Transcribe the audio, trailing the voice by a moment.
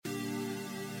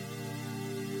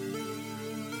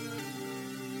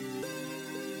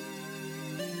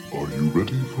Are you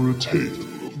ready for a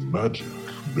tale of magic,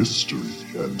 mystery,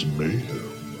 and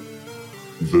mayhem?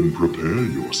 Then prepare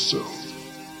yourself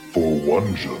for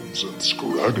Wungeons and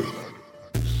Scraggins.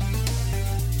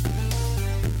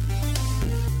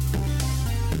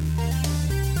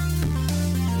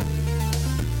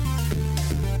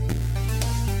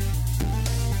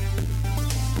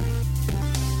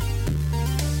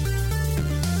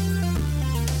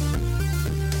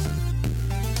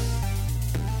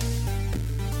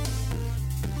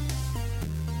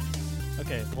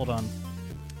 Hold on.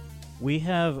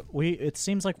 It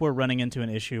seems like we're running into an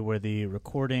issue where the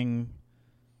recording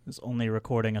is only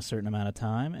recording a certain amount of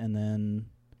time, and then...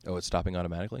 Oh, it's stopping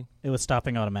automatically? It was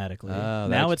stopping automatically.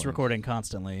 Now it's recording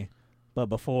constantly, but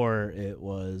before it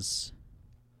looks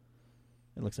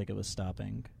like it was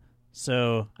stopping.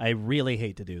 So I really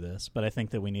hate to do this, but I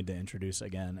think that we need to introduce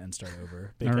again and start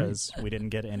over, because we didn't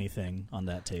get anything on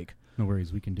that take. No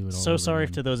worries, we can do it all So over sorry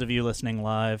again. to those of you listening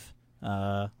live.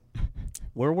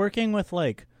 We're working with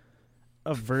like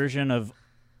a version of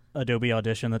Adobe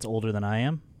Audition that's older than I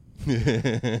am.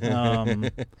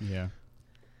 Yeah.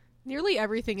 Nearly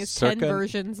everything is Circa 10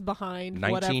 versions behind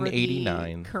whatever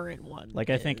 1989. the current one Like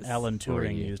I think is. Alan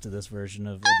Turing used this version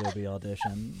of Adobe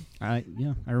Audition. I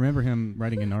remember him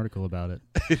writing an article about it.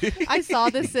 I saw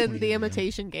this in The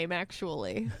Imitation Game,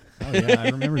 actually. Oh yeah, I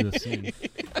remember this scene.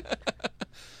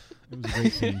 It was a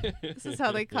great scene. This is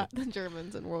how they caught the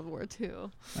Germans in World War II.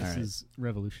 This is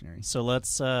revolutionary. So let's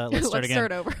start Let's again.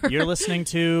 start over. You're listening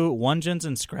to Wungeons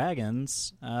and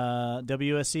Scraggins,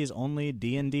 WSC's only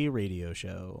D&D radio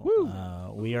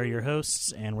show. We are your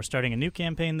hosts, and we're starting a new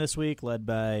campaign this week, led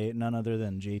by none other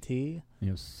than JT.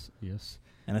 Yes.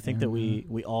 And I think that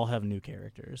we all have new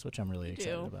characters, which I'm really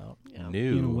excited about. Yeah.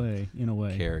 New In a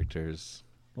way. characters.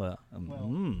 Well,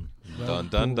 Dun,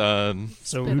 dun, dun.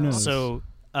 So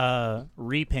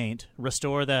repaint,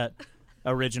 restore that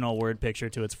original word picture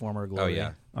to its former glory. Oh,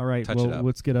 yeah. All right, Touch it well, up.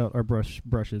 let's get out our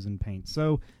brushes and paint.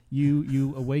 So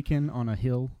you awaken on a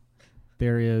hill.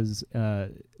 There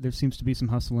seems to be some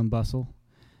hustle and bustle.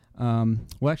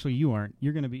 Well, actually, you aren't.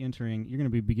 You're going to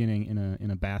be beginning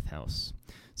in a bathhouse.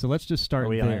 So let's just start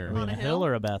there. Are we on a hill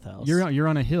or a bathhouse? You're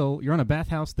on a hill. You're on a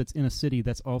bathhouse that's in a city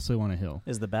that's also on a hill.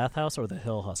 Is the bathhouse or the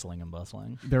hill hustling and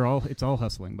bustling? It's all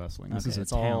hustling bustling. This is a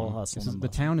it's town. all hustling and The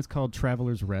bustling. town is called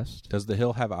Traveler's Rest. Does the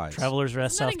hill have eyes? Traveler's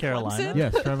Rest, Isn't that South in Carolina. Clemson?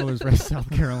 Yes, Traveler's Rest, South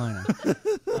Carolina.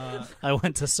 I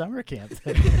went to summer camp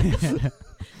there.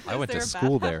 I went there to a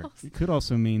school there. bathhouse? It could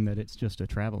also mean that it's just a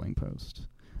traveling post.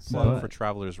 Plug for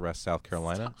Travelers Rest, South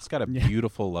Carolina. It's got a Yeah.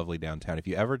 beautiful, lovely downtown. If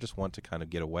you ever just want to kind of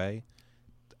get away,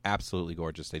 absolutely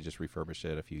gorgeous. They just refurbished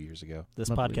it a few years ago. This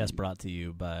Lovely. podcast brought to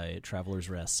you by Travelers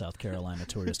Rest, South Carolina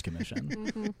Tourist Commission.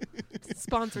 Mhm. It's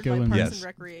sponsored Go by in- Parks Yes. and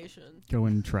Recreation. Go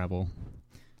and travel.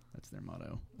 That's their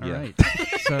motto. All Yeah. right.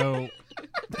 So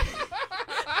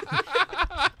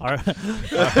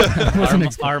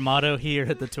Our motto here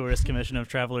at the Tourist Commission of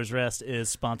Travelers Rest is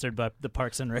sponsored by the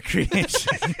Parks and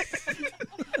Recreation.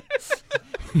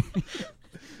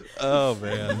 Oh, oh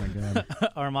man. my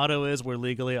god. Our motto is we're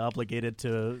legally obligated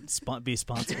to be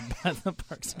sponsored by the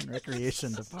Parks and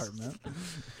Recreation Department.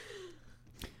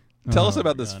 Tell Oh us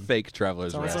about my this God. fake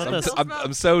Travelers Tell us Rest. about this.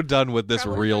 I'm so done with this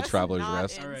Travelers real Rest, Travelers not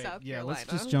Rest. in All right. South Yeah, let's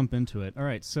Carolina. just jump into it. All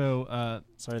right. So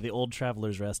Sorry, the old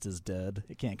Travelers Rest is dead.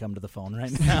 It can't come to the phone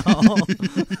right now.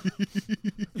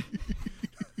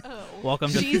 Oh,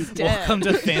 welcome she's dead.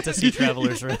 to Fantasy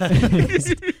Travelers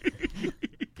Rest.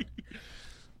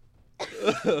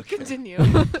 Continue.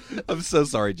 I'm so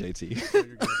sorry, JT.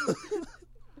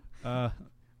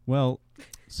 well,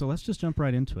 so let's just jump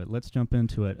right into it.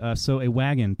 So a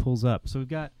wagon pulls up. So we've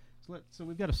got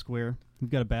a square. We've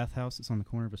got a bathhouse that's on the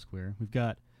corner of a square. We've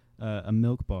got a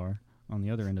milk bar on the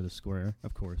other end of the square,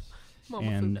 of course. Mama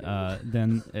And Fufu.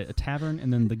 then a tavern,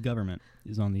 and then the government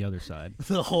is on the other side.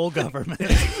 The whole government.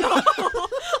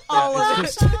 all of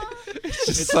it.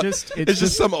 It's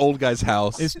just some old guy's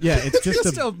house. It's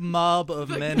just a mob of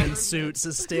men in suits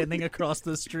is standing across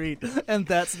the street, and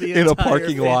that's the In a entire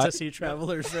parking lot. Fantasy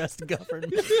Travelers Rest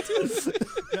government.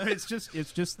 it's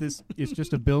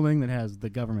just a building that has the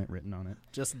government written on it.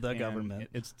 Just the And government.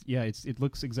 It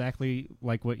looks exactly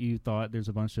like what you thought. There's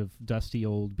a bunch of dusty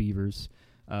old beavers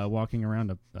walking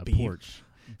around a porch.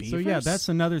 Beavers? So yeah, that's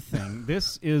another thing.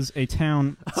 This is a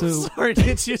town. So I'm sorry,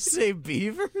 did you say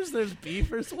beavers? There's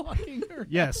beavers walking around.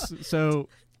 yes. So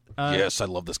yes, I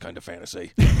love this kind of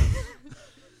fantasy.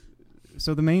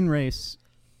 so the main race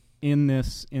in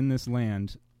this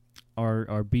land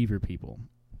are beaver people.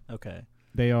 Okay.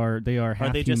 They are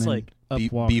half they just human, like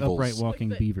beavles? upright walking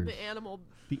Like beavers.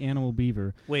 the animal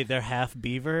beaver. Wait, they're half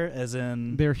beaver, as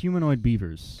in They're humanoid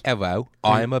beavers. Hello,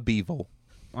 I'm a beaver.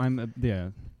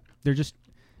 They're just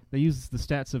they use the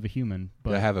stats of a human,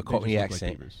 but They have a just Cockney look like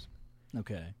accent. beavers.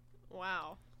 Okay.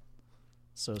 Wow.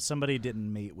 So somebody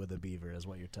didn't mate with a beaver, is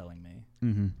what you're telling me.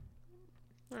 Mm-hmm.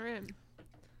 All right.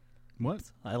 What?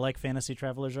 I like Fantasy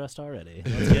Travelers Rest already.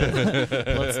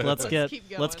 Let's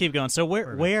keep going. So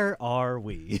where are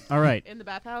we? All right. In the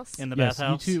bathhouse? In the Yes,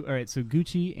 bathhouse? you two. All right. So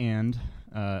Gucci and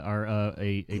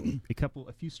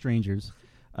a few strangers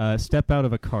step out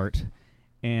of a cart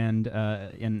and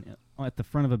at the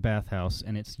front of a bathhouse,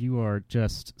 and you are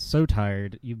just so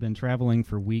tired. You've been traveling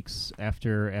for weeks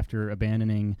after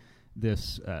abandoning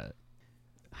this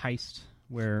heist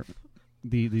where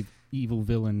the evil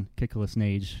villain Kikolas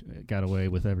Nage got away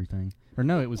with everything. Or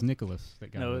no, it was Nicholas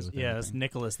that got away with everything. Yeah, it was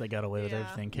Nicholas that got away with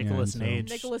everything. Yeah, Kikolas and so Nage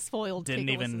Nicholas foiled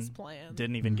Kikolas' plan.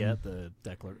 didn't even get the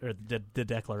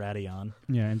Declaration.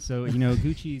 Yeah, and so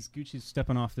Gucci's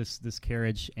stepping off this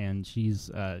carriage, and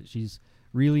she's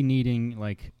really needing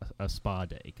like a spa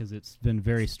day because it's been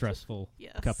very stressful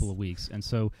couple of weeks, and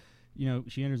so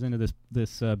she enters into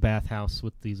this bathhouse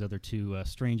with these other two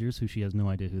strangers who she has no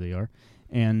idea who they are,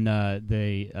 and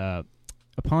they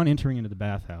upon entering into the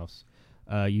bathhouse,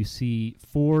 you see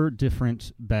 4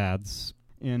 different baths.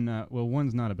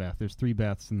 One's not a bath. There's 3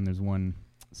 baths, and there's one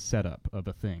setup of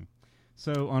a thing.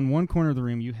 So on one corner of the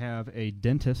room, you have a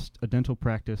dental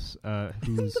practice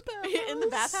who's in the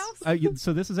bathhouse.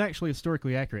 So this is actually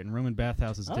historically accurate. In Roman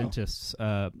bathhouses, dentists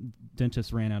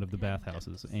ran out of the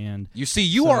bathhouses, and you see,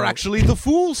 you are actually the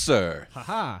fool, sir.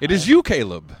 Haha! It is you,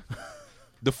 Caleb,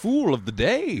 the fool of the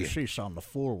day. She's on the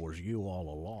floor was you all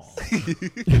along.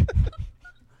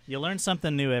 You learn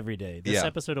something new every day. This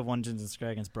episode of Dungeons and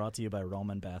Dragons brought to you by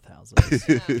Roman Bathhouses.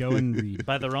 Go and read.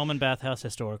 By the Roman Bathhouse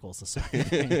Historical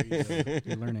Society.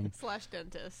 You're learning. /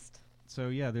 dentist. So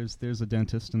yeah, there's a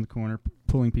dentist in the corner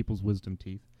pulling people's wisdom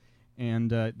teeth, and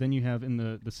then you have in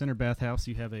the center bathhouse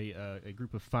you have a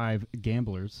group of 5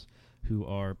 gamblers who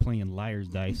are playing liar's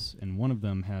dice, and one of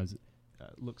them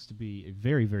looks to be a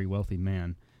very, very wealthy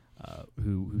man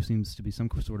who seems to be some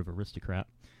sort of aristocrat.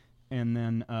 And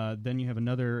then you have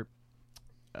another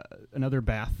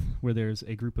bath where there's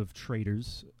a group of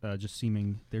traders.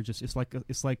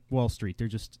 It's like Wall Street.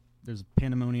 There's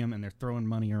pandemonium, and they're throwing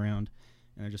money around,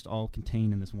 and they're just all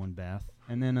contained in this one bath.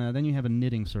 And then you have a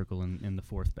knitting circle in the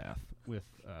 4th bath with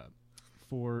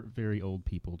 4 very old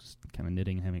people just kind of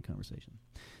knitting and having a conversation.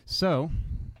 So,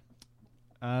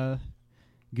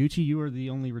 Gucci, you are the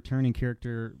only returning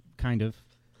character, kind of.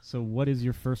 So, what is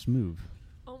your first move?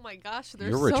 Oh my gosh, there's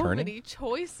You're so returning? many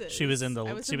choices. She was in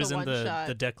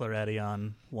the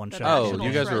Declaration one shot. Oh,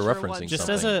 you guys were referencing just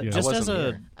something. as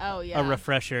a a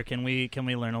refresher. Can we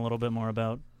learn a little bit more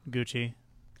about Gucci?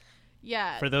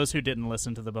 Yeah. For those who didn't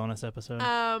listen to the bonus episode.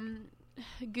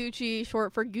 Gucci,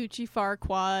 short for Gucci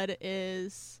Farquaad,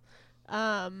 is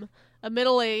a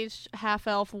middle-aged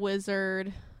half-elf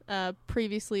wizard.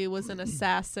 Previously was an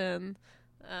assassin.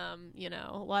 A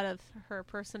lot of her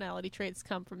personality traits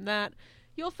come from that.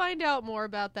 You'll find out more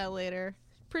about that later.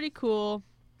 Pretty cool.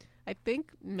 I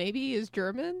think maybe he is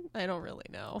German. I don't really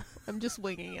know. I'm just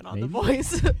winging it on the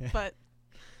voice, but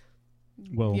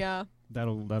yeah,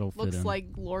 that'll fit looks in. like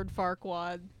Lord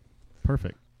Farquaad.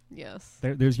 Perfect. Yes.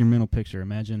 There's your mental picture.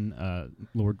 Imagine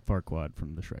Lord Farquaad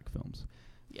from the Shrek films.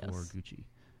 Yes. Or Gucci.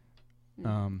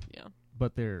 Yeah.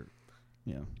 But they're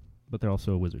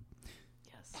also a wizard.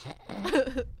 Yes.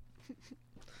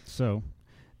 So,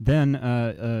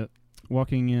 then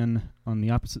walking in on the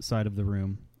opposite side of the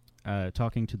room,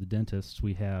 talking to the dentist,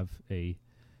 we have a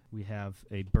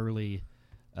burly,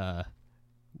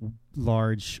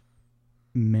 large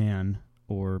man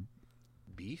or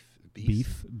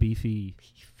beefy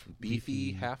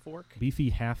half orc. Beefy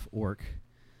half orc,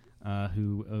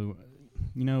 who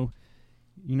no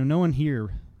one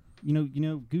here.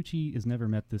 Gucci has never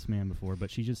met this man before, but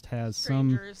she just has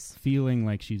Strangers. some feeling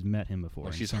like she's met him before.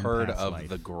 Well, in she's some heard past of life.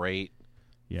 the great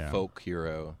folk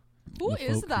hero. Who The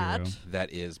is folk that? hero.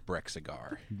 That is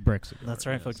Brexigar. Brexigar. That's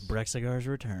right, yes. folks. Brexigar's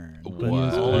return. What?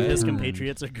 But all of his Return.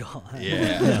 compatriots are gone.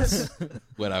 Yeah. Yes.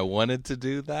 When I wanted to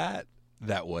do that,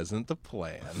 that wasn't the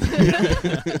plan.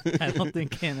 I don't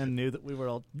think Canon knew that we were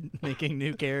all making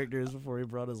new characters before he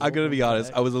brought us. I'm going to be old ones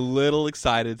honest. back. I was a little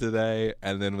excited today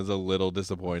and then was a little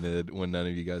disappointed when none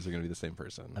of you guys are going to be the same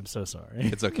person. I'm so sorry.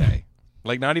 It's okay.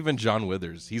 Like, not even John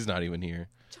Withers. He's not even here.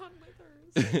 John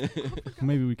Withers.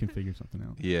 Maybe we can figure something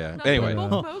out. Yeah. Not Anyway. even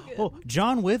Bob Hogan.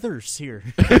 John Withers here.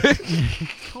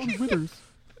 John Withers.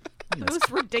 The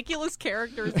most ridiculous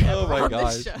characters ever Oh my on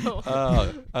gosh. this show.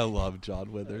 I love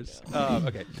John Withers.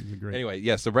 Okay. He's a great Anyway,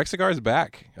 yeah, so Brexigar is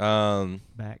back.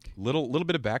 back. Little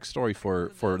bit of backstory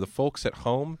for the folks at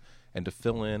home and to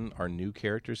fill in our new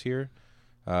characters here.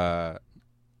 I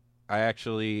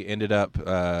actually ended up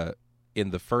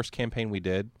in the first campaign we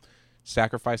did,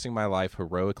 sacrificing my life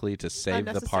heroically to save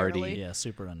the party. Yeah,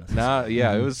 super unnecessary.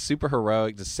 It was super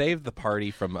heroic to save the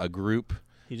party from a group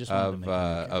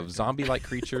of zombie-like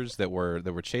creatures that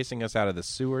were chasing us out of the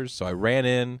sewers. So I ran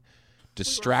in,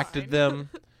 distracted them,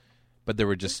 but there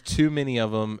were just too many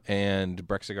of them, and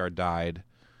Brexigar died.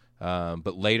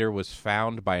 But later was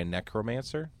found by a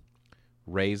necromancer,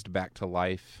 raised back to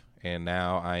life, and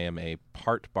now I am a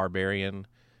part barbarian,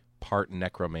 part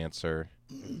necromancer,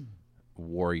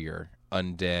 warrior,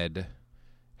 undead,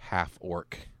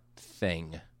 half-orc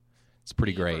thing. It's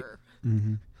pretty great.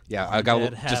 Mm-hmm. Yeah, I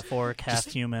got half orc, half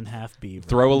human, half beaver.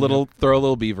 Throw a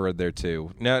little beaver in there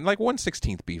too. Now, like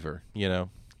 1/16 beaver, you know.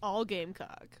 All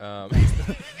gamecock.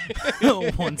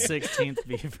 1/16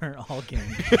 beaver, all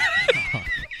gamecock.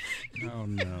 Oh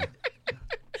no.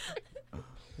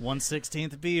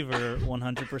 1/16 beaver,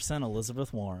 100%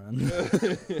 Elizabeth Warren.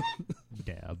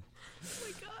 Dab.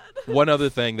 One other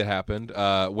thing that happened,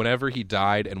 whenever he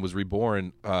died and was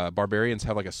reborn, barbarians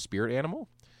have like a spirit animal.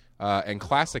 And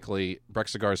classically,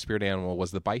 Brexigar's spirit animal was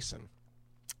the bison.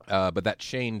 But that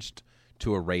changed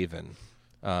to a raven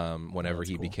whenever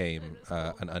he became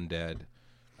an undead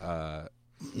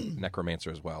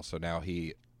necromancer as well. So now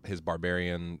his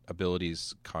barbarian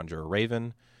abilities conjure a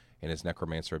raven, and his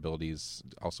necromancer abilities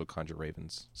also conjure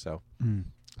ravens. So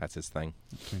that's his thing.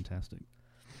 That's fantastic.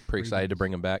 Pretty excited to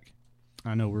bring him back.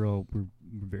 I know we're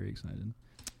very excited.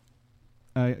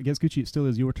 I guess Gucci, it still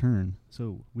is your turn.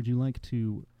 So would you like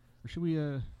to? Or should we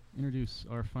introduce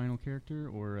our final character,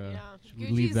 or should we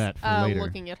leave that for later?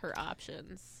 Looking at her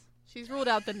options. She's ruled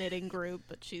out the knitting group,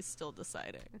 but she's still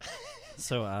deciding.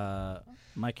 So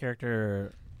my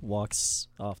character walks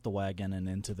off the wagon and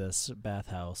into this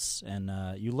bathhouse, and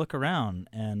you look around,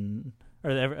 and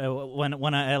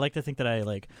when I like to think that I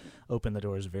like open the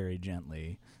doors very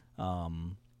gently,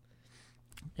 and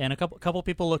a couple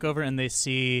people look over and they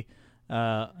see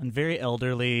a very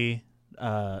elderly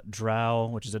drow,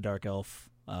 which is a dark elf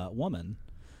woman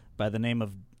by the name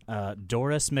of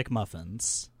Doris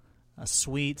McMuffins, a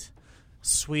sweet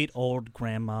old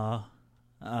grandma,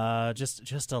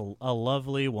 just a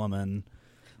lovely woman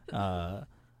to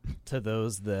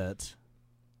those that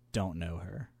don't know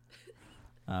her.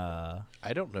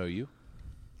 I don't know you.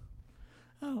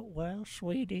 Oh, well,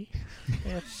 sweetie,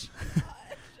 it's...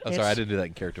 Oh, sorry, I didn't do that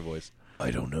in character voice. I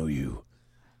don't know you.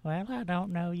 Well, I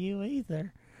don't know you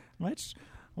either. Let's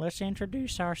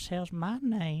introduce ourselves. My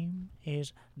name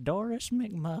is Doris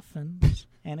McMuffins,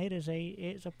 and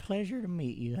it's a pleasure to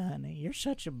meet you, honey. You're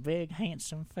such a big,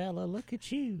 handsome fella. Look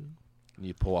at you.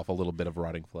 You pull off a little bit of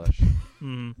rotting flesh.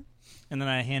 And then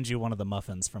I hand you one of the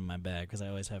muffins from my bag, because I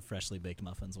always have freshly baked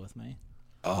muffins with me.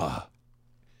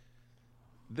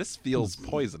 This feels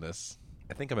poisonous.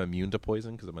 I think I'm immune to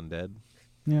poison because I'm undead.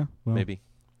 Yeah, well. Maybe.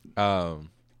 I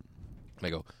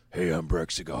go, hey, I'm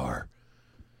Brexigar.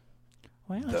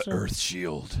 Well, the Earth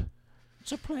Shield.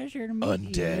 It's a pleasure to meet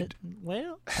undead, you.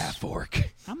 Well,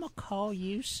 half-orc. I'm going to call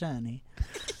you Sonny.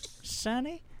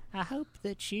 Sonny, I hope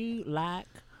that you like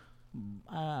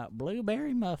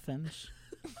blueberry muffins,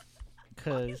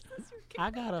 because I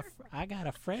got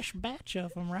a fresh batch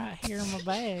of them right here in my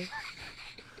bag.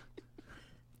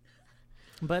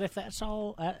 But if that's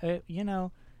all,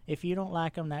 if you don't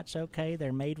like them, that's okay.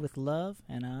 They're made with love,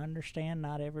 and I understand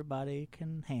not everybody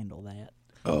can handle that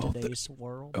in today's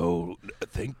world. Oh,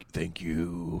 thank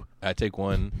you. I take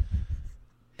one,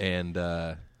 and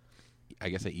I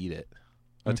guess I eat it.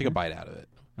 I take a bite out of it.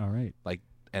 All right.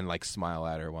 And smile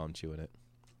at her while I'm chewing it.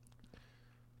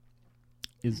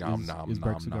 Is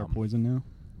Brexigar poison now?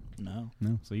 No.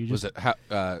 So you just... Was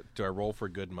it? Do I roll for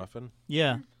good muffin?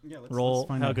 Yeah. Roll.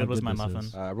 Find how out good was my this muffin?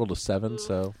 is. I rolled a 7,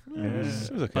 so it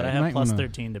was okay. But I have plus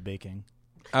 13 to baking.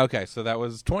 Okay, so that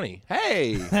was 20.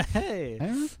 Hey! Hey!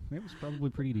 It was probably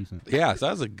pretty decent. Yeah, so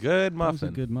that was a good muffin. That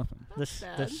was a good muffin.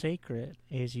 The secret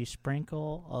is you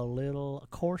sprinkle a little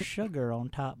coarse sugar on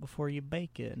top before you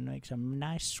bake it, and it makes a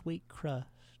nice sweet crust.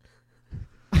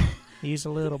 Use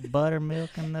a little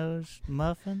buttermilk in those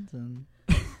muffins, and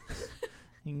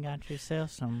you got yourself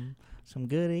some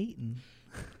good eating.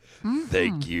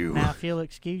 Thank you. Now, if you'll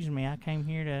excuse me, I came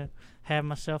here to have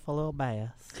myself a little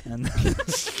bath. And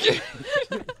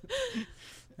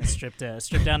I strip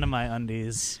down to my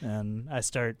undies, and I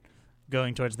start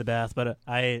going towards the bath. But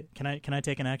can I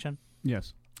take an action?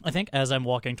 Yes. I think as I'm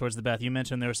walking towards the bath, you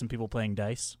mentioned there were some people playing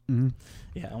dice. Mm-hmm.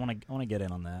 Yeah, I want to get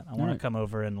in on that. I want to come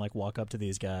over and walk up to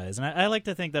these guys, and I like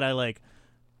to think that I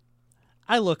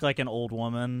look like an old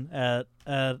woman at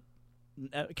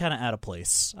kind of out of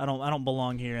place. I don't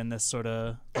belong here in this sort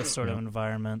of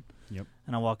environment. Yep.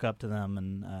 And I walk up to them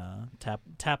and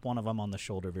tap one of them on the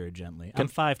shoulder very gently. I'm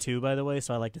 5'2", by the way,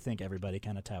 so I like to think everybody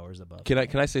kind of towers above. Can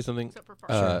I say something? Except for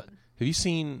Have you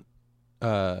seen?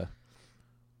 Oh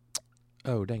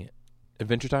dang it!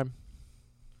 Adventure Time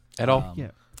at all?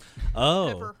 Yeah.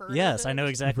 Oh, yes, I know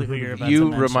exactly who you're about to You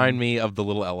mention. remind me of the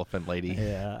little elephant lady.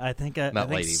 Yeah, I think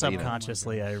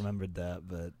subconsciously I remembered that,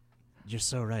 but you're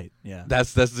so right. Yeah,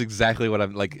 that's exactly what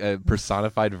I'm like, a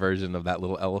personified version of that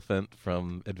little elephant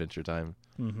from Adventure Time.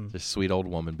 Mm-hmm. This sweet old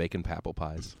woman baking apple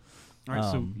pies. All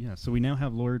right, so we now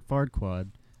have Lord Farquaad,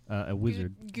 a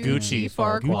wizard. Gucci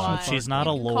Farquaad. She's not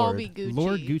a lord. Call me Gucci.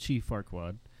 Lord Gucci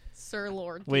Farquaad. Sir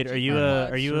Lord. Wait,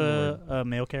 Gucci are you a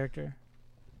male character?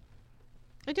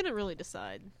 I didn't really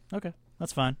decide. Okay,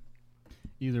 that's fine.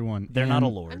 Either one. They're not a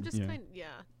lord. I'm just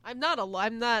I'm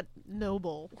not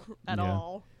noble at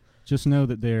all. Just know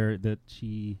that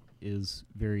she is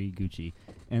very Gucci.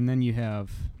 And then you have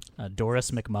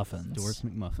Doris McMuffins. Doris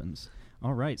McMuffins.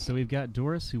 All right, so we've got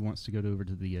Doris who wants to go over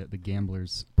to the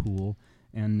gamblers pool,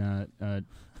 and I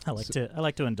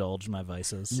like to indulge my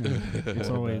vices. It's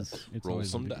always roll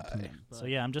some die. So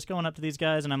yeah, I'm just going up to these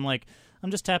guys, and I'm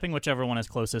just tapping whichever one is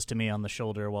closest to me on the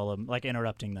shoulder while I'm like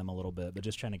interrupting them a little bit, but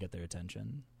just trying to get their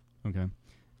attention. Okay,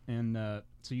 and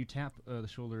so you tap the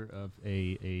shoulder of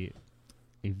a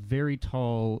very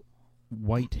tall,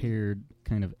 white-haired,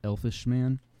 kind of elfish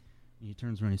man. He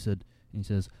turns around. He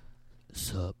says,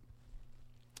 "Sup."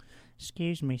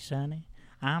 Excuse me, Sonny.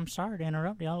 I'm sorry to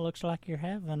interrupt y'all. Looks like you're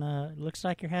having a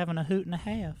hoot and a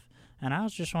half, and I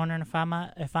was just wondering if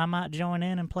I might join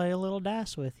in and play a little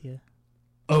dice with you.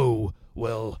 Oh,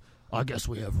 well, I guess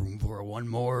we have room for one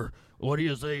more. What do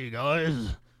you say,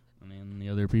 guys? And then the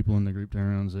other people in the group turn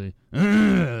around and say,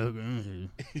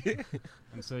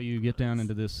 and so you get down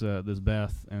into this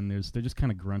bath, and they're just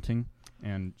kind of grunting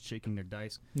and shaking their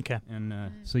dice. Okay. And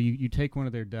so you take one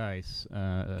of their dice,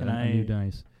 a new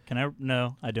dice.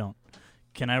 No, I don't.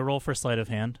 Can I roll for sleight of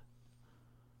hand?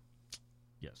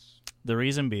 Yes. The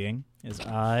reason being is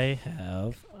I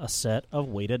have a set of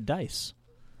weighted dice,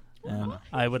 and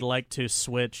I would like to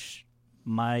switch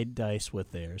my dice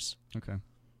with theirs. Okay.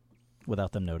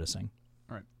 Without them noticing.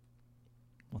 All right.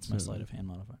 What's my sleight of hand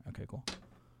modifier? Okay, cool.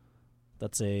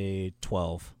 That's a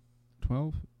 12.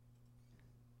 12?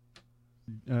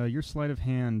 Your sleight of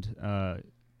hand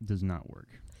does not work.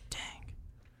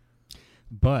 Dang.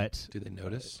 But... Do they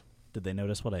notice? Did they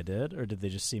notice what I did, or did they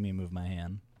just see me move my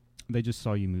hand? They just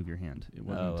saw you move your hand. It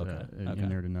wasn't okay.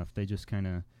 inert enough. They just kind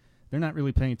of... They're not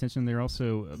really paying attention. They're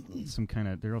also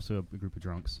they're also a group of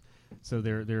drunks. So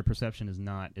their perception is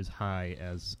not as high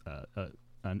as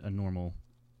a normal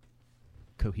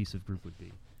cohesive group would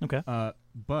be. Okay.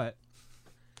 But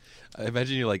I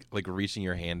imagine you like reaching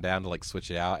your hand down to like switch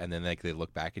it out, and then like they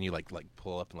look back and you like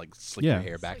pull up and like slick your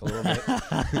hair back a little bit.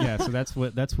 Yeah, so that's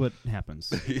what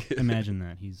happens. Imagine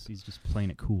that he's just playing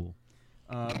it cool.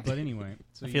 But anyway,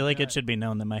 so I feel like it should be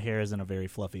known that my hair is in a very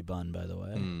fluffy bun. By the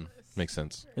way, makes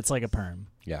sense. It's like a perm.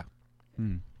 Yeah.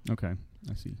 Okay,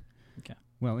 I see. Okay.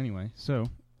 Well, anyway, so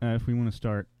if we want to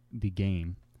start the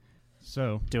game,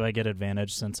 so do I get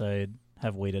advantage since I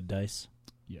have weighted dice?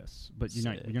 Yes, but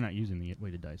you're not using the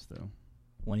weighted dice though.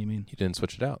 What do you mean? You didn't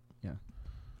switch it out. Yeah.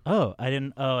 Oh, I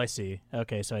didn't. Oh, I see.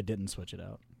 Okay, so I didn't switch it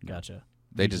out. Gotcha.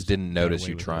 They just didn't notice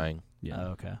you trying. Yeah.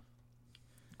 Oh, okay.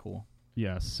 Cool.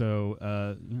 Yeah. So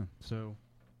So.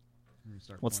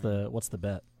 What's the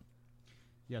bet?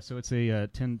 Yeah. So it's a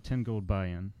 10 gold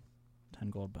buy-in. 10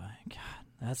 gold buy. God,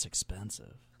 that's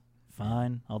expensive.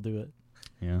 Fine, I'll do it.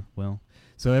 Yeah, well,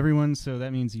 so that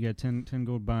means you got 10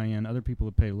 gold buy-in. Other people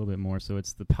have paid a little bit more, so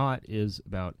the pot is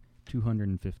about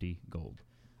 250 gold.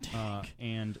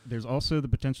 And there's also the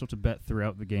potential to bet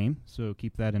throughout the game, so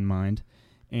keep that in mind.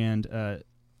 And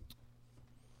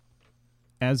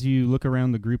as you look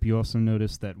around the group, you also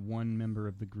notice that one member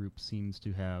of the group seems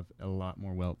to have a lot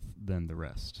more wealth than the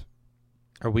rest.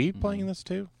 Are we playing this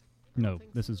too? No,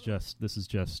 this is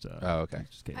just. Oh, okay.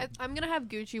 I'm gonna have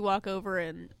Gucci walk over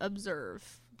and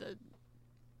observe the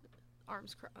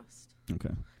arms crossed.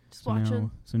 Okay. Just watching.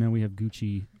 So now we have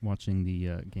Gucci watching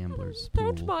the gamblers.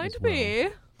 Don't mind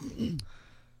me.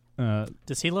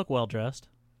 Does he look well dressed?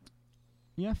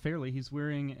 Yeah, fairly. He's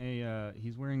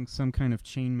wearing some kind of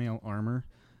chainmail armor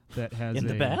that has in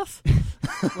the bath.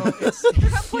 Well,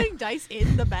 you're not playing dice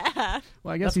in the bath.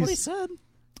 Well, I guess that's what he said.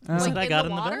 Like I in got the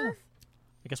in the water? bath.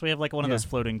 I guess we have like one of those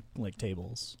floating like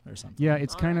tables or something. Yeah,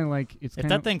 it's kind of like if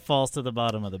that thing falls to the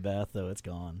bottom of the bath, though, it's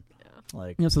gone. Yeah.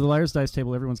 Like so the liar's dice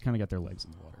table, everyone's kind of got their legs in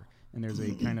the water, and there's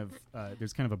a kind of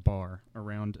a bar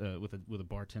around with a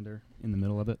bartender in the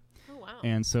middle of it. Oh wow!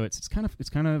 And so it's kind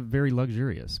of very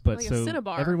luxurious, but like so a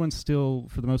Cinnabar. Everyone's still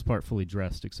for the most part fully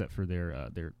dressed except for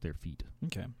their feet.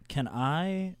 Okay. Can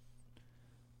I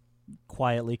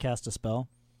quietly cast a spell?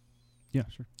 Yeah,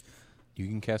 sure. You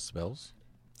can cast spells?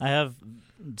 I have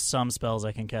some spells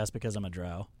I can cast because I'm a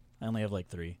drow. I only have like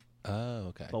 3. Oh,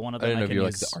 okay. But one of I them don't know I if can you're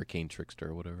like use the arcane trickster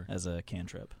or whatever. as a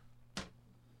cantrip.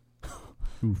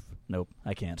 Oof. Nope,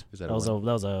 I can't. Is that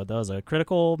That was a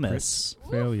critical miss.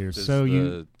 Failure. Does So the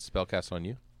you spell cast on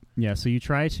you? Yeah, so you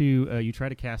try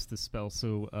to cast the spell.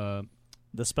 So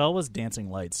The spell was dancing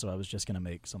lights, so I was just going to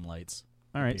make some lights.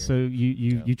 all right, appear. so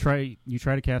you try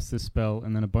to cast this spell,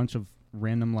 and then a bunch of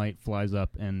random light flies up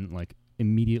and like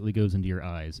immediately goes into your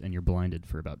eyes, and you're blinded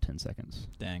for about 10 seconds.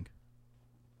 Dang.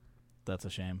 That's a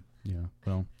shame. Yeah.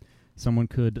 Well, someone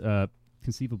could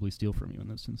conceivably steal from you in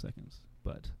those 10 seconds,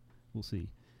 but we'll see.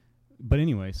 But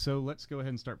anyway, so let's go ahead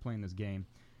and start playing this game.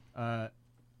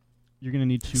 You're going to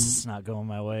need to... This is not going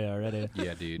my way already.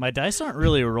 Yeah, dude. My dice aren't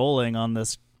really rolling on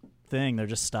this thing. They're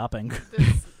just stopping.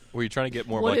 Were you trying to get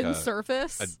more of wooden like a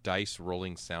surface. dice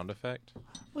rolling sound effect?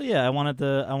 Well, yeah, I wanted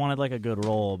like a good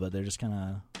roll, but they're just kind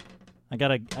of... I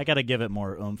gotta give it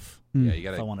more oomph. Yeah, you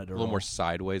got if I want it to a little roll. more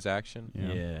sideways action.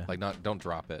 Yeah. Like don't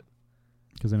drop it.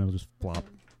 Because then it'll just flop.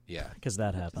 Yeah. Because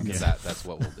that happens. Because that's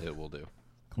what it will do.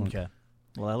 Okay.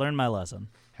 Well, I learned my lesson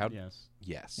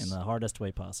Yes. in the hardest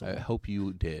way possible. I hope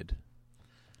you did.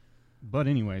 But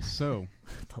anyway, so...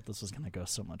 I thought this was going to go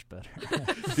so much better.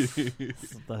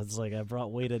 That's like, I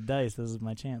brought weighted dice. This is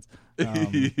my chance.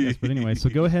 Yes, but anyway, so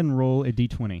go ahead and roll a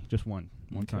d20. Just one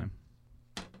time.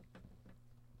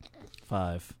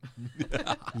 5.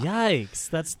 Yikes.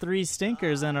 That's 3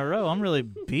 stinkers in a row. I'm really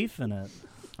beefing it.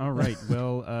 All right.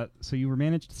 Well, so you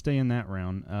managed to stay in that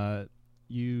round.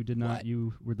 You did not. What?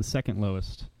 You were the second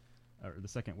lowest, or the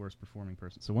second worst performing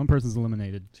person. So one person's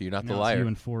eliminated. So you're not Now the it's liar. you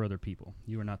and 4 other people.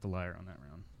 You are not the liar on that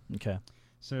round. Okay.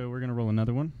 So we're going to roll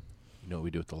another one. You know what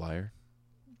we do with the liar?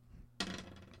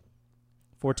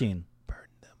 14. Burn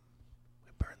them.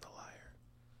 We burn the liar.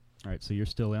 All right. So you're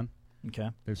still in. Okay.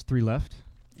 There's 3 left.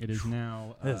 It is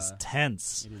now. This is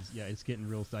tense. It is. Yeah, it's getting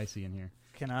real dicey in here.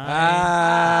 Can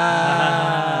Ah!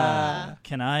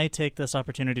 Can I take this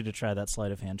opportunity to try that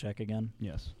sleight of hand check again?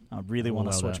 Yes. I really I'll want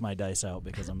to allow switch that. my dice out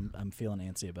because I'm feeling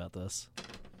antsy about this.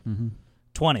 Mm-hmm.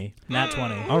 20. Nat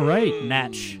 20. All right.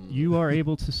 Natch. You are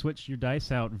able to switch your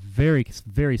dice out very,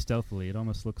 very stealthily. It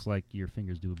almost looks like your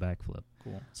fingers do a backflip.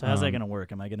 Cool. So how's that going to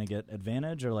work? Am I going to get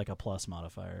advantage or like a plus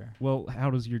modifier? Well, how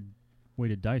does your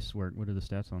weighted dice work? What are the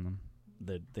stats on them?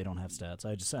 They don't have stats.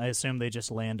 I assume they just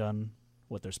land on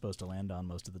what they're supposed to land on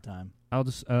most of the time. I'll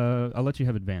let you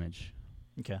have advantage.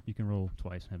 Okay. You can roll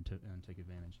twice and take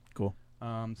advantage. Cool.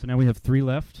 So now we have 3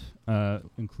 left,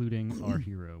 including our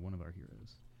hero, one of our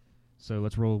heroes. So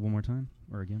let's roll one more time,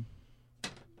 or again.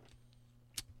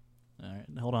 All right.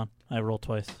 Hold on. I roll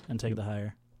twice and take the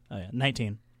higher. Oh, yeah.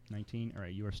 19. 19. All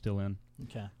right, you are still in.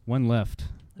 Okay. 1 left.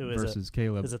 Who is versus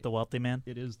Caleb. Is it the wealthy man?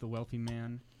 It is the wealthy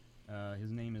man.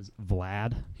 His name is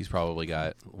Vlad. He's probably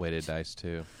got weighted dice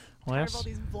too. Tired of all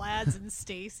these Vlads and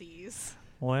Stacys.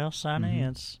 Well, Sonny,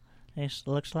 Mm-hmm. it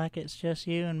looks like it's just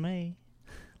you and me.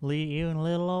 You and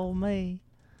little old me.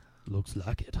 Looks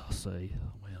like it, I say.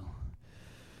 Well,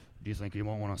 do you think you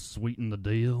won't want to sweeten the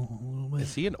deal a little bit?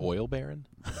 Is he an oil baron?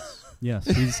 Yes.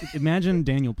 Imagine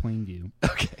Daniel Plainview.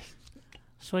 Okay.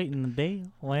 Sweeten the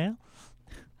deal. Well,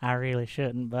 I really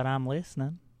shouldn't, but I'm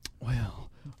listening. Well,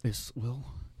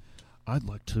 I'd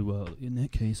like to, in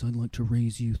that case, I'd like to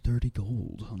raise you 30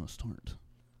 gold on a start.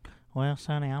 Well,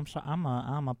 Sonny,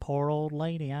 I'm a poor old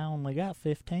lady. I only got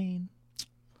 15.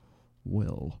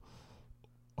 Well,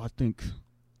 I think...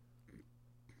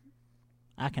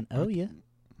 I can owe you.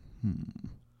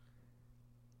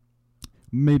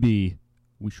 Maybe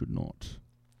we should not.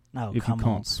 Oh, if come you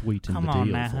can't on. sweeten Come the on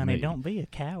deal now, for honey. me. Don't be a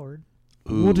coward.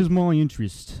 Ooh. What is my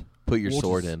interest? Put your What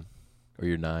sword is- in. Or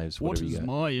your knives, What whatever is you got.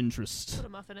 my interest Put a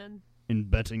muffin in. in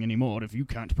betting anymore if you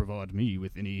can't provide me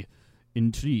with any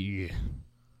intrigue?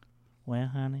 Well,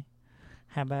 honey,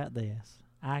 how about this?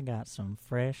 I got some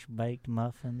fresh baked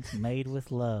muffins made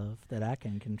with love that I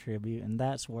can contribute, and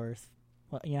that's worth.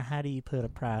 Well, how do you put a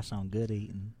price on good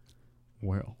eating?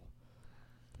 Well,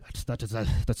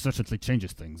 that certainly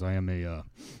changes things. I am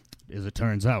as it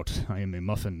turns out, I am a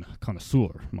muffin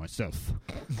connoisseur myself.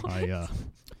 I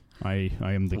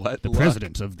am the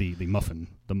president of the muffin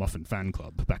fan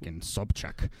club back in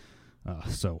Sobchak.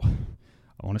 So,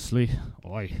 honestly,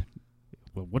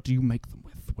 what do you make them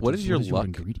with? What is your luck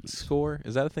ingredients? score?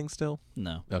 Is that a thing still?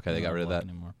 No. Okay, they got rid of that.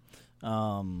 Anymore.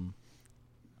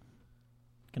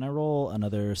 Can I roll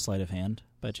another sleight of hand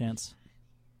by chance?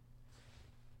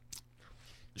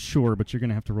 Sure, but you're going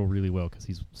to have to roll really well because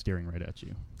he's staring right at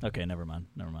you. Okay, never mind.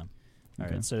 All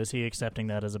Okay. right, so is he accepting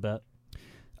that as a bet?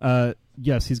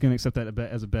 Yes, he's going to accept that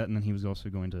as a bet, and then he was also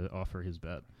going to offer his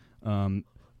bet.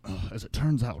 As it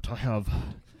turns out, I have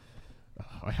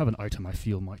an item I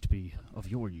feel might be of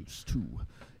your use, too.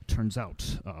 It turns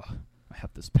out I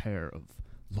have this pair of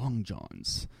long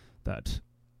johns that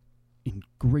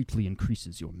greatly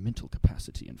increases your mental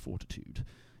capacity and fortitude,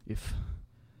 if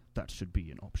that should be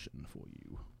an option for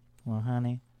you. Well,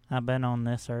 honey, I've been on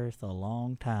this earth a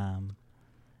long time,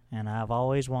 and I've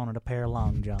always wanted a pair of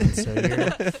long johns, so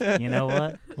you know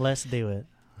what? Let's do it.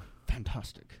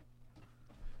 Fantastic.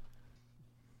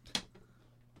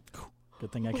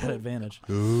 Good thing I got advantage.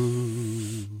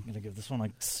 I'm going to give this one a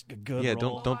good roll. Yeah,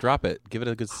 don't drop it. Give it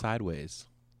a good sideways.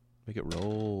 Make it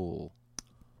roll.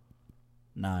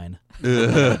 9.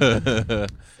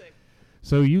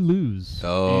 So you lose.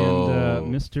 Oh.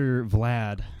 And Mr.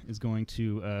 Vlad is going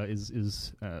to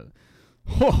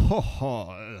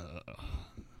how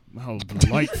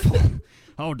delightful.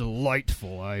 How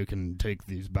delightful. I can take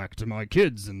these back to my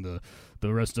kids and the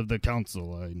rest of the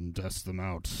council and test them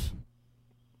out.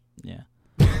 Yeah.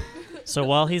 So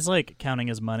while he's counting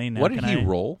his money now, what did he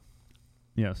roll?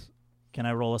 Yes. Can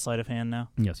I roll a sleight of hand now?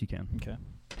 Yes, you can. Okay.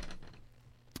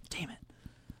 Damn it.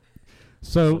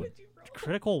 So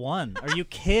critical 1. Are you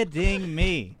kidding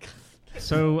me?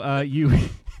 So you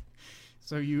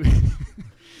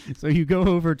go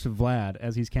over to Vlad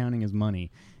as he's counting his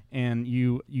money, and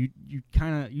you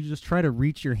just try to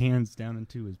reach your hands down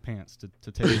into his pants to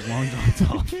take his long johns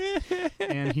off,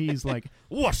 and he's like,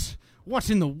 What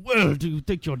in the world do you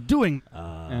think you're doing?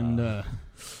 Well,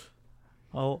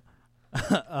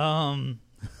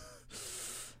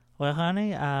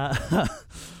 honey, I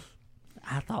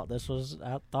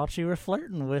thought you were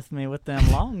flirting with me with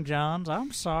them long johns.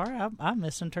 I'm sorry, I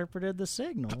misinterpreted the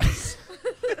signals.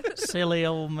 Silly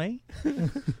old me.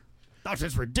 That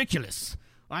is ridiculous.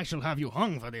 I shall have you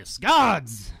hung for this.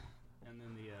 Guards! And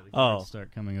then the guards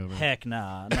start coming over. Heck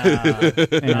nah. No.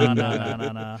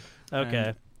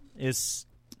 Okay.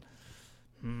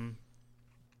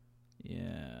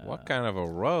 Yeah. What kind of a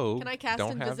rogue? Can I cast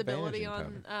don't invisibility have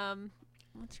on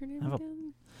what's your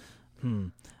name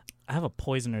again? I have a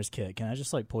poisoner's kit. Can I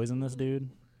just poison this dude?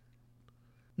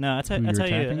 No, I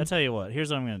tell you what.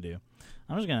 Here's what I'm gonna do.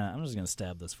 I'm just gonna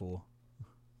stab this fool.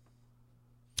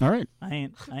 All right. I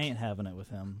ain't having it with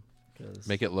him.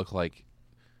 Make it look like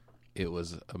it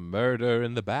was a murder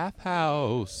in the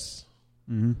bathhouse.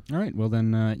 Mm-hmm. All right. Well,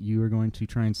 then you are going to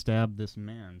try and stab this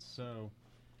man. So,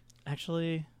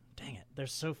 actually, dang it!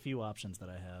 There's so few options that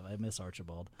I have. I miss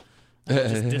Archibald. I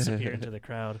just disappear into the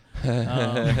crowd.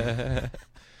 I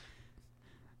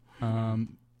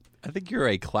think you're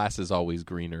a class is always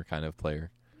greener kind of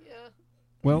player.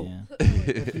 Well,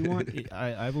 if you want,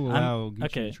 I will allow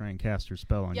Gucci to try and cast her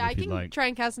spell on you if you'd like. Yeah, I can try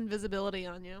and cast invisibility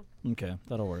on you. Okay,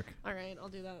 that'll work. All right, I'll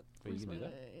do that. Wait, you can do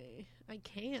that? I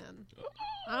can.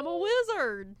 I'm a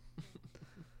wizard.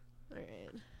 All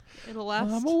right. It'll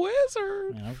last I'm a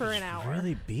wizard. Man, for an hour.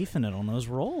 Really beefing it on those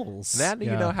rolls. Now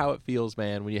you know how it feels,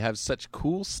 man, when you have such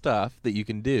cool stuff that you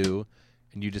can do,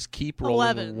 and you just keep rolling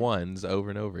 11. ones over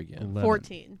and over again. 11.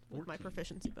 14 with my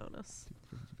proficiency bonus.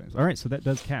 All right, so that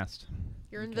does cast.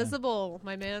 You're invisible,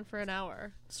 my man, for an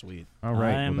hour. Sweet. All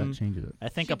right, well, that changes it. I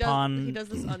think he upon... does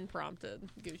this unprompted.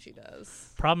 Gucci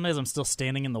does. Problem is I'm still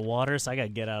standing in the water, so I got to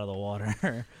get out of the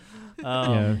water.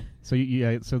 Yeah. So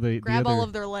so the grab the other, all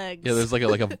of their legs. Yeah, there's like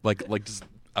just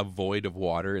a void of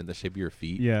water in the shape of your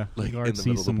feet. Yeah, like in the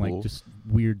middle of the pool. Just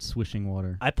weird swishing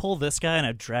water. I pull this guy and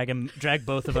I drag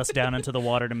both of us down into the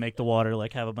water to make the water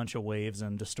have a bunch of waves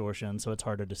and distortion, so it's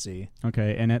harder to see.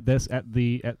 Okay, and at this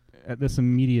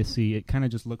immediacy, it kind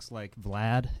of just looks like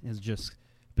Vlad has just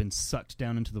been sucked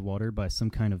down into the water by some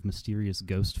kind of mysterious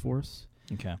ghost force.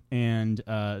 Okay. And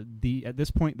at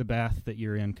this point, the bath that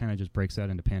you're in kind of just breaks out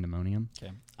into pandemonium.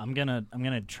 Okay. I'm gonna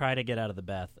try to get out of the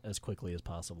bath as quickly as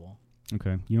possible.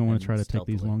 Okay. You don't want to try to take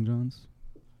these long johns?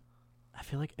 I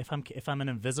feel like if I'm an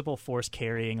invisible force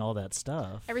carrying all that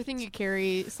stuff, everything you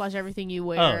carry / everything you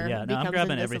wear. Oh yeah, no, I'm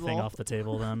grabbing invisible. everything off the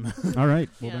table then. All right.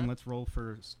 Well then, let's roll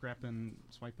for swiping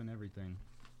everything.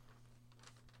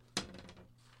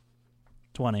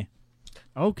 20.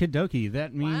 Okie dokie.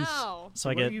 That means. Wow. So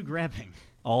what are you grabbing?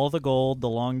 All the gold, the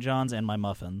long johns, and my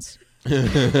muffins.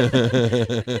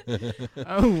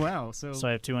 Oh wow! So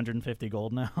I have 250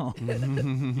 gold now.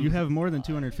 You have more than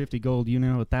 250 gold. You now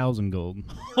have 1,000 gold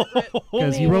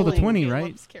because you rolled a 20,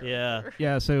 right? Yeah.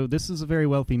 Yeah. So this is a very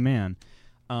wealthy man,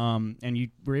 and you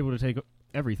were able to take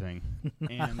everything,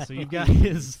 and so you've got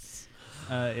his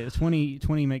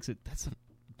 20 makes it. That's a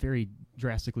very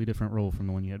drastically different roll from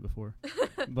the one you had before.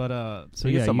 But so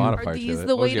you yeah, get some modifiers. Are these to it.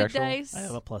 the What was your weighted actual? dice? I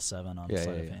have a +7 on sleight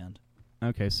of hand.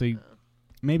 Okay, so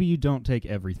maybe you don't take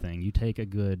everything. You take a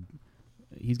good.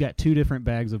 He's got 2 different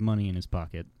bags of money in his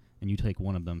pocket, and you take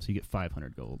one of them, so you get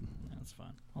 500 gold. Yeah, that's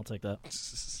fine. I'll take that.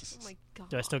 Oh my god!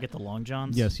 Do I still get the long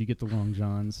johns? Yes, you get the long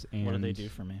johns. And what do they do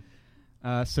for me?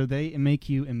 So they make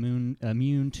you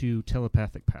immune to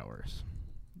telepathic powers,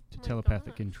 to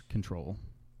telepathic control.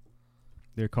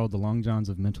 They're called the long johns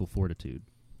of mental fortitude.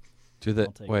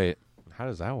 Wait, how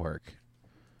does that work?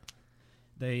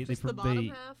 The bottom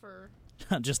half, or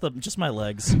just my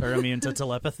legs are immune to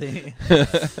telepathy.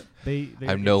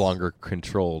 I'm no longer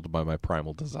controlled by my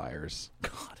primal desires.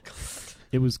 God.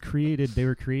 It was created. They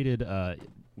were created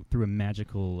through a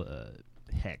magical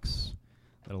hex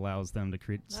that allows them to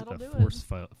create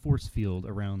a force field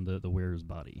around the wearer's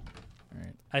body. All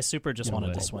right. I just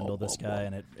wanted to swindle this guy,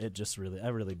 and it just I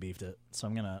really beefed it. So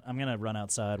I'm gonna run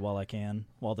outside while I can,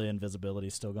 while the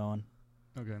invisibility's still going.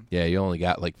 Okay. Yeah, you only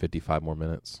got like 55 more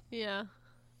minutes. Yeah.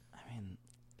 I mean,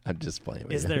 I'm just playing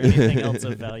with is you. there anything else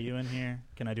of value in here?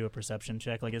 Can I do a perception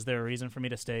check? Like, is there a reason for me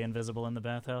to stay invisible in the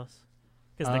bathhouse?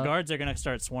 Because the guards are going to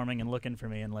start swarming and looking for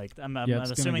me, and like I'm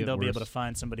assuming they'll be able to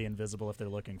find somebody invisible if they're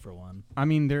looking for one. I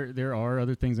mean, there are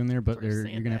other things in there, but you're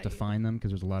going to have to you. find them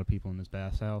because there's a lot of people in this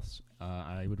bathhouse.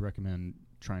 I would recommend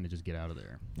trying to just get out of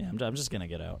there. Yeah, I'm just going to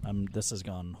get out. This has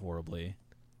gone horribly.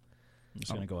 I'm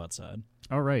just going to go outside.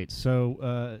 All right,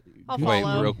 so I'll wait,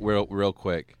 follow. real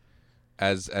quick.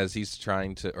 As he's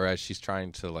trying to, or as she's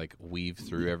trying to like weave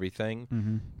through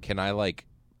everything, can I like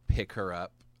pick her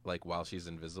up like while she's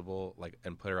invisible, like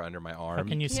and put her under my arm? How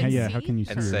can you see? Yeah, how can you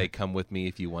see? And her? say, "Come with me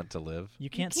if you want to live." You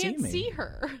can't see me. see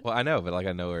her. Well, I know, but like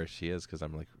I know where she is because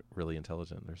I'm like really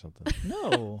intelligent or something.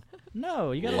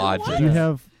 No, you got to Logic. You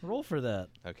have roll for that.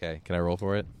 Okay, can I roll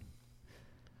for it?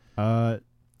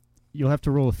 you'll have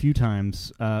to roll a few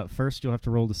times. First, you'll have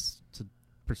to roll to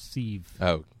perceive.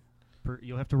 Oh,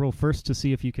 you'll have to roll first to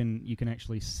see if you can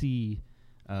actually see.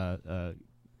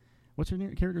 What's your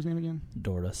character's name again?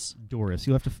 Doris.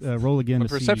 You'll have to roll again. my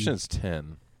to perception's see.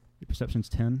 10. Your perception's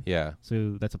 10. Yeah.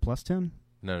 So that's a plus 10.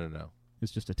 No.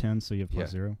 It's just a 10, so you have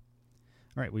plus 0. All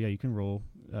right. Well, yeah, you can roll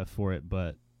for it,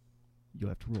 but you'll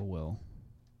have to roll well.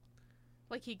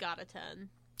 Like he got a 10.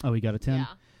 Oh, he got a 10.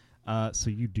 Yeah. So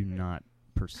you do not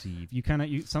perceive.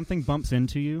 You something bumps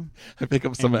into you. I pick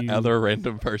up some other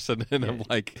random person and I'm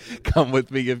like, "Come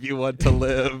with me if you want to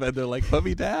live," and they're like, "Put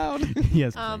me down."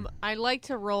 Yes. I like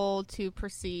to roll to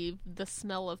perceive the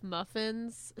smell of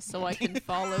muffins, so I can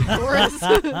follow Doris.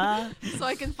 So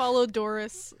I can follow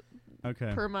Doris.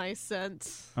 Okay. Per my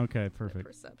scent. Okay. Perfect.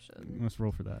 Perception. Let's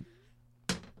roll for that.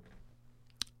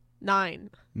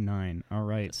 9. All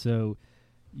right. So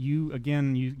you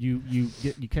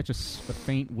catch a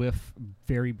faint whiff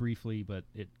very briefly, but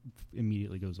it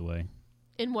immediately goes away.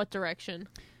 In what direction?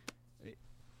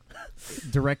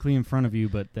 Directly in front of you,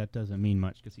 but that doesn't mean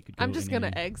much because he could go I'm just going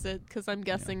to exit because I'm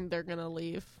guessing they're going to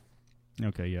leave.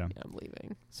 Okay, yeah. I'm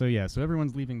leaving. So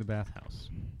everyone's leaving the bathhouse.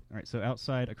 All right, so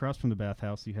outside, across from the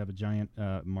bathhouse, you have a giant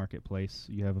marketplace.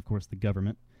 You have, of course, the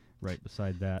government right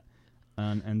beside that.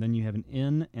 And then you have an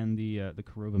inn and the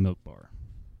Korova milk bar.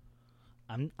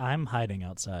 I'm hiding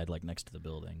outside, like next to the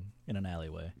building, in an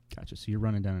alleyway. Gotcha. So you're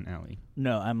running down an alley.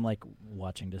 No, I'm like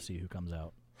watching to see who comes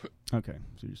out. Okay,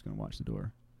 so you're just gonna watch the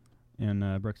door. And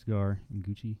Brexgar and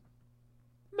Gucci.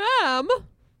 Ma'am,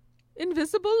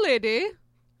 invisible lady,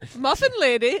 muffin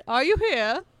lady, are you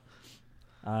here?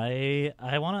 I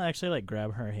want to actually like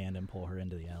grab her hand and pull her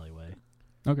into the alleyway.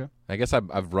 Okay. I guess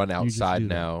I've run outside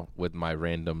now with my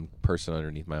random person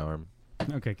underneath my arm.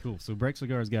 Okay, cool. So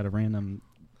Brexagar's got a random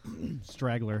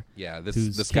straggler. Yeah,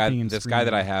 this guy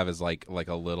that I have is like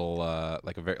a little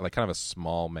like a very like kind of a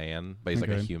small man, but he's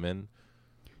like a human.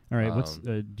 All right, what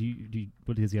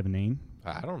does he have a name?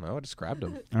 I don't know. I just grabbed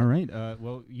him. All right.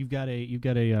 Well, you've got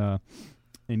a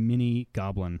mini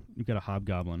goblin. You've got a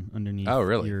hobgoblin underneath. Oh,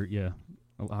 really? A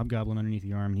hobgoblin underneath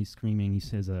your arm. He's screaming. He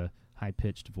says a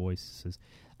high-pitched voice. Says,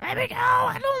 "Let me go!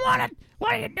 I don't want it.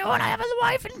 What are you doing? I have a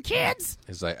wife and kids."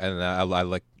 It's like, and I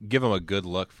like give him a good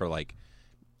look for like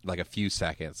a few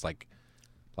seconds, like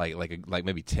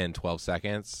maybe 10, 12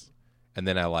 seconds, and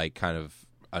then I like kind of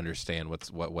understand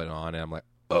what went on, and I'm like,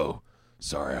 "Oh,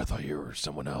 sorry, I thought you were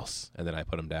someone else," and then I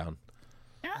put him down.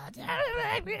 And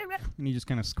he just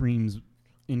kind of screams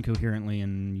incoherently,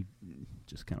 and you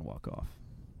just kind of walk off.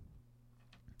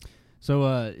 So,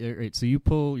 right, so you're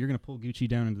going to pull Gucci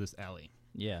down into this alley.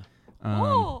 Yeah.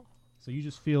 So you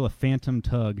just feel a phantom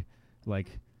tug, and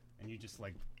you just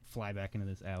fly back into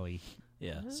this alley,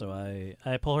 Yeah, so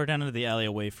I pull her down into the alley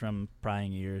away from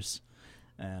prying ears,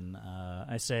 and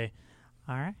I say,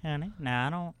 "All right, honey.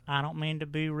 Now I don't mean to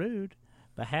be rude,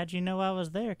 but how'd you know I was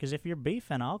there? Because if you're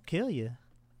beefing, I'll kill you.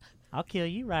 I'll kill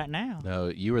you right now." No,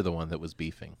 you were the one that was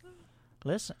beefing.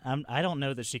 Listen, I don't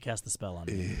know that she cast the spell on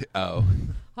me. Oh.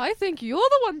 I think you're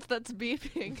the one that's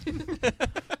beefing.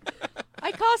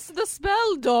 I cast the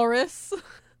spell, Doris.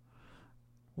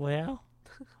 Well,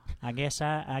 I guess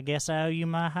I owe you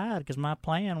my hide because my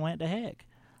plan went to heck.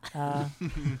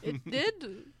 It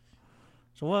did.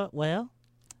 So what? Well,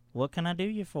 what can I do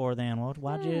you for then?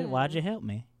 Why'd you help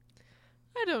me?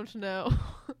 I don't know.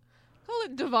 Call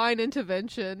it divine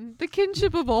intervention. The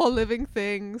kinship of all living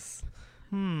things.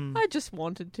 I just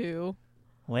wanted to.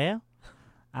 Well,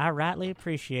 I rightly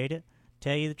appreciate it.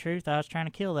 Tell you the truth, I was trying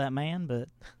to kill that man, but,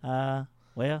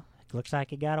 well, it looks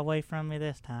like he got away from me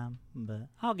this time. But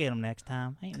I'll get him next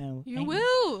time. You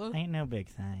will. Ain't no big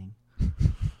thing.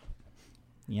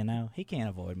 You know, he can't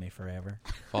avoid me forever.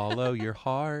 Follow your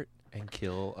heart and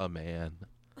kill a man.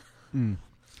 And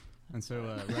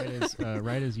so,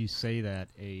 right as you say that,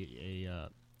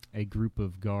 a group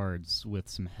of guards with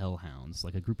some hellhounds,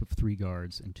 like a group of 3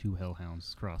 guards and 2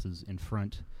 hellhounds, crosses in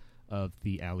front of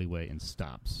the alleyway and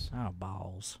stops. Oh,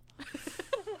 balls.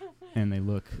 And they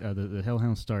look, the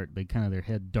hellhounds start, their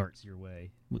head darts your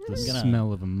way with the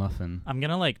smell of a muffin. I'm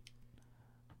gonna,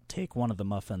 take one of the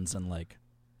muffins and,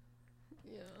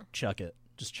 chuck it.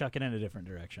 Just chuck it in a different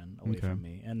direction away from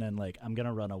me. And then, I'm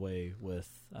gonna run away with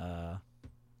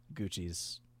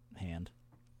Gucci's hand.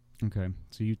 Okay,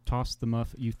 so you toss the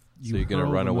muffin. So you're going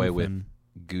to run away with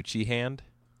Gucci hand?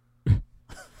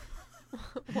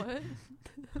 What?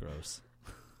 Gross.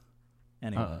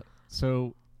 Anyway.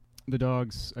 So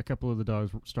a couple of the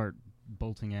dogs start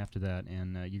bolting after that,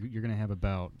 and you're going to have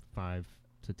about 5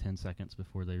 to 10 seconds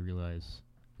before they realize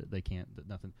that they can't, that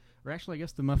nothing. Or actually, I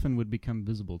guess the muffin would become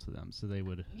visible to them, so they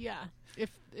would. Yeah,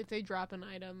 if they drop an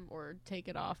item or take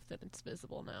it off, then it's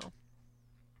visible now.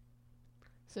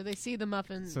 So they see the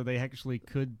muffin. So they actually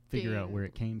could figure out where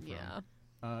it came from.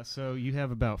 Yeah. So you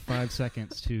have about 5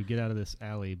 seconds to get out of this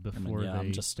alley before they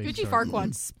Gucci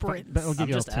Farquaad sprints. I'm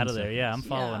just out of there. Seconds. Yeah, I'm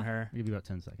following her. I'll give you about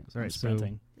 10 seconds. All right,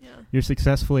 sprinting. So you're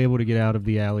successfully able to get out of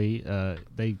the alley.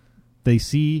 They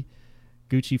see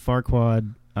Gucci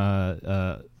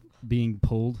Farquaad being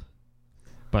pulled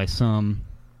by some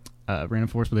random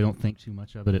force, but they don't think too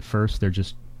much of it at first. They're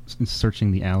just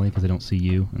searching the alley because they don't see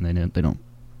you, and they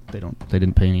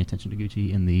didn't pay any attention to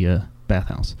Gucci in the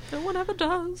bathhouse. No one ever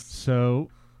does. So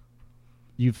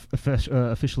you've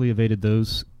officially evaded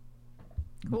those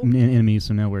enemies.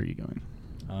 So now where are you going?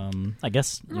 I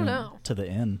guess I don't know. To the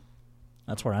inn.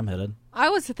 That's where I'm headed. I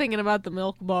was thinking about the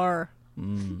milk bar.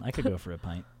 I could go for a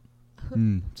pint.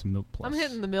 Some milk plus. I'm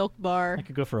hitting the milk bar. I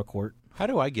could go for a quart. How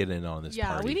do I get in on this party?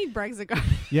 Yeah, we need Brexit.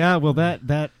 Yeah, well,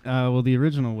 the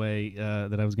original way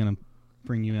that I was going to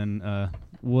bring you in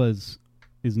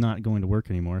is not going to work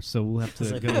anymore, so we'll have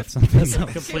to go with something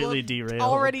completely derailed.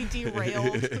 Already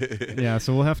derailed. Yeah,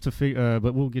 so we'll have to figure,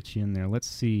 but we'll get you in there. Let's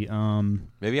see.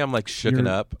 Maybe I'm shooken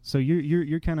up. So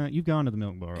you're kind of, you've gone to the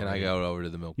milk bar. And I go over to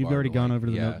the milk bar. You've already gone over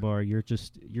to the milk bar. You're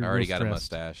I already got a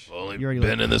mustache. Only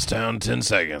been in this town 10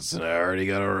 seconds, and I already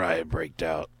got a riot breaked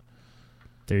out.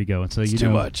 There you go. And so it's too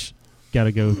much. You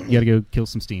gotta go kill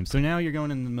some steam. So now you're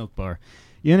going into the milk bar.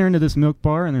 You enter into this milk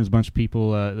bar, and there's a bunch of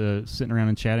people sitting around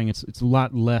and chatting. It's a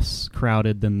lot less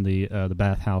crowded than the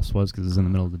bathhouse was because it's in the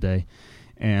middle of the day,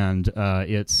 and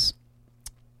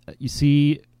you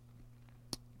see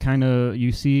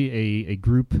a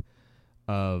group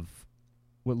of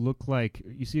what look like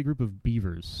a group of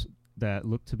beavers that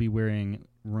look to be wearing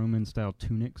Roman style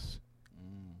tunics,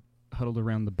 huddled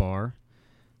around the bar.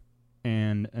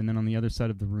 And then on the other side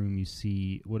of the room, you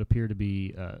see what appear to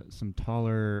be some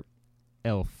taller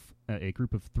elf, a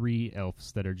group of 3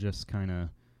 elves that are just kind of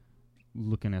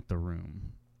looking at the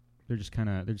room. They're just kind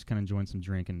of enjoying some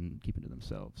drink and keeping to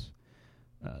themselves.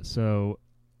 So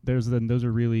those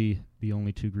are really the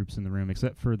only 2 groups in the room,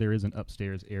 except for there is an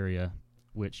upstairs area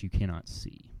which you cannot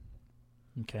see.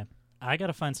 Okay, I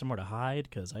gotta find somewhere to hide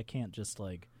because I can't just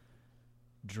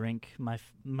drink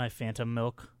my phantom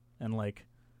milk and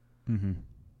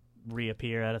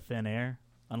reappear out of thin air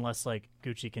unless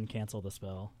Gucci can cancel the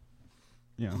spell.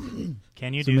 Yeah.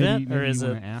 Can you do that, or is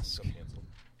it?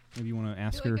 Maybe you want to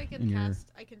ask her. I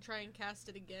can try and cast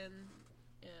it again,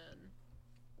 and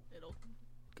it'll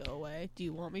go away. Do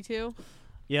you want me to?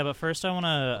 Yeah, but first I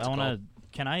wanna.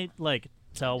 Can I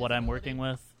tell what I'm working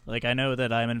with? I know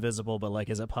that I'm invisible, but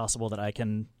is it possible that I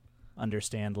can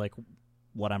understand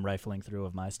what I'm rifling through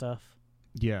of my stuff?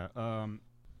 Yeah.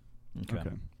 Okay.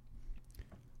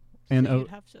 And so you'd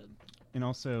have to And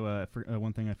also,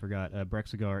 one thing I forgot,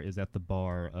 Brexigar is at the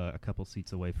bar a couple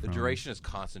seats away from... The duration is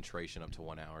concentration up to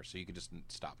 1 hour, so you can just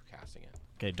stop casting it.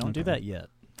 Okay, don't do that yet.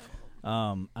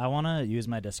 I want to use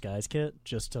my disguise kit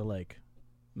just to, like,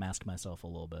 mask myself a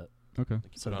little bit. Okay. Like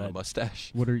you put on a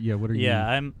mustache. What are you...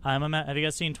 Yeah, have you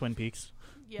guys seen Twin Peaks?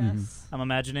 Yes. Mm-hmm. I'm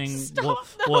imagining Stop,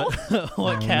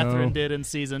 what Catherine no. did in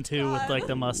season 2 with like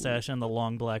the mustache and the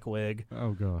long black wig,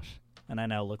 Oh gosh. and I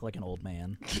now look like an old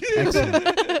man. Excellent.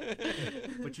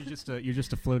 But you're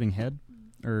just a floating head,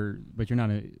 but you're not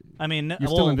a. I mean, You're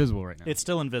still invisible right now. It's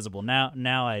still invisible.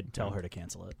 Now I'd tell her to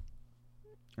cancel it.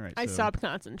 All right. I so- stopped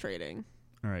concentrating.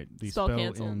 All right. The Spell spell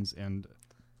canceled. ends, and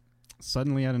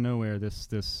suddenly out of nowhere, this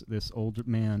old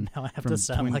man. Now I have from to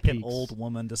sound Twin like Peaks. an old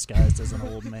woman disguised as an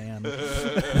old man.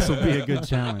 This will be a good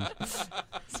challenge.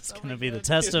 It's going to be the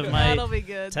test of my That'll be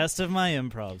good.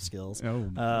 improv skills. Oh,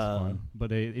 that's fun.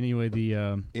 But anyway, the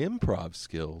Improv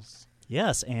skills.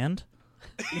 Yes, and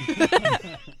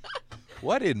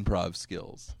What improv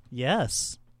skills?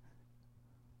 yes,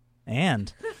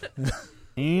 and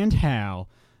how.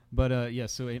 But yeah,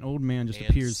 so an old man just And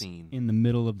appears scene. in the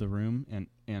middle of the room,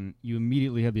 and you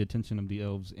immediately have the attention of the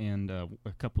elves and a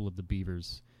couple of the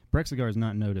beavers. Brexigar has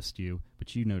not noticed you,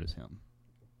 but you notice him.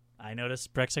 I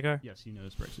noticed Brexigar. Yes, you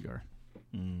notice Brexigar.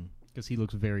 Mm. Because he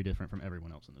looks very different from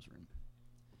everyone else in this room.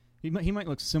 He might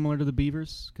look similar to the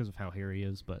beavers because of how hairy he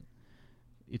is, but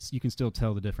you can still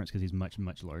tell the difference because he's much,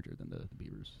 much larger than the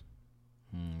beavers.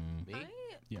 Me?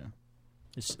 Yeah.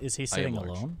 Is he sitting large.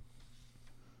 alone?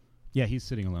 Yeah, he's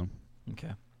sitting alone.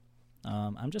 Okay.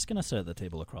 I'm just gonna sit at the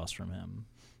table across from him.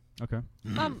 Okay.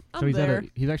 I'm So he's there.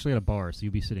 he's actually at a bar, so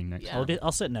you'll be sitting next Yeah. to him.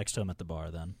 I'll sit next to him at the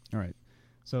bar then. All right.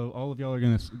 So all of y'all are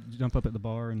going to jump up at the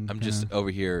bar and... I'm just over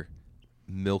here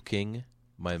milking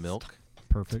my milk.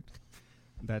 Perfect.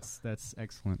 That's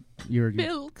excellent. You're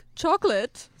Milk,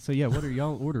 chocolate. So yeah, what are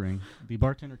y'all ordering? The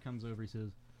bartender comes over. He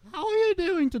says, "How are you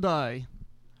doing today?"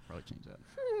 Probably change that.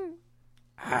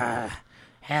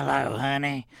 Hello,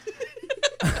 honey.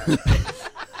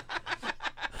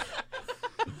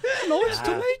 Nice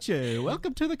to meet you.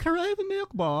 Welcome to the Carova Milk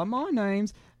Bar. My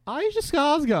name's Asia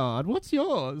Skarsgård. What's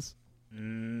yours?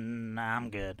 I'm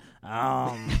good.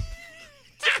 Come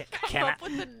up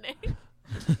with a name.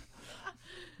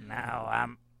 No,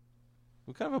 I'm.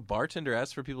 What kind of a bartender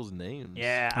asks for people's names?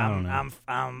 Yeah, I don't know.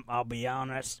 I'll be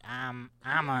honest. I'm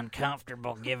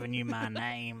uncomfortable giving you my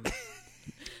name.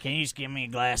 Can you just give me a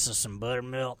glass of some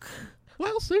buttermilk?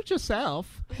 Well, suit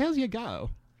yourself. How's you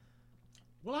go?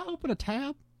 Will I open a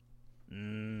tab?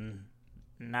 No,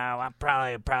 I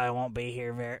probably won't be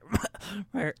here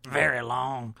very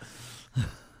long.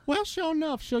 Well, sure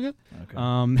enough, sugar.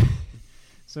 Okay.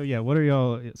 So yeah, what are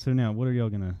y'all? So now, what are y'all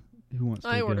gonna? Who wants to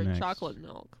I go ordered next? chocolate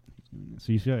milk.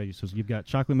 So you've got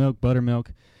chocolate milk,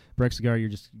 buttermilk, Brexigar. You're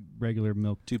just regular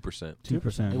milk. 2%.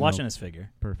 2%. You're watching his figure.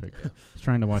 Perfect. He's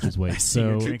trying to watch his weight. I see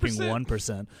you're So drinking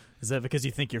 1%. Is that because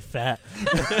you think you're fat?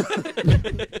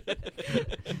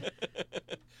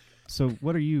 So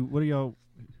what are y'all?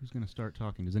 Who's gonna start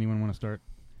talking? Does anyone want to start?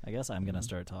 I guess I'm gonna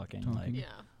start talking. Like, Yeah.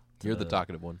 You're the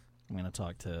talkative one. I'm gonna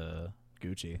talk to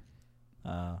Gucci.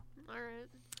 All right.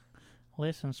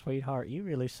 Listen, sweetheart, you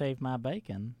really saved my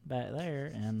bacon back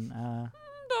there, and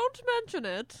Don't mention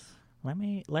it. let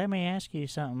me ask you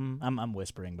something. I'm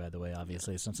whispering, by the way,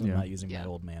 obviously, since I'm Yeah. not using my Yeah.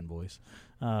 old man voice.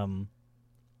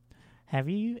 Have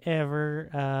you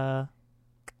ever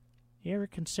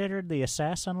considered the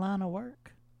assassin line of work?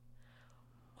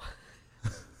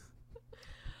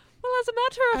 Well, as a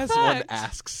matter of As fact. one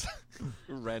asks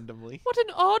randomly. What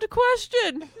an odd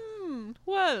question.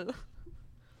 Well,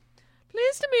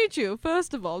 pleased to meet you.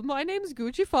 First of all, my name's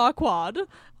Gucci Farquaad,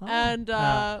 and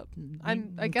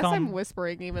I guess I'm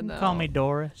whispering even though. Call me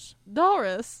Doris.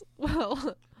 Doris.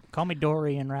 Well, Call me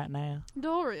Dorian right now.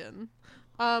 Dorian.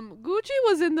 Gucci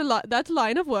was in that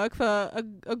line of work for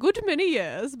a good many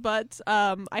years, but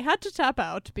I had to tap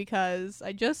out because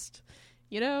I just,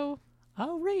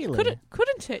 Oh, really?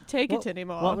 couldn't take it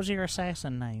anymore. What was your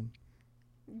assassin name?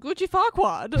 Gucci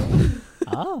Farquaad?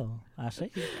 Oh, I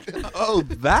see. Oh,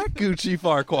 that Gucci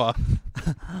Farquaad.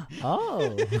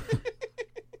 Oh.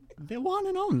 The one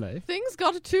and only. Things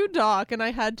got too dark, and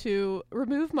I had to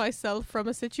remove myself from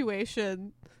a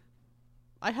situation.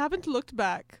 I haven't looked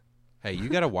back. Hey, you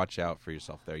got to watch out for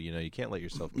yourself there. You can't let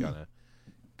yourself kind of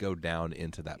go down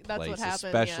into that That's place, what happened,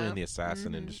 especially yeah. in the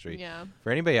assassin industry. Yeah.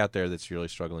 For anybody out there that's really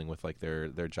struggling with like their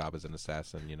job as an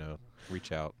assassin,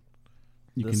 reach out,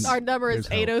 Our number is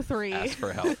There's help. 803. ask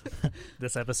for help.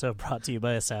 This episode brought to you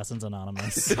by Assassins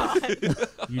Anonymous.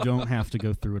 You don't have to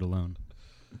go through it alone.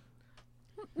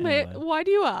 Anyway. Why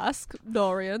do you ask,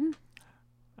 Dorian?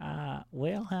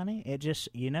 Well, honey, it just,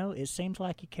 it seems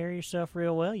like you carry yourself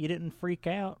real well. You didn't freak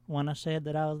out when I said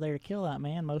that I was there to kill that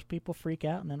man. Most people freak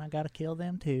out, and then I got to kill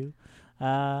them, too.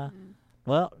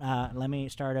 Well, let me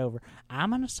start over.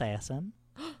 I'm an assassin,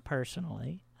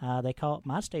 personally.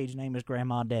 My stage name is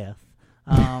Grandma Death.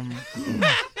 And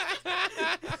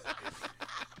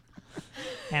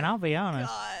I'll be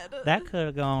honest, that could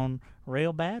have gone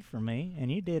real bad for me,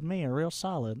 and you did me a real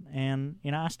solid. And,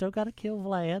 I still got to kill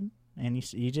Vlad. And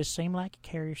you just seem like you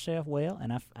carry yourself well,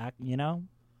 and I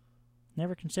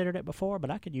never considered it before, but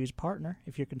I could use a partner.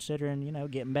 If you're considering,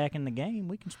 getting back in the game,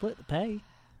 we can split the pay.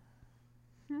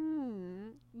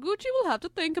 Gucci will have to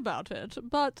think about it,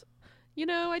 but,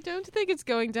 I don't think it's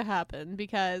going to happen,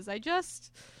 because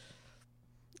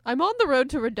I'm on the road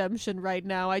to redemption right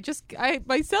now.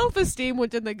 My self-esteem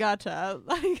went in the gutter.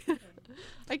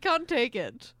 I can't take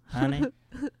it. Honey,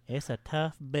 it's a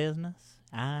tough business.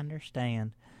 I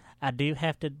understand. I do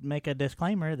have to make a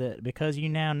disclaimer that because you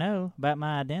now know about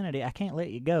my identity, I can't let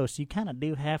you go. So you kind of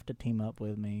do have to team up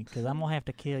with me because I'm going to have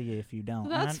to kill you if you don't.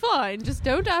 That's fine. Just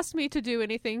don't ask me to do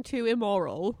anything too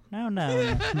immoral. No.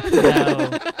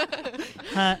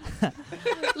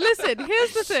 Listen,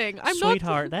 here's the thing.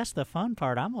 Sweetheart, that's the fun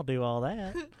part. I'm going to do all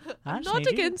that. I'm not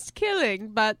against killing,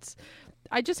 but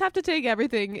I just have to take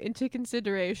everything into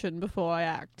consideration before I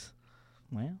act.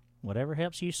 Well, whatever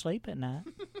helps you sleep at night.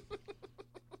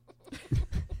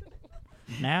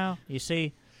 Now, you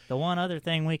see, the one other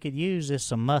thing we could use is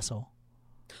some muscle.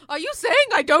 Are you saying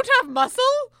I don't have muscle?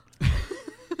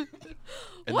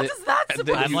 What is that supposed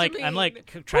to mean? I'm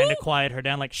trying to quiet her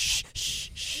down, like,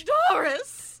 shh.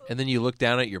 Doris! And then you look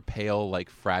down at your pale,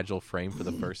 fragile frame for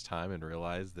the first time and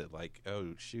realize that, oh,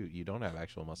 shoot, you don't have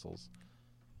actual muscles.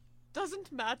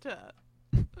 Doesn't matter.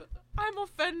 I'm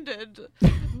offended.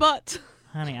 But...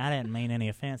 Honey, I didn't mean any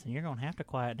offense, and you're going to have to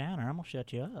quiet down or I'm going to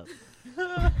shut you up.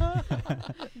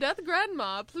 Death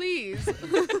Grandma, please.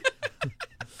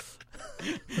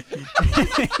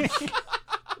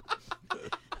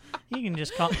 You can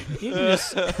just call... You can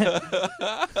just...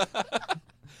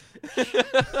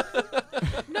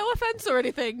 No offense or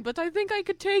anything, but I think I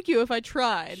could take you if I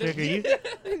tried. Sugar,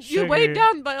 You're weighed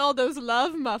down by all those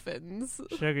love muffins.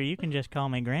 Sugar, you can just call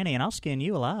me Granny, and I'll skin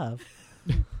you alive.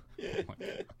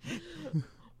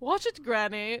 Watch it,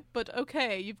 Granny. But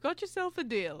okay, you've got yourself a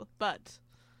deal. But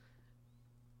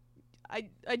I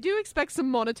do expect some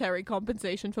monetary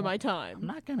compensation for my time. I'm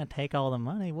not going to take all the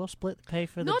money. We'll split the pay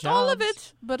for the jobs. Not all of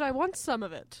it, but I want some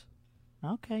of it.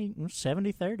 Okay,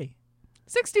 70-30.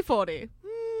 60-40.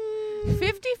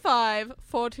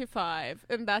 55-45,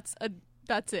 and that's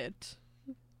it.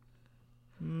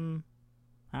 All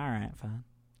right, fine.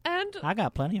 And I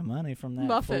got plenty of money from that.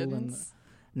 Muffins.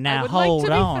 Now hold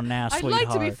on, now, sweetheart. I'd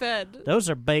like to be fed. Those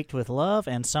are baked with love,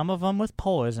 and some of them with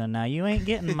poison. Now you ain't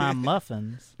getting my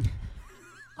muffins.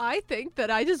 I think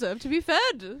that I deserve to be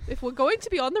fed. If we're going to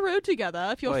be on the road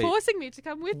together, if you're forcing me to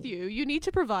come with you, you need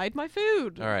to provide my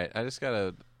food. All right,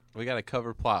 we gotta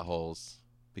cover plot holes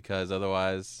because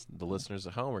otherwise the listeners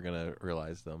at home are gonna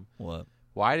realize them. What?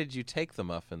 Why did you take the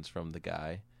muffins from the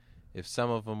guy if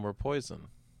some of them were poison?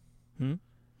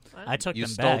 I took them back. You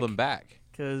stole them back.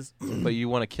 But you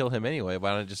want to kill him anyway.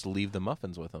 Why don't you just leave the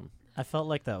muffins with him? I felt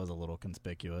like that was a little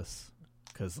conspicuous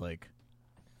because,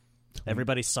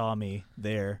 everybody saw me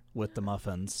there with the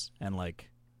muffins, and,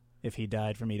 if he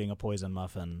died from eating a poison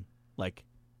muffin,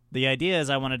 the idea is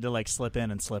I wanted to, slip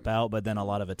in and slip out, but then a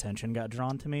lot of attention got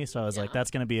drawn to me, so I was that's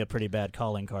going to be a pretty bad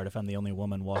calling card if I'm the only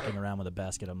woman walking around with a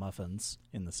basket of muffins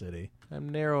in the city. I'm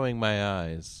narrowing my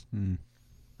eyes.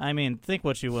 I mean, think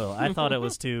what you will. I thought it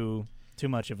was too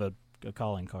much of a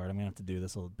calling card. I'm going to have to do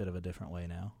this a little bit of a different way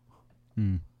now.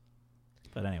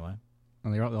 But anyway.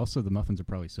 Well, also, the muffins are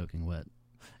probably soaking wet.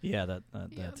 Yeah, that too.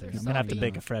 I'm going to have to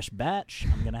bake a fresh batch.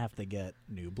 I'm going to have to get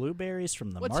new blueberries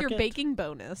from the market. What's your baking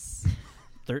bonus?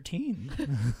 13.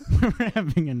 We're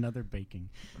having another baking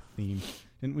theme.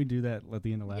 Didn't we do that at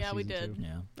the end of last season? Yeah, we did. Too?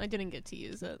 Yeah. I didn't get to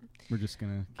use it. We're just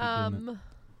going to keep doing it.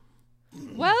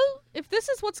 Well, if this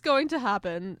is what's going to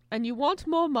happen and you want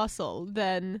more muscle,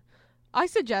 then I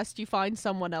suggest you find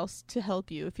someone else to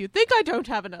help you if you think I don't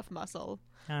have enough muscle.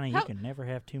 Honey, you can never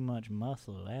have too much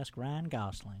muscle. Ask Ryan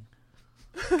Gosling.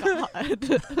 God.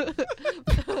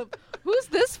 Who's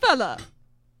this fella?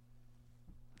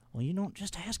 Well, you don't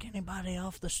just ask anybody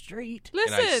off the street.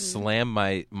 Listen. And I slam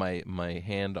my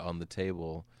hand on the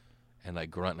table, and I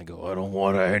grunt and I go, I don't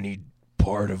want any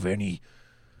part of any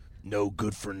no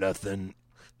good for nothing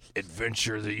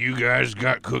adventure that you guys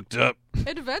got cooked up.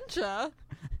 Adventure?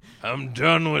 I'm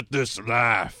done with this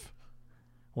life.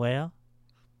 Well,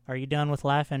 are you done with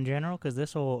life in general? Because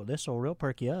this'll real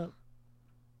perk you up.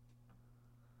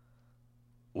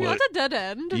 You're not a dead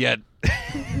end. Yet,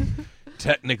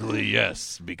 technically,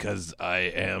 yes, because I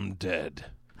am dead.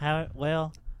 How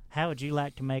would you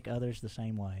like to make others the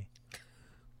same way?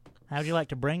 How would you like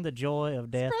to bring the joy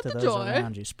of death to those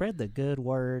around you? Spread the good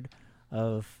word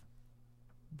of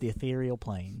the ethereal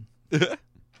plane.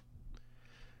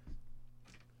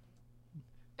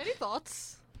 Any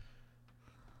thoughts?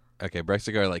 Okay,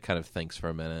 Brexigar kind of thinks for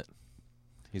a minute.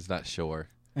 He's not sure.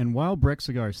 And while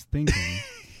Brexigar's thinking,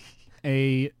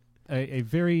 a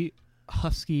very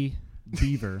husky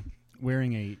beaver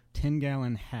wearing a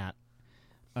 10-gallon hat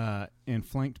and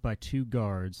flanked by 2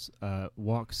 guards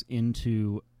walks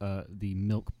into the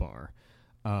milk bar.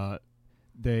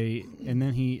 And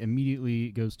then he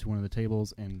immediately goes to one of the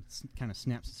tables and kind of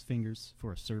snaps his fingers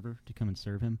for a server to come and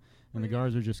serve him. And the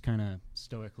guards are just kind of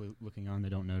stoically looking on. They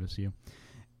don't notice you.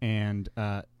 And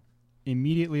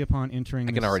immediately upon entering,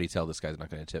 I can already tell this guy's not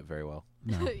going to tip very well.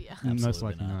 No, yeah. most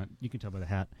likely not. You can tell by the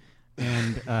hat.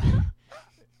 And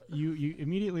you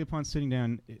immediately upon sitting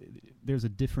down, there's a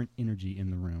different energy in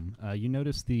the room. You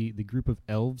notice the group of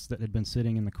elves that had been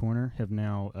sitting in the corner have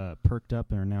now perked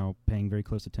up and are now paying very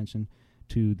close attention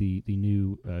to the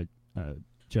new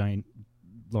giant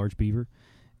large beaver.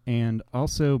 And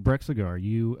also, Brexigar,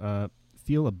 you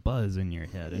feel a buzz in your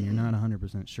head, and you're not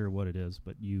 100% sure what it is,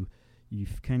 but you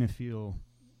kind of feel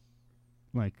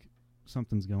like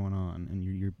something's going on, and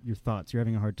your thoughts, you're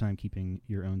having a hard time keeping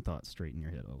your own thoughts straight in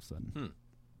your head all of a sudden.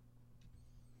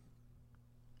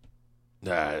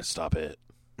 Stop it.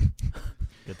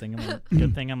 Good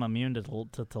thing I'm immune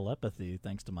to telepathy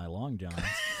thanks to my long johns.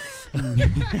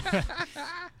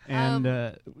 And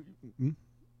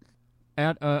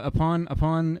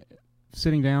upon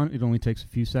sitting down, it only takes a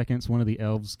few seconds. One of the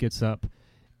elves gets up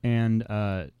and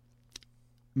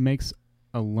makes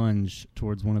a lunge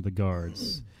towards one of the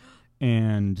guards,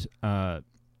 and a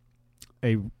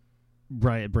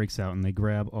riot breaks out, and they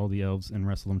grab all the elves and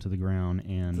wrestle them to the ground.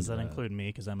 And does that include me?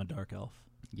 Because I'm a dark elf.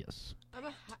 Yes.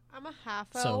 I'm a half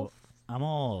elf. So I'm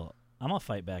all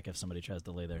fight back if somebody tries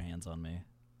to lay their hands on me.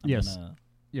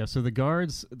 Yeah, so the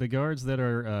guards that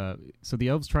are so the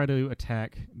elves try to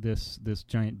attack this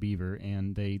giant beaver,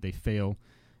 and they fail,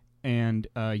 and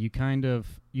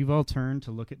you've all turned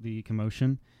to look at the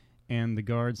commotion, and the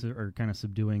guards are kind of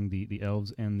subduing the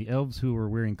elves, and the elves who are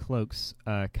wearing cloaks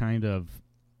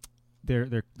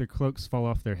their cloaks fall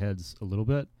off their heads a little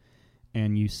bit,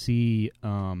 and you see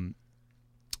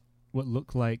what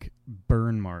look like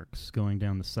burn marks going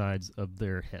down the sides of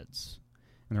their heads,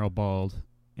 and they're all bald.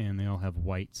 And they all have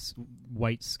white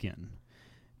skin.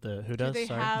 Who does? Do they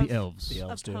Sorry? have the elves. The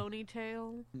elves a do.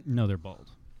 ponytail? No, they're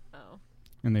bald. Oh.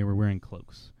 And they were wearing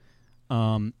cloaks.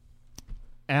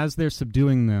 As they're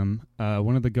subduing them,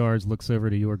 one of the guards looks over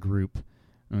to your group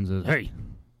and says, "Hey,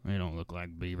 they don't look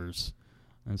like beavers."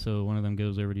 And so one of them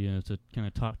goes over to you to kind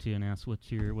of talk to you and ask,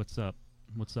 "What's up?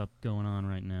 What's up going on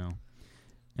right now?"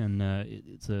 And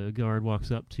it's a guard walks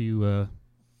up to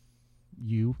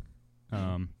you,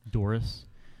 Doris.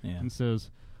 Yeah. And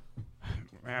says,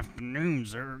 "Afternoon,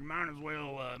 sir. Might as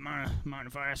well, mind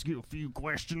if I ask you a few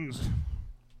questions?"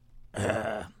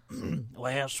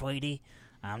 Well, sweetie,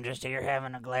 I'm just here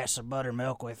having a glass of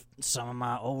buttermilk with some of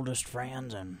my oldest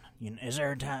friends, and is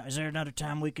there another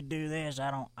time we could do this?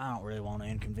 I don't really want to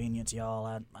inconvenience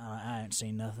y'all. I ain't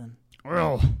seen nothing.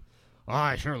 Well,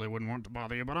 I surely wouldn't want to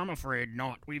bother you, but I'm afraid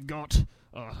not. We've got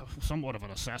somewhat of an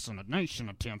assassination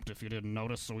attempt, if you didn't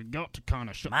notice, so we've got to kind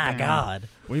of shut down. My God.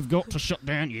 We've got to shut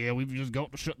down, we've just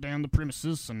got to shut down the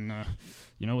premises, and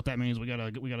you know what that means. We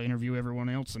gotta interview everyone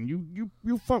else, and you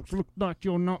folks look like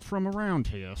you're not from around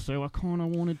here, so I kind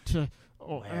of wanted to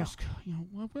ask,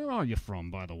 where are you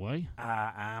from, by the way?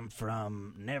 I'm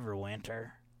from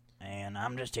Neverwinter, and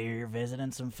I'm just here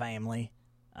visiting some family.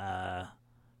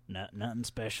 Nothing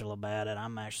special about it.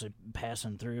 I'm actually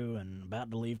passing through and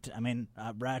about to leave.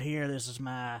 Right here, this is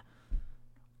my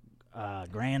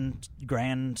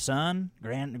grandson.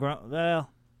 This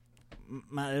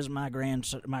is my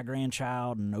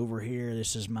grandchild, and over here,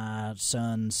 this is my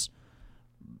son's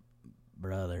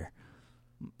brother.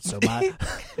 So my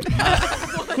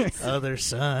other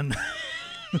son.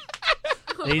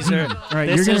 These are right,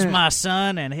 this is my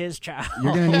son and his child.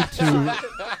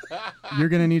 You're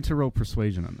gonna need to roll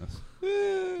persuasion on this.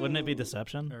 Wouldn't it be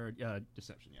deception? Or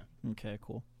deception, yeah. Okay,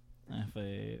 cool. I have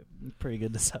a pretty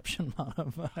good deception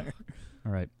modifier.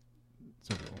 All right.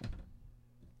 So roll.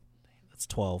 That's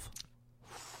 12.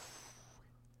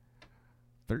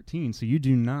 13. So you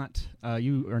do not.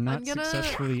 You are not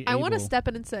successfully. I want to step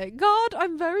in and say, God,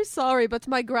 I'm very sorry, but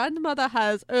my grandmother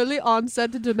has early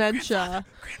onset dementia.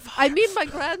 Grandfather. I mean, my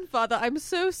grandfather. I'm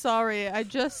so sorry.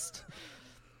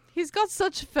 He's got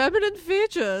such feminine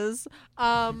features.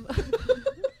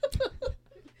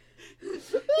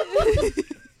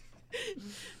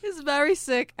 He's very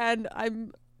sick, and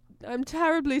I'm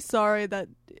terribly sorry that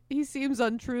he seems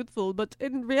untruthful, but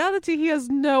in reality he has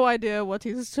no idea what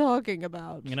he's talking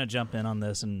about. I'm going to jump in on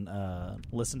this and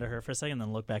listen to her for a second,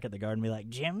 then look back at the guard and be like,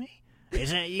 Jimmy?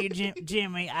 Is that you,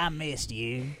 Jimmy? I missed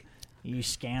you. You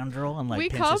scoundrel. And we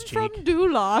pinch come his cheek. from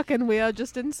Duloc, and we are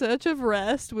just in search of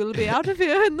rest. We'll be out of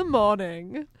here in the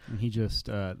morning. And he just,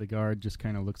 the guard just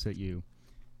kind of looks at you,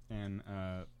 and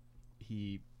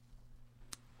he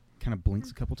kind of blinks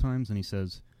a couple times, and he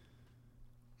says,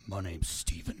 "My name's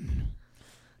Stephen."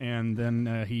 And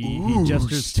then he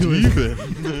gestures to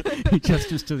he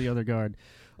gestures to the other guard.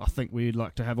 "I think we'd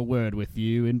like to have a word with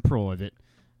you in private,"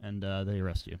 and they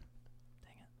arrest you.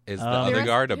 Is the other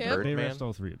guard a They Birdman? arrest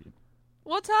all three of you.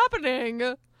 What's happening?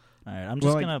 All right, I'm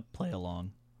just gonna play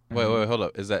along. Wait, hold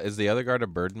up. Is the other guard a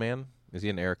Birdman? Is he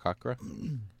an Aarakocra?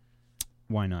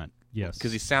 Why not? Yes,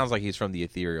 Because he sounds like he's from the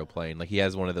ethereal plane. Like he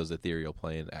has one of those ethereal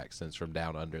plane accents from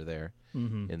down under there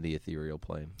in the ethereal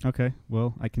plane. Okay,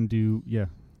 well, I can do. Yeah,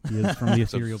 he is from the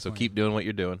ethereal. So plane. keep doing what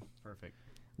you're doing. Perfect.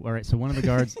 All right, so one of the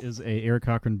guards is a Eric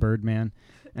Cochran Birdman,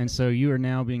 and so you are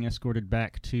now being escorted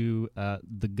back to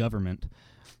the government.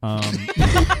 Oh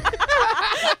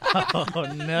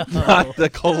no! Not the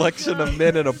collection of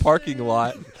men in a parking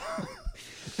lot.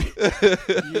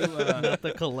 Not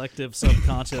the collective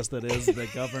subconscious that is the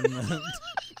government.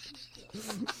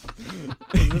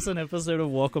 Is this an episode of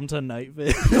Welcome to Night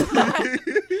Vale?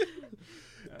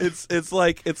 It's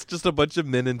like it's just a bunch of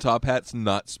men in top hats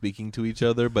not speaking to each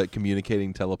other but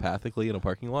communicating telepathically in a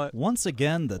parking lot. Once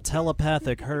again, the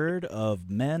telepathic herd of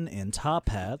men in top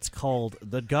hats called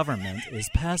the government is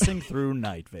passing through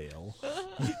Night Vale.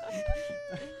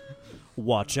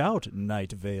 Watch out,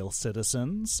 Night Vale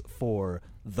citizens, for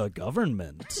the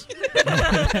government.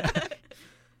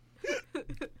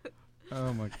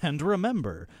 Oh my! And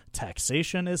remember,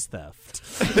 taxation is theft.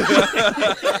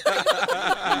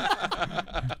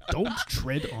 Don't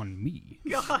tread on me.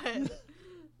 God.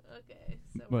 Okay,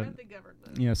 so we're at the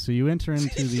government. Yeah, so you enter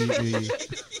into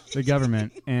the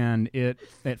government, and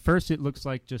at first it looks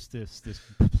like just this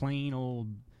plain old,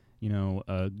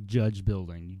 judge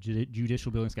building,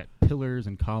 judicial building. It's got pillars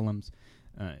and columns,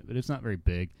 but it's not very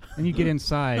big. And you get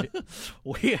inside.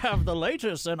 We have the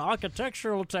latest in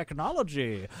architectural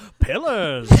technology,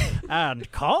 pillars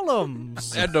and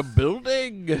columns. And a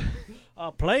building.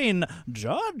 A plain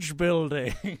judge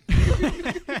building.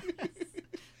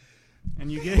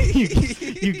 And you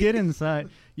get inside.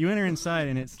 You enter inside,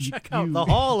 and it's Check out the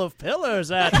Hall of Pillars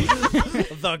at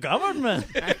the government.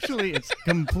 Actually, it's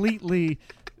completely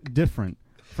different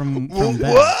from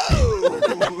that.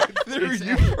 Whoa! Threw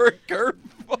you for a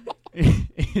curveball.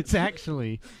 It's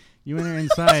actually, you enter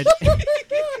inside,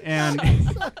 and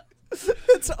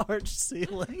It's arch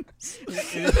ceilings.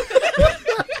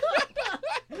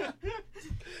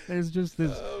 there's just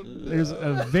this. There's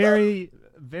a very,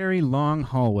 very long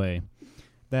hallway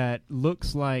that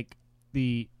looks like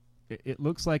it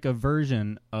looks like a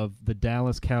version of the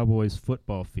Dallas Cowboys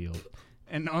football field.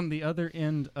 And on the other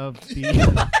end of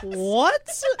the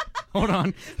What? Hold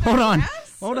on.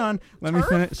 Let me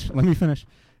finish.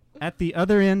 At the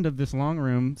other end of this long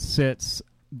room sits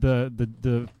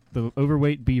the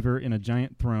overweight beaver in a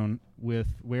giant throne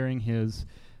wearing his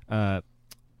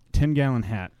 10-gallon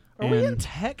hat. Are we in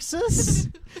Texas?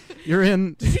 You're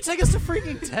in. Did you take us to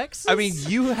freaking Texas? I mean,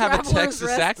 you have a Travelers Texas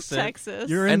rest accent, Texas.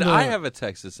 You're and in I have a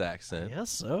Texas accent. Yes,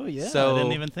 so yeah. So- I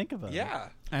didn't even think about it. Yeah.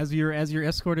 As you're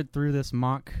escorted through this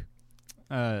mock,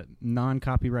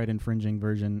 non-copyright infringing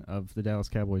version of the Dallas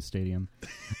Cowboys stadium.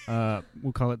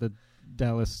 We'll call it the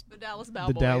Dallas Bowboys.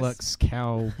 the Dallas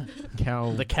cow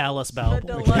The Callous The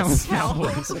Bowboys. Deluxe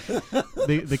Cowboys.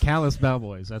 Cowboys. the Callous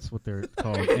Bowboys. That's what they're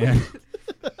called. And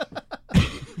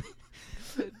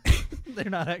They're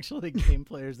not actually game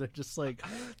players. They're just like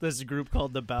this group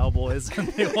called the Bowboys, and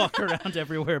they walk around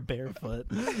everywhere barefoot.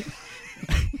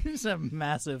 Just have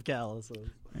massive calluses.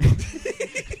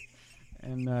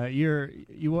 And you're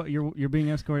being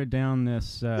escorted down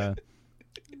this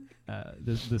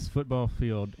this football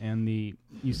field, and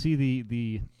you see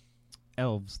the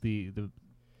elves, the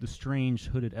strange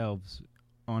hooded elves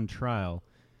on trial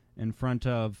in front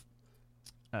of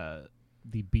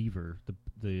the beaver,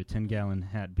 the 10-gallon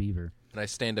hat beaver. And I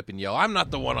stand up and yell, "I'm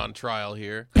not the one on trial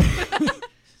here."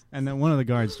 And then one of the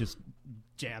guards just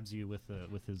jabs you with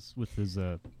his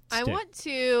stick. I want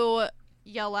to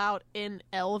yell out in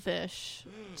Elvish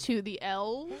to the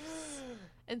elves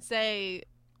and say,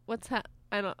 "What's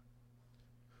I don't.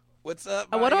 What's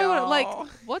up? What do I y'all? like?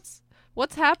 What's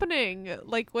what's happening?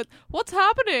 Like, what's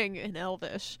happening in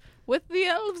Elvish with the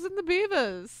elves and the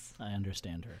beavers? I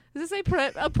understand her. Is this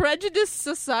a prejudiced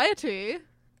society?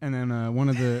 And then one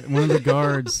of the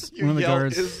guards,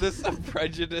 is this a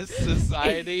prejudiced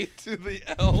society to the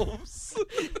elves?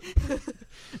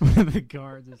 One of the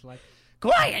guards is like,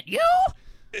 quiet, you!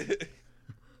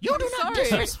 You do not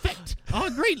disrespect our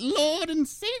great Lord and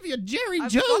Savior Jerry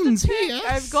Jones here.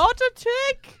 I've got a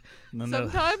tick.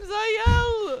 Sometimes I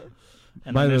yell.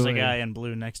 And then there's a guy in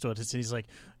blue next to it. And he's like,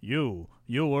 you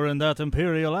were in that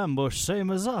Imperial ambush, same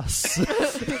as us.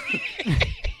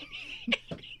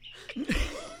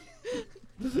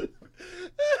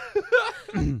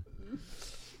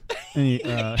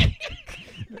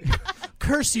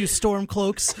 Curse you,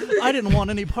 Stormcloaks. I didn't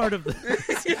want any part of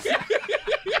this.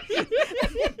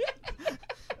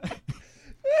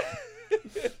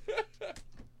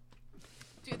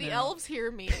 Do the elves hear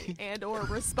me and or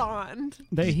respond?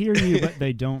 They hear you, but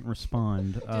they don't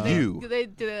respond. Do they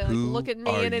look at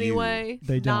me in any way?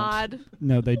 They don't. Nod?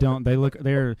 No, they don't.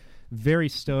 They're very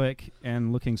stoic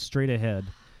and looking straight ahead.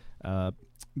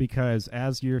 Because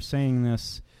as you're saying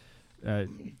this,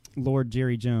 Lord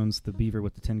Jerry Jones, the beaver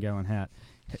with the 10-gallon hat,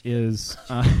 is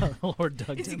Lord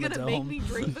Doug. Is he gonna make me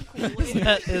drink the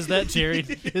Kool-Aid? Is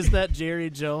that Jerry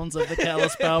Jones of the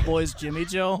Kalispell Boys, Jimmy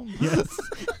Joe? Yes,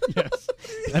 yes.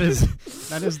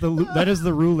 That is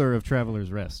the ruler of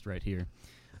Traveler's Rest right here.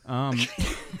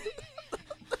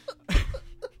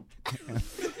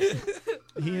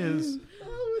 He is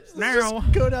now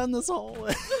go down this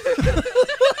hallway.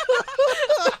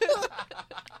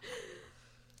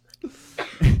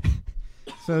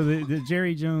 So the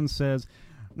Jerry Jones says,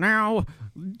 "Now,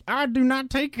 I do not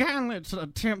take kindly to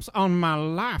attempts on my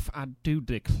life, I do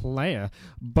declare,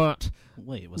 but..."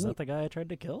 Wait, was that the guy I tried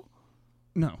to kill?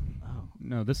 No. Oh.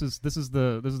 No, this is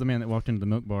the man that walked into the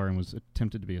milk bar and was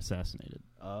attempted to be assassinated.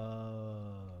 Oh,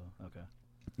 okay.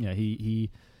 Yeah, he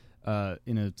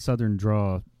in a southern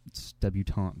draw,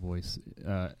 debutante voice,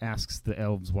 asks the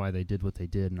elves why they did what they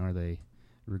did and are they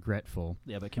regretful.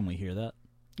 Yeah, but can we hear that?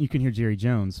 You can hear Jerry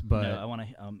Jones, but no, I want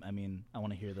to. I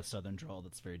want to hear the southern drawl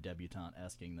that's very debutante,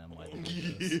 asking them why they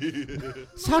did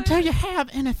this. So, do you have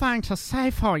anything to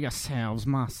say for yourselves,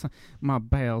 my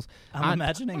bells? I'm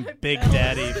imagining Big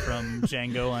Daddy from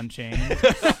Django Unchained.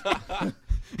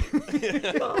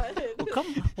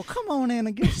 Well, come on in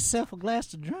and get yourself a glass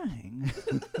to drink.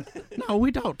 No, we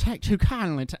don't take too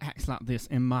kindly to acts like this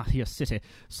in my here city.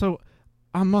 So,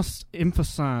 I must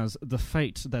emphasize the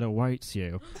fate that awaits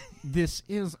you. This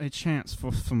is a chance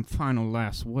for some final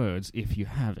last words, if you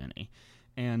have any.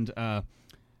 And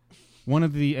one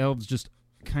of the elves just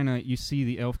you see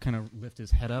the elf kind of lift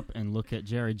his head up and look at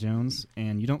Jerry Jones,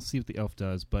 and you don't see what the elf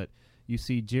does, but you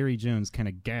see Jerry Jones kind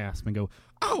of gasp and go,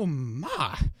 "Oh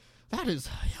my, that is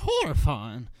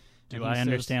horrifying." Do I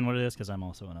understand what it is? Because I'm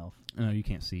also an elf. No, you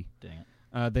can't see. Dang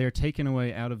it. They are taken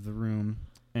away out of the room.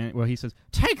 And he says,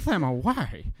 "Take them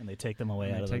away." And they take them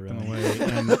away out of the room.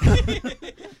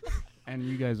 And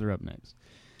you guys are up next.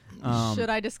 Should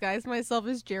I disguise myself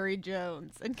as Jerry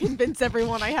Jones and convince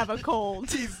everyone I have a cold?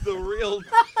 He's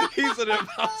an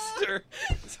imposter.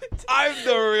 I'm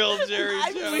the real Jerry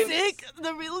Jones. I'm sick.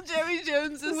 The real Jerry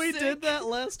Jones is We sick. did that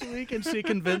last week, and she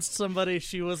convinced somebody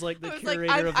she was like the curator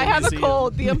like, of the I have museum. a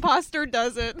cold. The imposter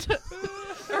doesn't.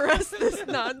 Arrest this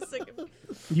non-sick.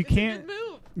 You can't.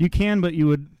 You can, but you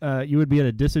would be at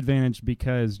a disadvantage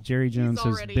because Jerry Jones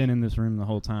has been in this room the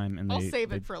whole time, and I'll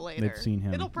save it for later. They've seen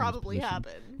him. It'll probably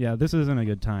happen. Yeah, this isn't a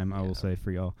good time, I will say, for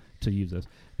y'all to use this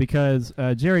because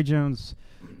Jerry Jones,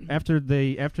 after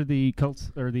the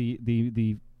cults or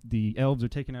the elves are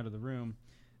taken out of the room,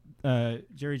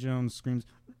 Jerry Jones screams,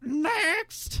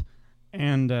 "Next!"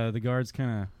 And the guards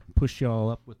kind of push y'all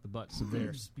up with the butts of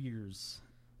their spears,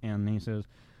 and he says,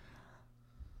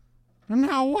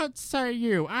 "Now, what say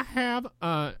you? I have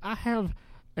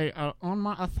on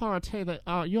my authority that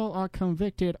y'all are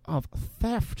convicted of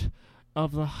theft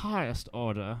of the highest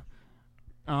order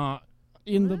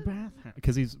in the bathhouse."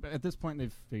 Because at this point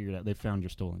they've figured out, they've found your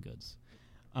stolen goods.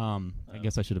 I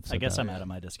guess I should have said that. I'm out of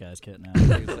my disguise kit now.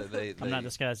 I'm not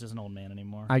disguised as an old man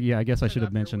anymore. I guess I should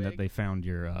have mentioned that they found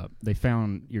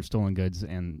your stolen goods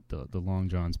and the long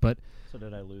johns. But so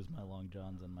did I lose my long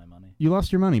johns and my money? You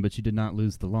lost your money, but you did not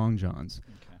lose the long johns.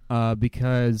 Okay.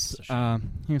 Because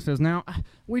he says, "Now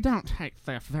we don't take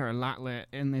theft very lightly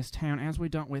in this town, as we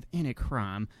don't with any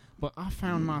crime. But I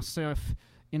found myself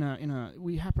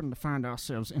we happen to find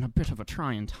ourselves in a bit of a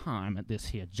trying time at this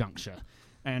here juncture,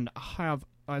 and I have,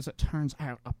 as it turns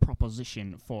out, a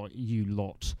proposition for you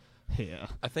lot here."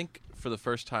 I think for the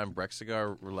first time,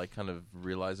 Brexigar kind of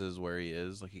realizes where he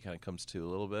is. Like he kind of comes to a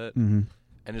little bit,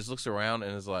 and just looks around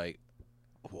and is like,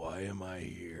 "Why am I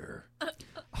here?"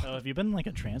 Oh, have you been in like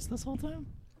a trance this whole time?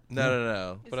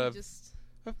 No. But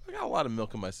I've got a lot of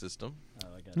milk in my system. Oh,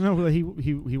 I got you. No, well, he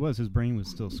was. His brain was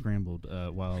still scrambled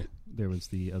while there was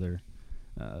the other.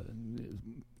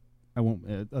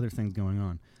 Other things going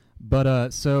on,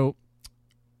 but so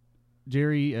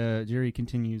Jerry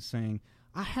continues saying,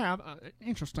 "I have an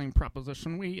interesting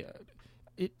proposition.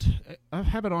 I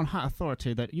have it on high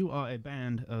authority that you are a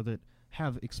band that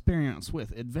have experience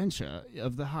with adventure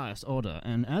of the highest order,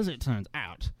 and as it turns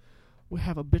out, we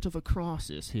have a bit of a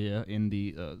crisis here in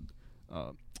the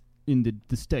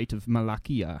state of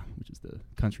Malakia, which is the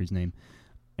country's name,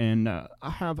 and I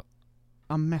have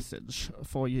a message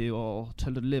for you all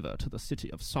to deliver to the city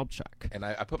of Sobchak." And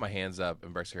I put my hands up,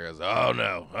 and Brexit goes, "Oh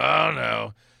no,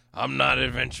 I'm not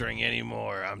adventuring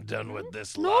anymore. I'm done with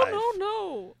this life."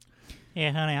 No.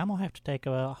 Yeah, honey, I'm gonna have to take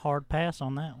a hard pass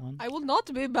on that one. I will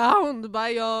not be bound by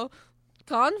your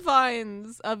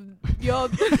confines of your...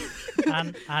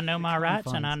 I know my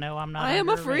rights, and I know I'm not. I am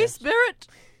a free spirit.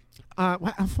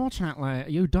 Well, unfortunately,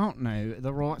 you don't know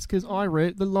the rights because I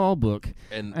wrote the law book.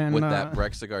 And with that,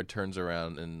 Brexigard turns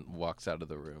around and walks out of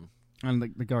the room. And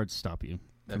the guards stop you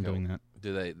from doing that.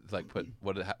 Do they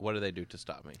what do they do to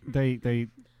stop me?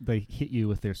 They hit you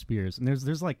with their spears, and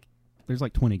there's like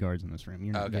 20 guards in this room.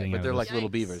 You're not getting but out they're of like this. little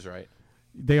beavers, right?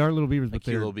 They are little beavers, Like but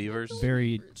they're little beavers.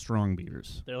 very strong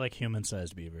beavers. They're like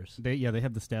human-sized beavers. They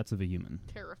have the stats of a human.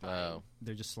 Terrifying. Oh,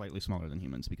 They're just slightly smaller than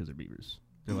humans because they're beavers.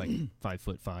 They're like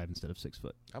 5'5" instead of 6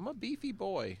 foot. I'm a beefy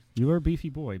boy. You are a beefy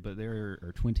boy, but there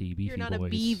are 20 beefy boys. You're not a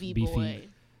beefy boy.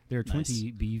 There are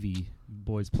 20 beefy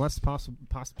boys, plus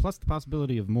the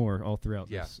possibility of more all throughout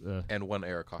this. And one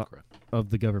Aarakocra.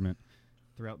 Of the government.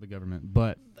 Throughout the government.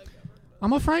 But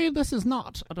I'm afraid this is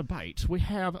not a debate. We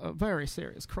have a very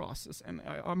serious crisis, and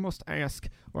I must ask,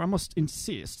 or I must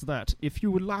insist, that if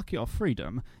you would like your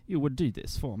freedom, you would do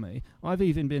this for me. I've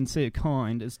even been so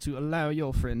kind as to allow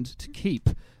your friend to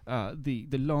keep the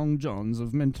long johns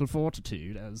of mental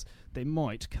fortitude, as they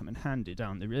might come in handy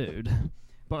down the road.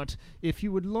 But if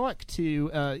you would like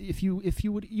to,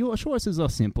 your choices are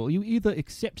simple. You either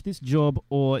accept this job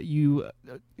or you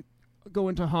go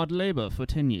into hard labor for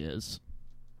 10 years.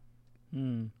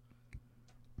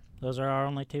 Those are our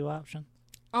only two options.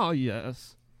 Oh,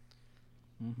 yes.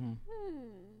 Mm-hmm.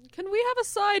 Can we have a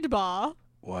sidebar?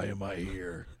 Why am I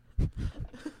here?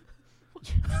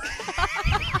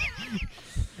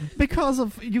 Because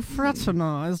of you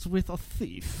fraternized with a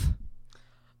thief.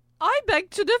 I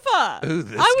beg to differ. Ooh,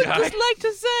 this I would guy. just like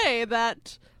to say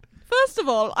that, first of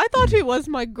all, I thought he was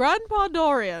my Grandpa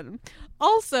Dorian.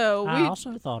 Also, I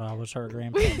also thought I was her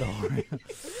grandpa Dorian.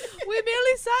 we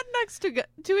merely sat next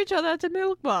to each other at a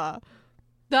milk bar.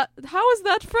 How is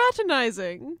that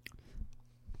fraternizing?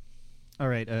 All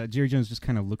right, Jerry Jones just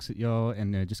kind of looks at y'all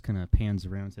and just kind of pans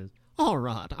around and says, "All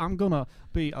right, I'm going to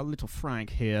be a little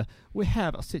frank here. We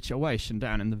have a situation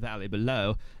down in the valley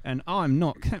below, and I'm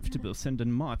not comfortable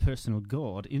sending my personal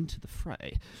guard into the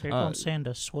fray." So you're going to send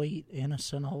a sweet,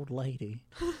 innocent old lady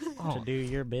to do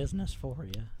your business for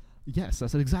you. Yes,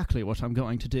 that's exactly what I'm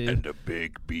going to do. And a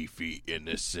big, beefy,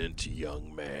 innocent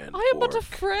young man. I am but a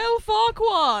frail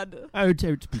Farquaad. Oh,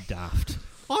 don't be daft.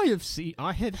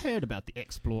 I have heard about the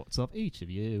exploits of each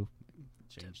of you.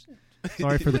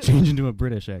 Sorry for the change into a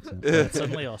British accent.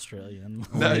 Suddenly Australian.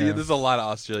 No, yeah. there's a lot of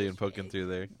Australian poking through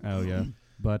there. Oh, yeah.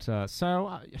 But,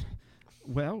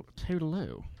 well,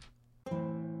 toodaloo.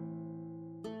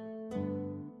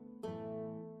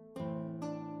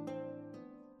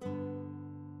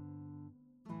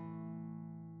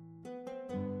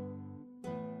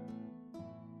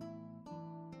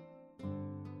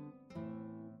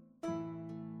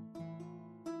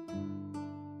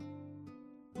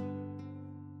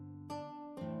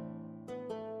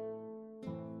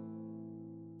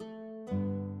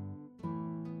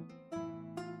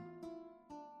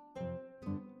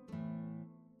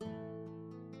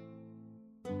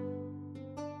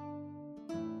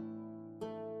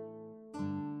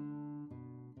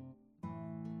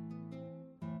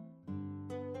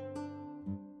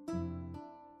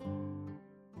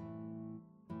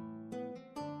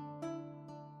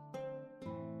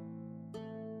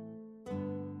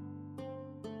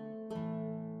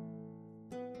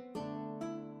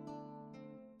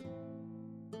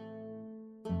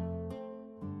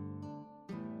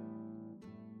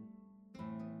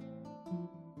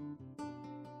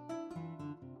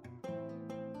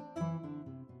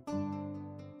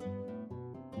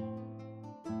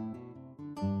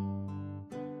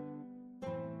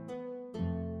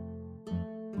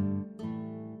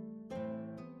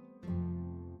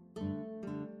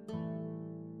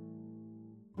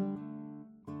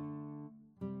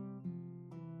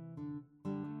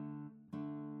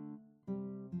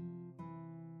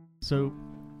 So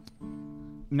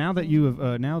now that you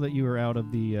have now that you are out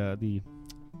of the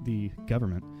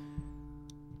government,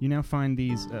 you now find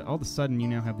these. All of a sudden, you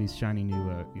now have these shiny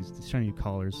new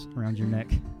collars around your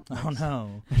neck. Oh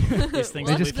no! These things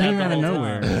They just came out of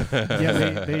nowhere.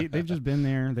 Yeah, they've just been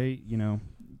there.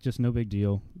 Just no big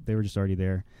deal. They were just already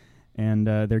there, and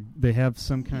they have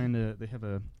some kind of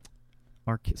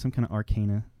some kind of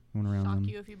arcana going around them.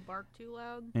 Shock you if you bark too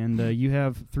loud. And you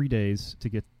have 3 days to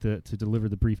get to deliver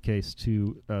the briefcase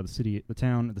to the city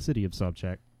of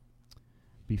Sobchak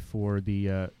before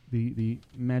the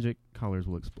magic collars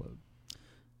will explode.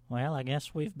 Well, I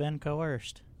guess we've been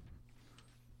coerced.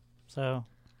 So,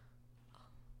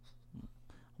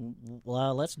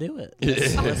 well, let's do it.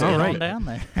 Let's get on down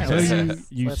there. So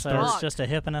you start. It's just a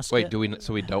hip and a skip. Wait, do we?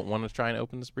 So we don't want to try and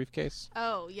open this briefcase?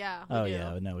 Oh yeah. Oh do.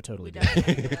 yeah, no, we totally We do.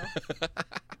 definitely do.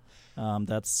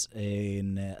 That's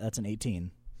an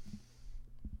 18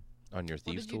 on your What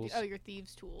thieves did you do? tools. Oh, your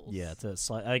thieves tools. Yeah,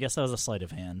 I guess that was a sleight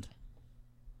of hand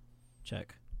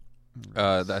check.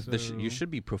 You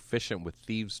should be proficient with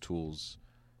thieves tools,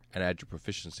 and add your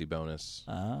proficiency bonus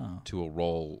to a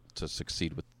roll to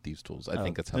succeed with thieves tools. I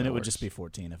think that's how. Then that it would works. just be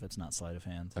 14 if it's not sleight of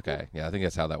hand. Okay, yeah, I think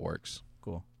that's how that works.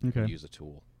 Cool. Okay. Use a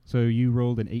tool. So you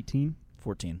rolled an 18?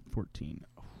 14. 14.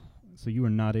 So you are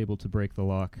not able to break the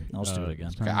lock. I'll just do it again.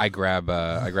 this time. Okay, I grab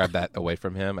that away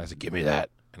from him. I said, "Give me that,"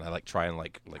 and I try and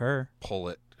her. pull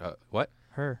it. What?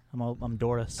 Her. I'm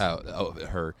Doris. Oh,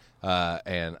 her.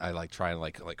 And I try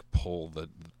and pull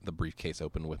the briefcase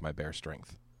open with my bare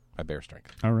strength.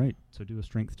 All right. So do a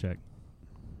strength check.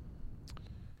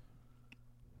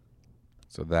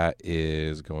 So that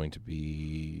is going to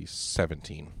be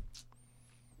 17.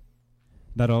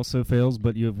 That also fails,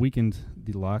 but you have weakened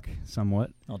the lock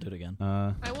somewhat. I'll do it again.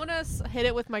 I want to hit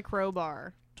it with my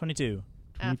crowbar. 22.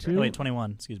 After. Oh, wait,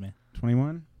 21. Excuse me.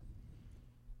 21.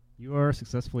 You are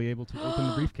successfully able to open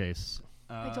the briefcase.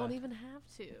 I don't even have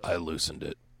to. I loosened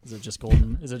it. Is it just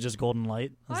golden? Is it just golden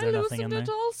light? Is I there nothing in loosened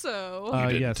there? it also. You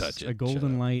didn't yes, touch it. a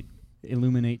golden light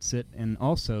illuminates it, and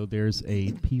also there's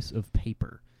a piece of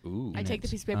paper. Ooh. I take the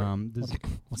piece of paper.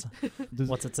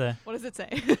 What's it say? What does it say?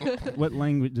 What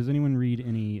language does anyone read?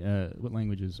 Any? What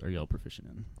languages are y'all proficient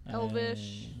in?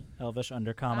 Elvish. Elvish,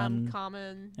 Undercommon,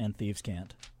 Common. and Thieves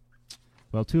Can't.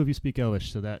 Well, 2 of you speak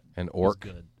Elvish, so that An orc.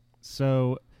 is good.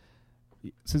 So,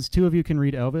 since 2 of you can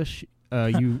read Elvish,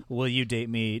 you Will you date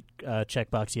me?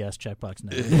 Checkbox yes, checkbox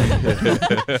no.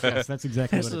 yes, that's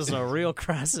exactly This what it is a real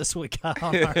crisis we got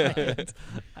on our hands.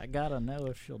 I gotta know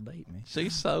if she'll date me.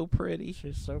 She's so pretty.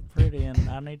 She's so pretty, and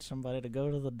I need somebody to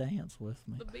go to the dance with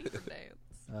me. The beaver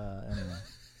dance. Anyway,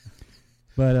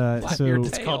 But Flap so your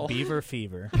it's tail. called Beaver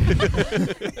Fever.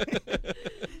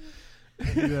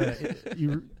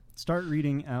 you start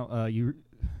reading out. You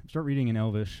start reading in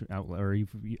Elvish out loud, or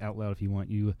out loud if you want.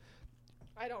 You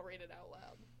I don't read it out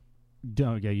loud.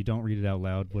 don't. Yeah, you don't read it out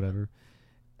loud. Whatever.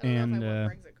 I don't And, know if I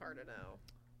want Brexit card or no.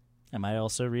 Am I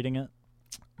also reading it?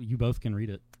 You both can read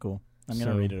it. Cool. I'm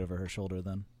gonna So- read it over her shoulder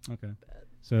then. Okay.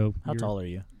 So How tall are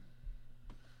you?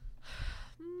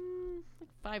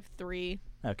 Like 5'3".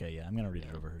 Okay, yeah, I'm gonna read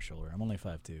it over her shoulder. I'm only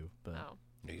 5'2", but Oh.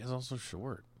 You guys also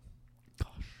short.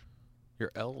 Gosh.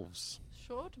 You're elves.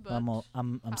 Short, but I'm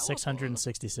powerful.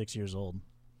 666 years old.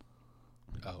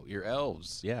 Oh, you're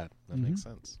elves. Yeah, that Mhm. makes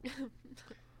sense.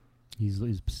 He's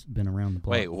been around the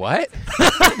block. Wait, what?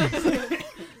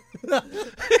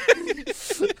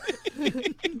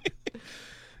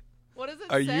 What does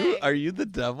it Are say? you the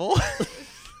devil?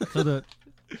 So the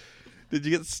Did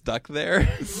you get stuck there?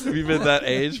 Have you been that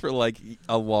age for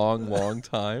a long, long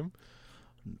time?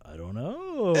 I don't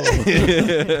know.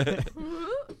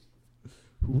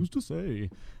 who's to say?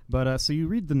 But so you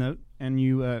read the note and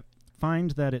you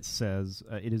find that it says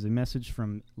it is a message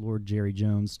from Lord Jerry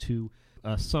Jones to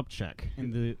Sobchak,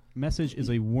 and the message is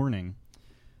a warning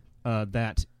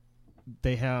that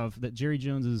Jerry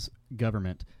Jones's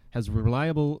government has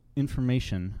reliable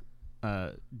information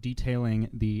detailing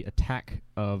the attack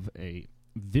of a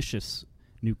vicious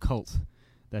new cult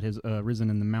that has risen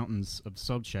in the mountains of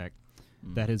Sobchak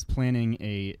that is planning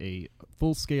a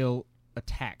full-scale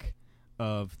attack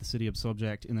of the city of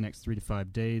Sobchak in the next 3 to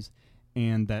 5 days,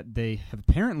 and that they have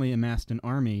apparently amassed an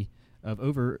army of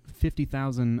over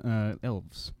 50,000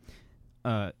 elves,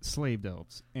 slaved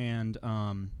elves, and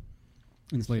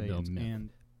enslaved elves.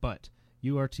 But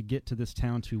you are to get to this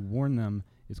town to warn them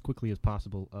as quickly as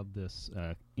possible of this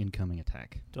incoming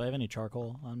attack. Do I have any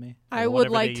charcoal on me? I Or would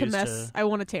whatever like they to use mess. I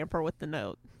want to tamper with the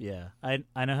note. Yeah,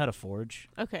 I know how to forge,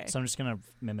 Okay. so I'm just gonna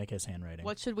mimic his handwriting.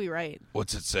 What should we write?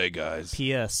 What's it say, guys?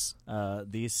 P.S.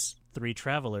 These 3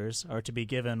 travelers are to be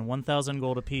given 1,000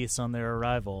 gold apiece on their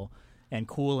arrival, and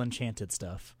cool enchanted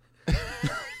stuff.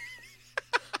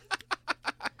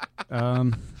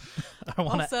 I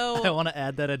want to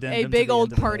add that addendum. A big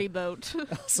old party boat.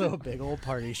 Also a big old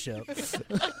party ship.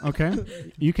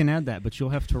 Okay, you can add that, but you'll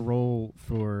have to roll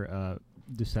for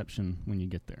deception when you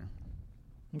get there.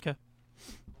 Okay.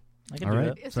 I can All do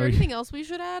right. that. Is there anything else we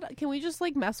should add? Can we just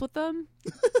mess with them?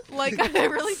 I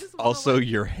really just wanna, Also,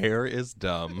 your hair is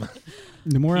dumb.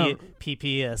 The more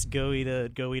PPS, go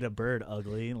eat a bird,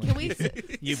 ugly. Can we?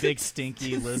 You big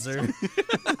stinky lizard.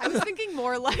 I was thinking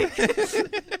more like.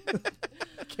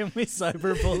 Can we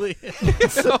cyberbully?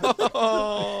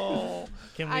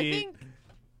 Can we? I think.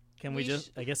 Can we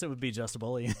just? I guess it would be just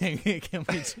bullying. Can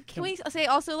we say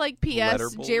also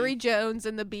P.S. Bully? Jerry Jones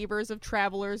and the Beavers of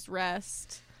Traveler's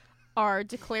Rest are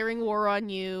declaring war on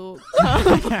you.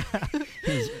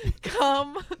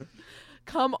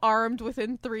 Come armed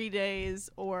within 3 days,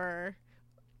 or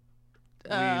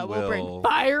we'll bring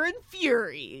fire and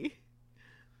fury.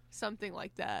 Something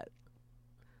like that.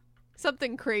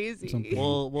 Something crazy.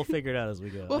 We'll figure it out as we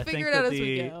go. We'll figure it out as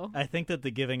we go. I think that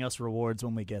the giving us rewards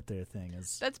when we get there thing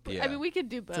is. I mean, we could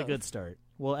do both. It's a good start.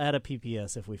 We'll add a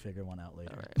PPS if we figure one out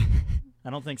later. All right. I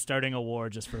don't think starting a war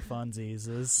just for funsies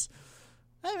is.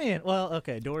 I mean, well,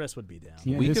 okay, Doris would be down.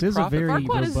 Yeah, this is a very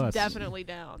Farquaad robust. is definitely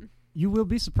down. You will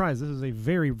be surprised. This is a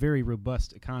very, very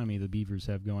robust economy the beavers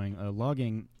have going.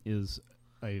 Logging is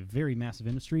a very massive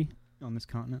industry on this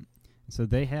continent, so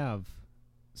they have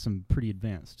some pretty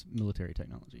advanced military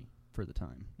technology for the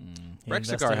time.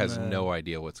 Rexigar has no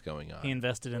idea what's going on. He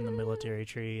invested in the military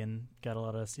tree and got a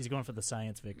lot of. He's going for the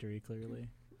science victory. Clearly,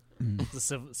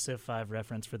 it's a Civ 5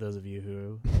 reference for those of you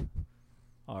who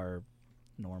are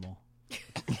normal.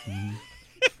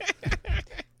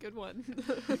 Good one.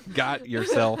 Got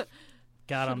yourself.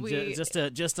 Got him.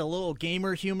 Just a little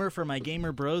gamer humor for my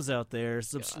gamer bros out there.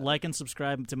 Like and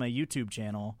subscribe to my YouTube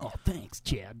channel. Oh, thanks,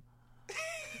 Chad.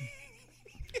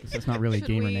 That's not really a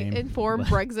gamer name. Inform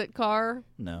Brexit car?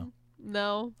 No.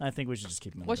 I think we should just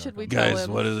keep him in What the should we dark. tell Guys,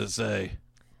 him? what does it say?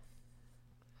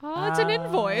 Oh, it's an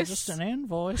invoice. Just an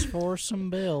invoice for some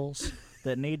bills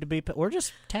that need to be. We're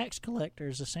just tax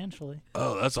collectors, essentially.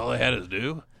 Oh, that's all I had to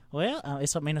do? Well,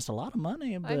 it's a lot of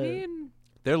money. But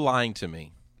they're lying to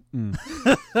me. Do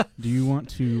you want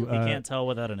to? You can't tell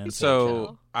without an insight.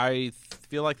 So I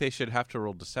feel like they should have to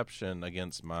roll deception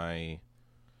against my.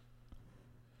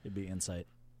 It'd be insight.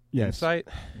 Yes. Insight?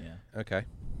 Yeah. Okay.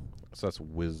 So that's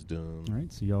wisdom. All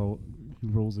right. So y'all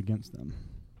rolls against them.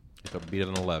 So beat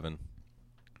an 11.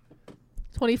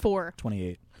 24.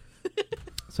 28.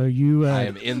 So you. I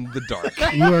am in the dark.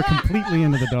 You are completely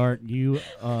into the dark. You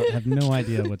have no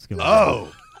idea what's going on.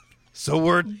 Oh, so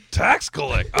we're tax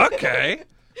collect. Okay.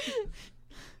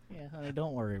 Yeah, honey,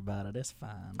 don't worry about it. It's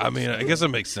fine. I mean, I guess it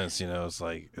makes sense.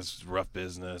 It's rough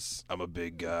business. I'm a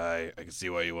big guy. I can see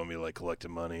why you want me to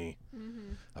collecting money.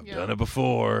 Mm-hmm. I've done it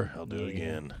before. I'll do it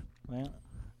again. Well,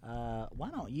 why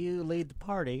don't you lead the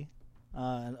party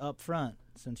up front,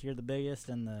 since you're the biggest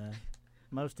and the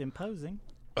most imposing?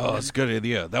 Oh, that's a good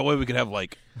idea. That way we could have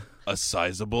a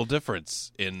sizable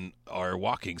difference in our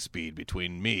walking speed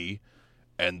between me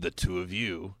and the two of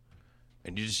you,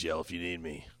 and you just yell if you need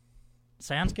me.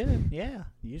 Sounds good. Yeah,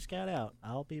 you scout out.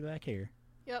 I'll be back here.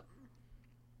 Yep.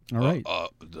 All right.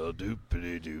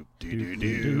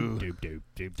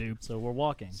 So we're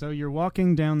walking. So you're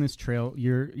walking down this trail.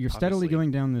 You're steadily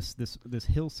going down this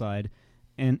hillside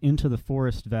and into the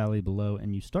forest valley below,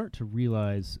 and you start to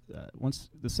realize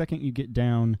the second you get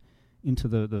down into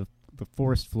the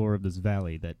forest floor of this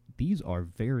valley that these are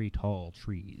very tall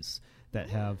trees that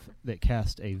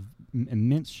cast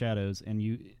immense shadows, and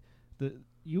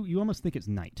you almost think it's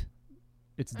night.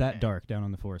 It's that dark down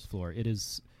on the forest floor. It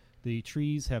is. The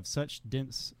trees have such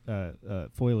dense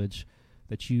foliage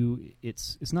that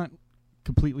it's not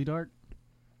completely dark,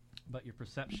 but your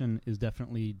perception is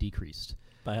definitely decreased.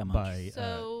 By how much?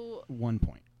 By 1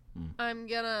 point. I'm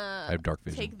gonna I have dark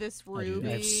vision. take this ruby.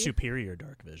 I have superior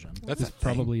dark vision. That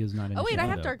probably is not. Oh wait, I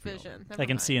have dark vision. I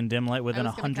can see in dim light within I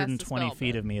was gonna cast a 120 spell,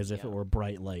 feet but of me as if it were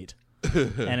bright light,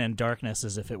 and in darkness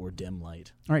as if it were dim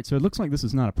light. All right, so it looks like this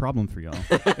is not a problem for y'all,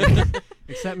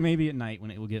 except maybe at night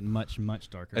when it will get much, much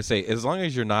darker. I say, as long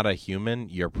as you're not a human,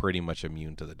 you're pretty much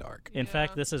immune to the dark. In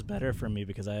fact, this is better for me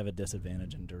because I have a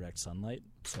disadvantage in direct sunlight.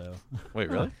 So, wait,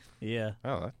 really? Yeah.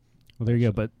 Oh, well, there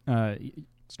you go. But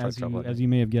as you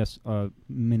may have guessed,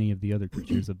 many of the other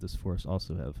creatures of this forest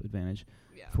also have advantage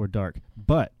for dark.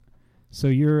 But so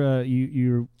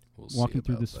you're walking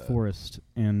through this forest,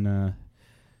 and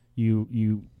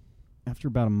you after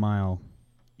about a mile,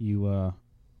 you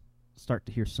start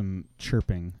to hear some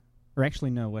chirping. Or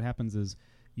actually, no. What happens is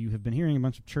you have been hearing a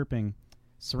bunch of chirping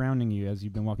surrounding you as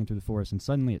you've been walking through the forest, and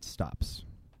suddenly it stops.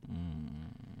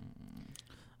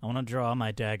 I want to draw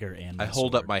my dagger and my I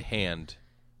hold sword. up my hand,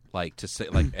 like to say,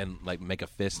 like and like make a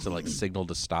fist to like signal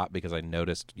to stop because I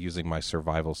noticed using my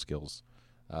survival skills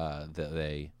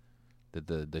that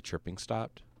the chirping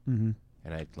stopped, and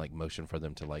I like motion for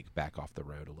them to like back off the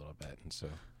road a little bit, and so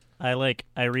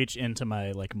I reach into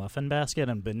my like muffin basket,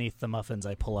 and beneath the muffins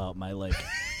I pull out my like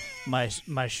my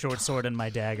short sword and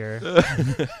my dagger.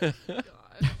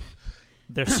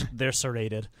 They're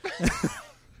serrated.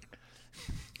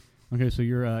 Okay, so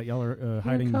you're y'all are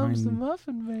hiding Here comes behind the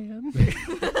Muffin Man.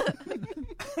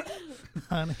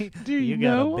 Honey, Do you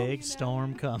know got a big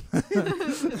storm coming.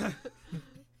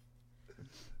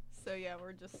 So yeah,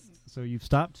 we're just. So you've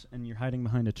stopped and you're hiding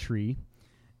behind a tree,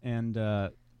 and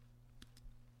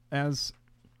as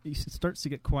it starts to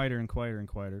get quieter and quieter and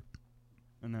quieter,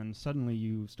 and then suddenly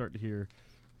you start to hear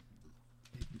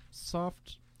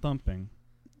soft thumping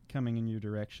coming in your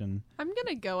direction. I'm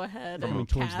gonna go ahead Coming and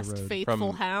towards the cast road. Faithful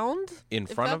From Hound. In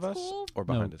if front of that's us cool. or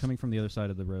behind No, us? coming from the other side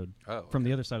of the road. Oh, From the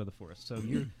okay. other side of the forest. So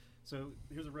you're so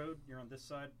here's a road. You're on this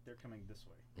side. They're coming this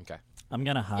way. Okay. I'm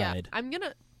gonna Yeah, hide I'm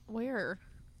gonna. Where?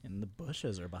 in the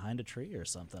bushes or behind a tree or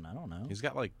something. I don't know. He's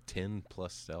got like 10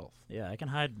 plus stealth. Yeah, I can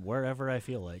hide wherever I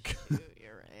feel like. Ooh,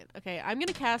 you're right. Okay, I'm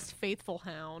gonna cast Faithful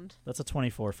Hound. That's a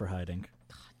 24 for hiding.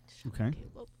 Okay.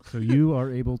 So you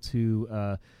are able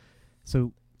to.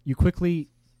 So you quickly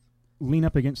lean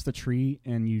up against the tree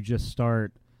and you just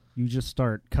start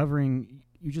covering.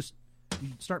 You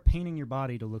start painting your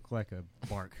body to look like a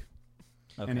bark,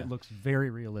 and it looks very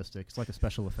realistic. It's like a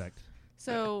special effect.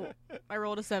 So I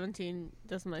rolled a 17.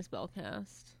 Does my spell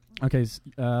cast? Okay.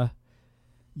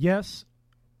 Yes,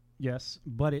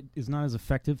 but it is not as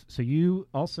effective. So you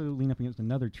also lean up against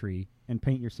another tree and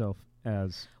paint yourself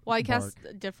as. Well, I bark. cast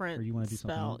a different Or you wanna do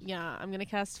something spell. else? Yeah, I'm gonna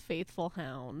cast Faithful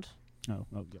Hound. Oh,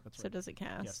 yeah, that's So right. does it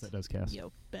cast? Yes, that does cast.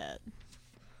 Yo, bet.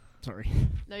 Sorry.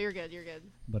 No, you're good. You're good.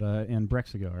 But and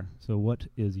Brexigar. So what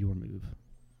is your move?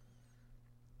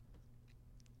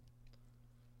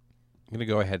 I'm going to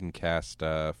go ahead and cast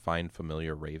Find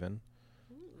Familiar Raven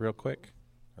real quick.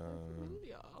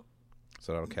 Yeah.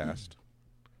 So that'll cast.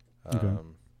 Okay.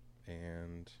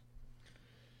 And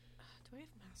Do I have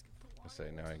Mask of the I Wild? say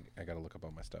now I got to look up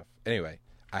all my stuff. Anyway,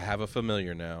 I have a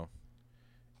familiar now.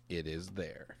 It is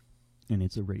there. And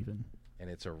it's a raven. And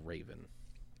it's a raven.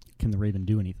 Can the raven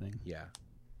do anything? Yeah.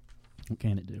 What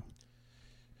can it do?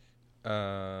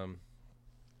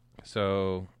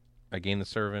 So I gain the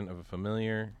servant of a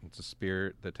familiar. It's a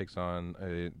spirit that takes on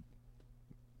a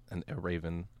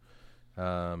raven,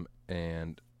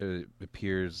 and it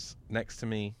appears next to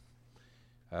me.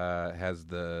 Has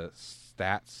the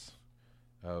stats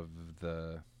of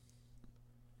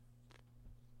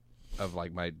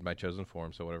like my chosen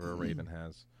form, so whatever a raven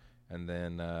has, and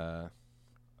then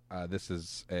this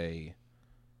is a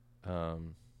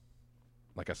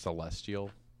like a celestial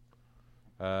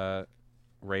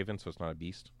raven, so it's not a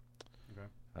beast. Okay.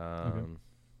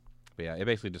 But yeah, it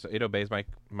basically just it obeys my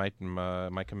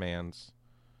commands.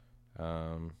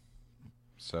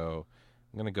 So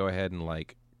I'm gonna go ahead and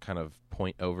like kind of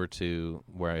point over to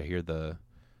where I hear the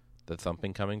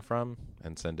thumping coming from,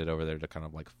 and send it over there to kind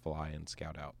of like fly and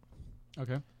scout out.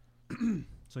 Okay.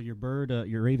 So your bird,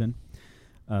 your raven,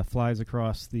 flies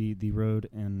across the road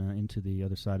and into the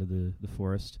other side of the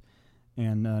forest.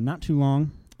 And not too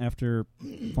long after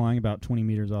flying about 20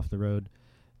 meters off the road,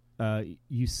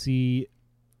 you see,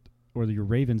 or your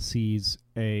raven sees,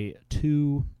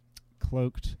 two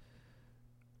cloaked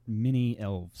mini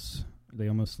elves. They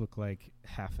almost look like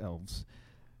half elves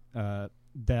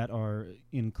that are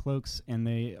in cloaks, and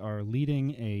they are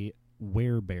leading a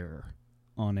werebear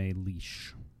on a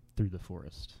leash through the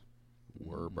forest.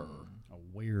 Werber.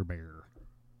 A werebear.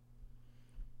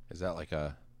 Is that like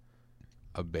a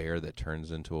bear that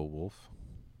turns into a wolf?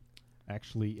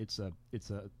 Actually, it's a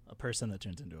A person that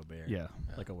turns into a bear. yeah,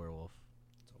 Like a werewolf.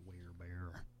 it's a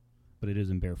werebear, but it is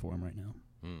in bear form right now.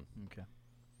 Okay.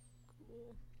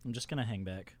 Cool. I'm just going to hang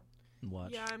back and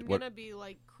watch. Yeah, I'm What- gonna be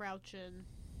like crouching.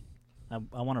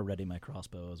 I want to ready my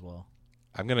crossbow as well.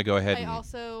 I'm gonna go ahead I and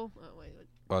also. Oh, wait.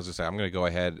 I was just saying I'm gonna go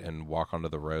ahead and walk onto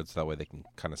the road so that way they can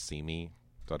kind of see me.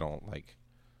 So I don't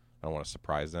want to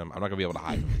surprise them. I'm not gonna be able to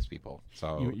hide from these people.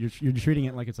 So You're treating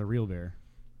it like it's a real bear.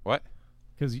 what?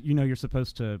 Because you're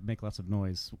supposed to make lots of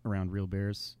noise around real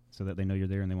bears so that they know you're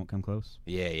there and they won't come close.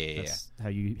 Yeah. That's how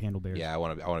you handle bears. Yeah, I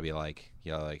want to be like,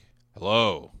 like,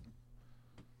 hello,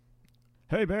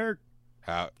 Hey, bear.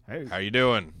 how Hey. you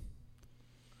doing?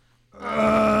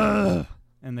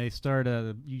 And they start.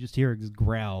 You just hear a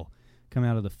growl come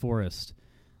out of the forest,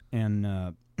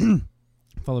 and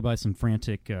followed by some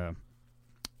frantic, kind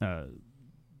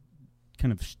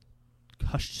of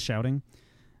hushed shouting,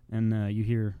 and you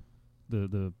hear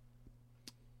the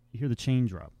chain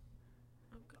drop.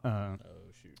 Oh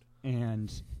shoot!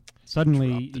 And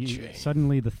suddenly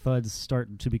the thuds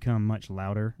start to become much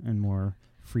louder and more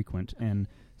frequent, and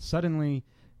suddenly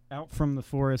out from the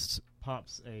forest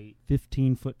pops a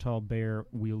 15-foot tall bear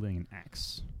wielding an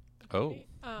axe. Oh.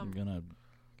 I'm gonna...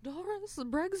 Doris,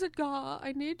 Brexitgar,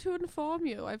 I need to inform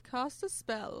you. I've cast a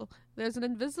spell. There's an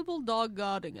invisible dog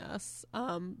guarding us.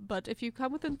 But if you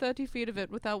come within 30 feet of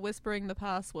it without whispering the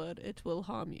password, it will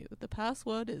harm you. The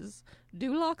password is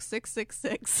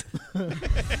Duloc666.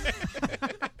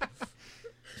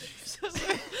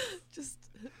 Just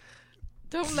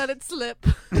don't let it slip.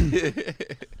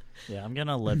 Yeah, I'm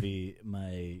gonna levy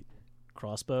my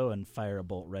crossbow and fire a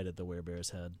bolt right at the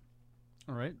werebear's head.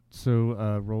 All right.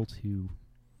 So roll to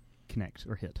connect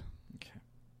or hit. Okay.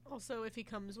 Also, if he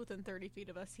comes within 30 feet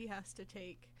of us, he has to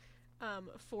take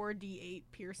 4d8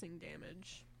 piercing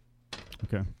damage.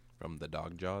 Okay. From the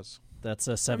dog jaws? That's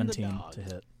a 17 to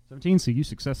hit. 17, so you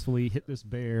successfully hit this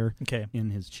bear okay. in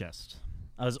his chest.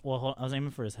 I was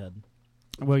aiming for his head.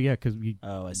 Well, yeah, because you...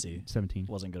 Oh, I see. 17.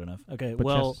 Wasn't good enough. Okay, but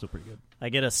well, chest is still pretty good. I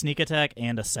get a sneak attack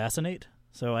and assassinate,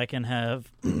 so I can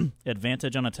have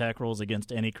advantage on attack rolls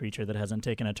against any creature that hasn't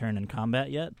taken a turn in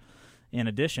combat yet. In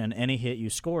addition, any hit you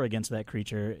score against that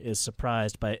creature is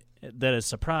surprised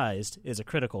is a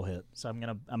critical hit. So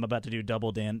I'm about to do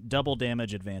double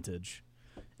damage advantage.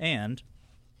 And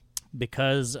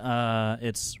because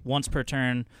it's once per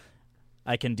turn,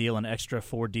 I can deal an extra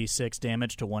 4d6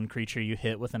 damage to one creature you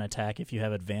hit with an attack if you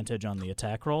have advantage on the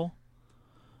attack roll.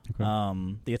 Okay.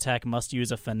 The attack must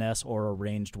use a finesse or a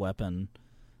ranged weapon.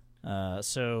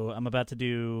 So I'm about to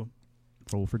do...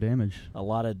 Roll for damage. A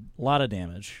lot of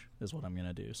damage is what I'm going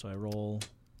to do. So I roll...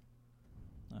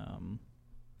 1d6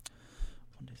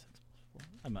 plus 4.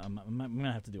 I'm going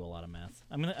to have to do a lot of math.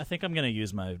 I think I'm going to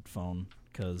use my phone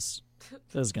because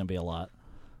this is going to be a lot.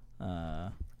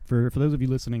 For those of you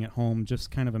listening at home,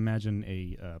 just kind of imagine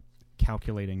a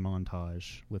calculating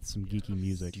montage with some geeky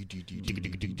music. Some,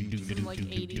 like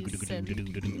 80s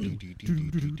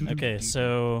synth. Okay,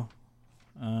 so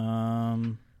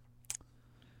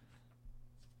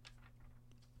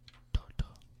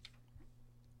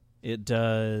it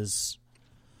does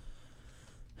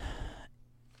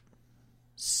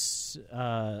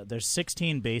there's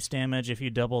 16 base damage if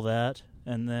you double that,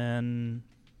 and then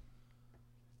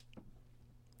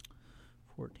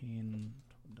 14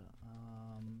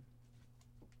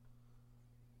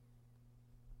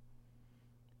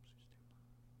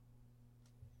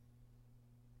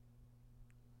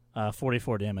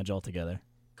 44 damage altogether.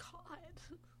 God.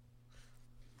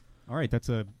 All right, that's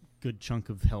a good chunk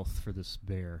of health for this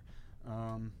bear.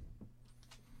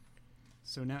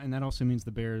 So now, and that also means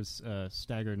the bear's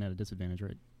staggered and at a disadvantage,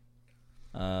 right?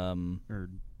 Or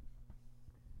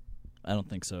I don't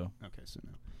think so. Okay, so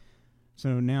no.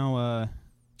 So now, are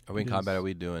we in combat? Are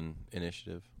we doing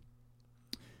initiative?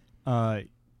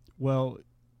 Well,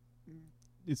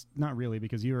 it's not really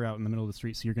because you were out in the middle of the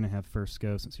street, so you're going to have first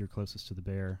go since you're closest to the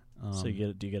bear. So do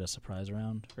you get a surprise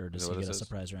round, or does he get a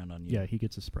surprise round on you? Yeah, he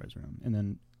gets a surprise round, and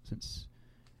then since,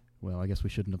 well, I guess we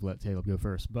shouldn't have let Caleb go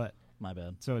first, but my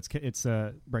bad. So it's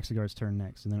Brexigar's turn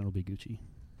next, and then it'll be Gucci.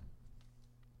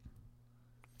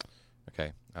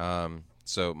 Okay.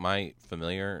 So my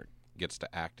familiar gets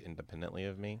to act independently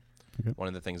of me. Okay. One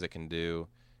of the things it can do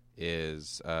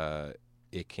is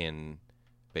it can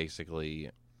basically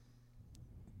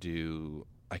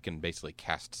I can basically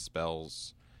cast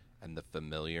spells, and the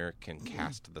familiar can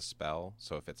cast the spell.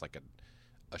 So if it's like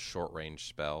a short range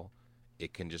spell,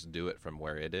 it can just do it from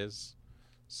where it is.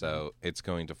 So it's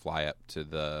going to fly up to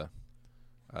the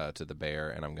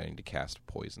bear, and I'm going to cast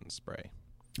poison spray.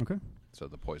 Okay. So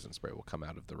the poison spray will come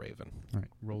out of the raven. All right.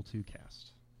 Roll to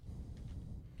cast.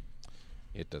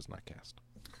 It does not cast.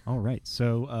 All right.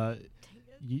 So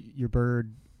your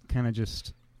bird kind of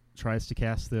just tries to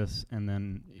cast this, and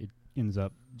then it ends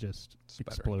up just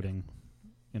exploding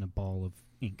in a ball of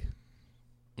ink.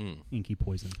 Inky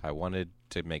poison. I wanted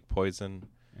to make poison,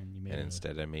 and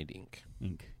instead I made ink.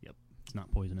 Ink, yep. It's not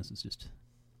poisonous. It's just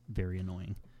very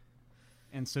annoying.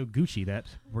 And so, Gucci, that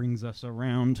brings us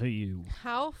around to you.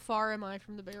 How far am I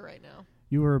from the bear right now?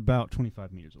 You are about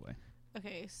 25 meters away.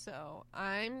 Okay, so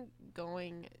I'm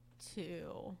going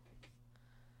to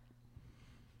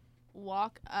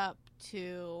walk up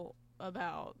to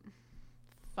about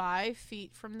 5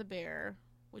 feet from the bear,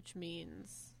 which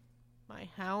means my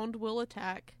hound will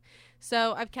attack.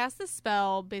 So I've cast this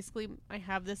spell. Basically, I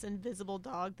have this invisible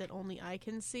dog that only I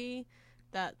can see,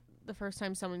 that the first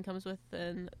time someone comes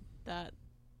within that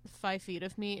 5 feet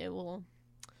of me, it will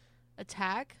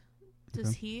attack.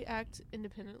 Does he act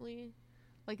independently?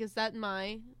 Like, is that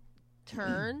my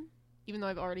turn, even though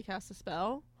I've already cast a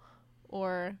spell?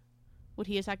 Or would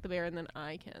he attack the bear and then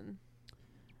I can?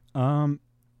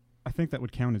 I think that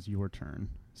would count as your turn.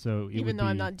 So even though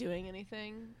I'm not doing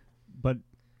anything? But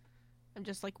I'm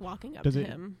just, like, walking up to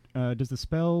him. Does the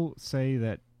spell say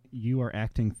that you are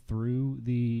acting through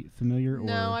the familiar?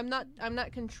 No, I'm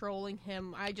not controlling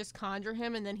him. I just conjure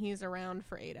him, and then he's around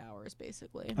for 8 hours,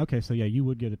 basically. Okay, so yeah, you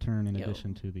would get a turn in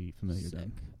addition to the familiar.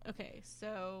 Then. Okay,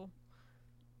 so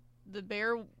the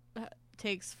bear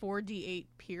takes 4d8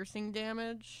 piercing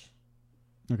damage.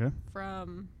 Okay.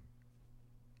 From...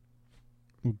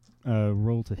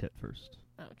 roll to hit first.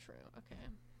 Oh, true. Okay.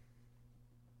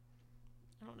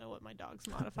 I don't know what my dog's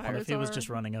modifiers What if he was just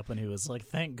running up and he was like,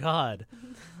 "Thank God,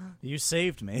 you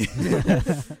saved me."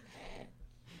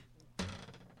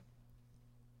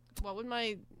 What would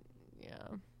my...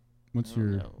 Yeah. What's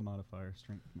your modifier,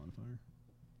 strength modifier?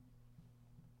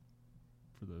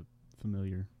 For the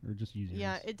familiar, or just using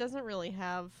Yeah, it doesn't really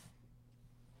have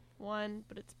one,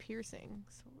 but it's piercing.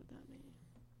 So what would that mean?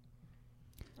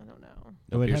 I don't know.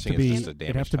 No, it'd have to be.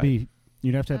 It'd have to be.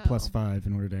 You'd have to have +5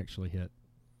 in order to actually hit.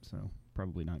 So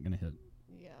probably not going to hit.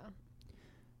 Yeah.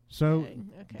 So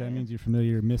okay. that means your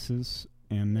familiar misses,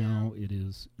 and now it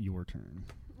is your turn.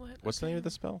 What's the name of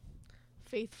the spell?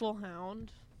 Faithful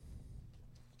Hound.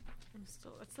 That's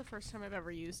the first time I've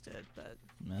ever used it, but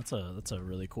that's a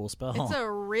really cool spell. It's a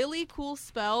really cool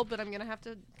spell, but I'm gonna have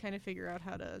to kind of figure out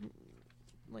how to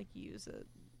use it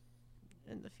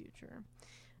in the future.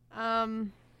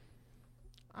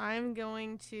 I'm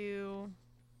going to...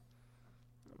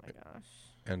 Oh my gosh.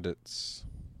 And is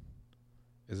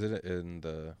it in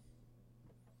the...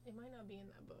 It might not be in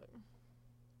that book.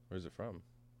 Where's it from?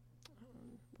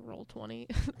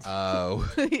 Roll20. Oh.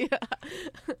 Yeah.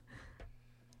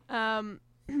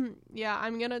 Yeah,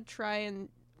 I'm going to try and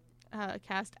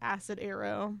cast Acid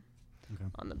Arrow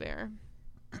on the bear.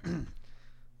 The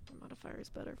modifier is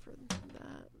better for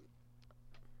that.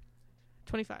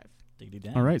 25.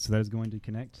 All right, so that is going to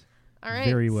connect. All right.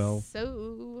 Very well.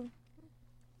 So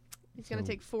he's going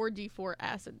to take 4d4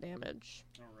 acid damage.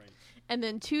 All right. And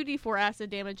then 2d4 acid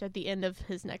damage at the end of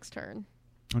his next turn.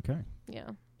 Okay.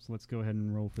 Yeah. So let's go ahead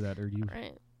and roll for that. Or do you? All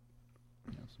right.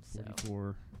 Yeah, so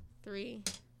 44. 3,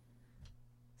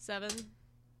 7,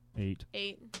 8,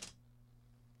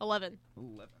 11.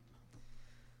 I'm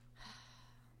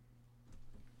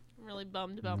really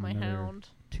bummed about my hound.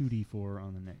 2d4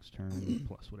 on the next turn,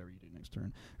 plus whatever you do next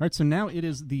turn. All right, so now it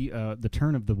is the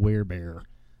turn of the werebear.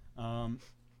 Can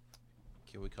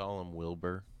we call him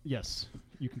Wilbur? Yes,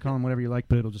 you can call him whatever you like,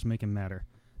 but it'll just make him madder.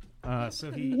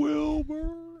 So he Wilbur.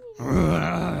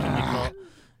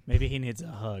 Maybe he needs a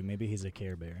hug. Maybe he's a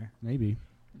Care Bear. Maybe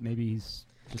he's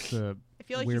just a I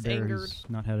feel like he's angered. Who's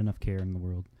not had enough care in the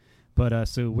world. But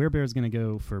so Werebear is going to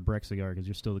go for Brexigar because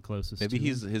you're still the closest. Maybe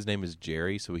his name is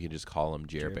Jerry, so we can just call him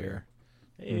Jer Bear.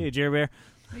 Hey, Jer Bear.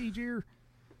 Hey, Jer.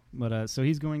 But so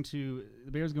the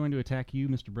bear's going to attack you,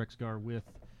 Mr. Brexigar, with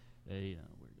a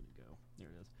where did it go? There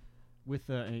it is. With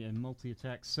a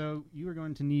multi-attack. So you are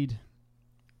going to need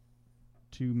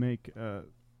to make.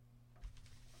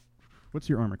 What's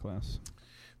your armor class?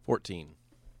 14.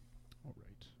 All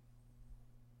right.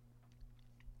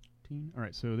 All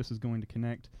right, so this is going to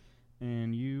connect,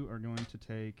 and you are going to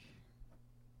take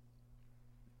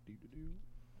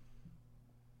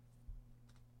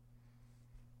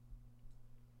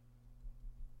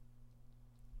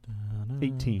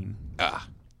 18. Ah,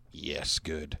 yes,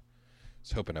 good. I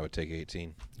was hoping I would take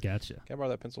 18. Gotcha. Can I borrow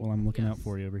that pencil? Well, I'm looking out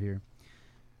for you over here.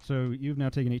 So you've now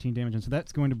taken 18 damage, and so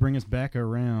that's going to bring us back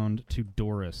around to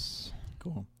Doris.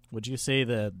 Cool. Would you say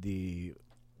that the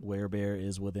werebear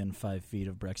is within 5 feet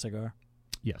of Brexigar?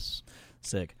 Yes.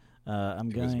 Sick. I'm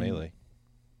going. It was melee.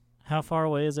 How far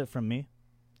away is it from me?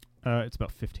 It's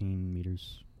about 15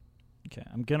 meters. Okay,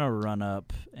 I'm gonna run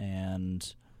up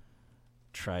and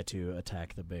try to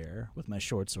attack the bear with my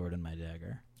short sword and my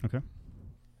dagger. Okay.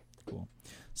 Cool.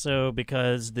 So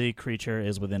because the creature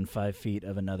is within 5 feet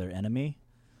of another enemy,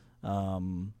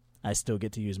 I still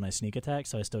get to use my sneak attack,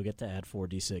 so I still get to add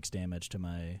 4d6 damage to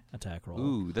my attack roll.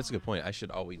 Ooh, that's a good point. I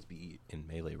should always be in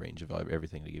melee range of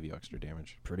everything to give you extra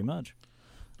damage. Pretty much.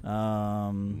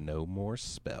 No more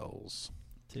spells.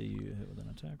 Till you hit with an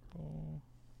attack roll.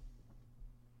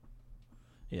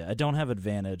 Yeah, I don't have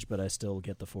advantage, but I still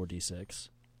get the 4d6.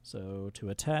 So to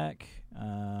attack,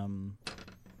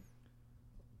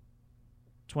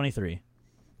 23.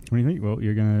 23. Well,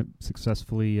 you're going to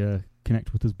successfully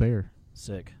connect with this bear.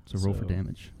 Sick. So roll for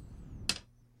damage.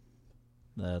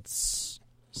 That's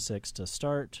 6 to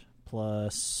start,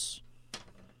 plus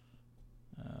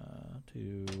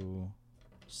 2,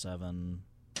 7,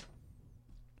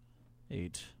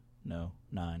 8, no,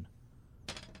 9,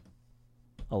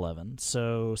 11.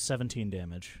 So 17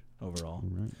 damage overall.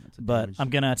 Right, but I'm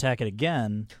going to attack it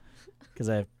again because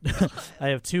I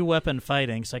have 2 weapon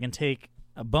fighting, so I can take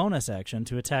a bonus action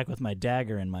to attack with my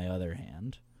dagger in my other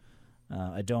hand.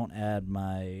 I don't add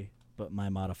my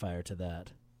modifier to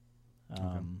that.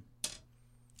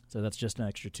 So that's just an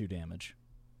extra 2 damage.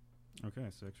 Okay,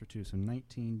 so extra 2, so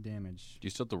 19 damage. Do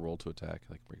you still have to roll to attack,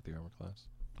 like break the armor class?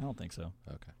 I don't think so.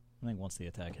 Okay. I think once the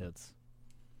attack hits.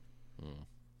 Mm.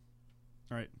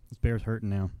 All right, this bear's hurting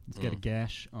now. It's got a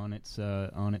gash on its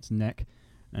neck,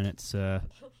 and its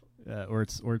or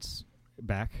its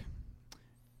back.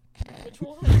 Which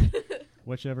one?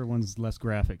 Whichever one's less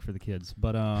graphic for the kids,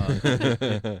 but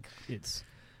it's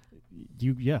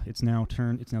now the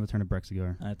turn of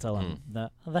Brexigar. I tell him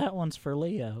that one's for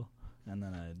Leo, and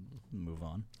then I move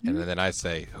on. And then I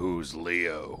say, "Who's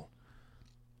Leo?"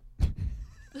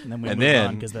 And then we move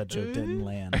on because that joke didn't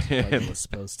land like it was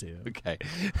supposed to. Okay.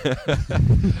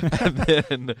 And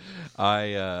then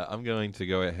I'm going to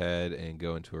go ahead and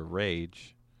go into a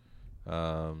rage. Good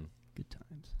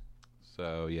times.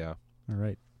 So yeah. All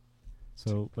right.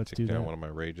 So let's do that. One of my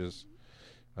rages.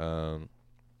 And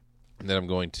then I'm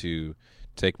going to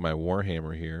take my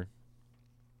warhammer here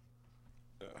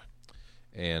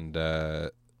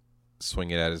and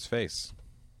swing it at his face.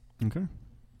 Okay.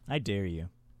 I dare you.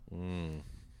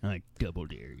 I double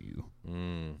dare you.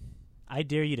 I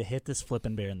dare you to hit this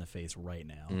flippin' bear in the face right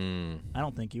now. I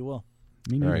don't think you will.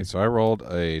 Me neither. All right, so I rolled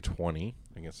a 20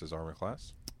 against his armor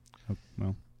class. Oh,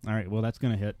 well, all right. Well, that's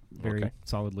going to hit very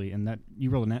solidly. And that you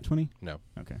rolled a nat 20? No.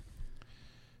 Okay.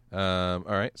 All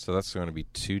right, so that's going to be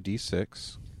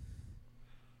 2d6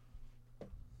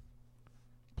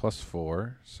 plus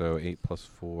 4. So 8 plus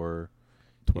 4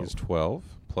 is 12.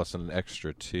 Plus an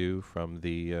extra 2 from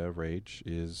the rage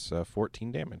is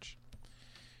 14 damage.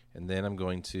 And then I'm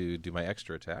going to do my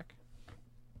extra attack.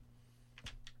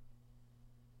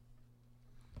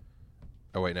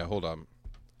 Oh, wait, no, hold on.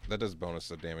 That does bonus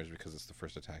of damage because it's the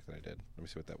first attack that I did. Let me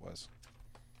see what that was.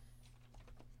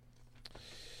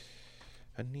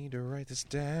 I need to write this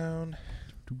down.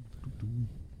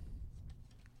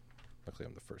 Luckily,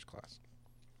 I'm the first class.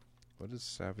 What is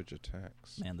savage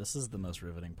attacks? Man, this is the most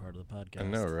riveting part of the podcast. I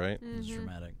know, right? It's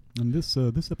dramatic. And this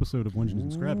episode of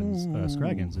Dungeons and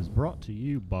Scraggins is brought to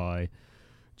you by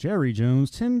Jerry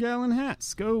Jones 10-gallon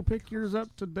hats. Go pick yours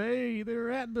up today. They're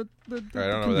at the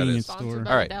convenience store. Sponsored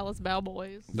by Dallas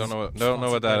Cowboys. Don't know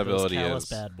what that ability is.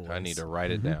 Bad boys. I need to write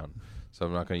it down, so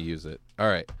I'm not going to use it. All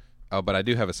right. Oh, but I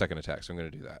do have a second attack, so I'm going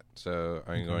to do that. So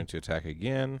I'm going to attack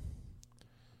again.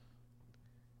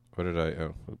 What did I?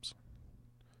 Oh, oops.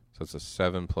 So it's a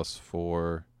 7 plus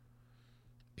 4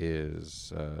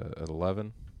 is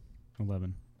 11.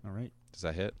 11. All right. Does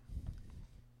that hit?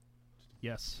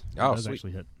 Yes. Oh, it does sweet.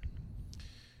 actually hit.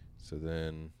 So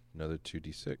then another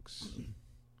 2d6.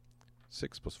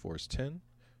 6 plus 4 is 10.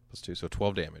 Plus 2, so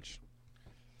 12 damage.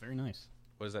 Very nice.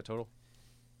 What is that total?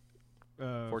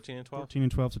 14 and 12? 14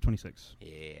 and 12, so 26.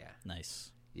 Yeah.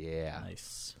 Nice. Yeah.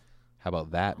 Nice. How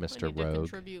about that, Mr. I need to Rogue?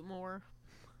 contribute more.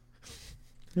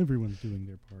 Everyone's doing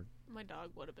their part. My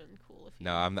dog would have been cool if.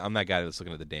 No, I'm that guy that's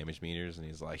looking at the damage meters, and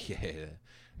he's like, yeah,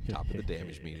 top of the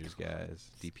damage meters, guys.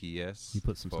 DPS. You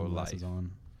put some sunglasses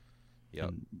on. Yep.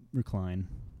 And recline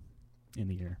in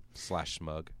the air. /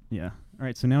 smug. Yeah. All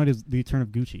right, so now it is the turn of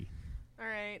Gucci. All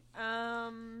right.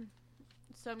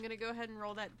 So I'm going to go ahead and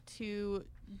roll that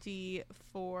 2d4.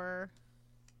 For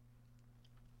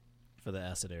the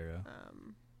acid arrow.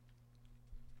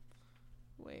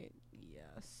 Wait.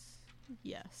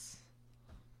 Yes.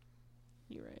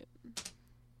 You're right.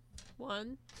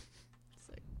 1,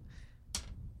 6,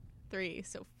 3,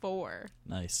 so 4.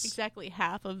 Nice. Exactly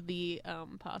half of the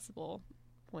possible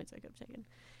points I could have taken.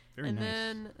 Very nice.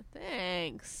 And then,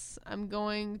 thanks. I'm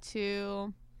going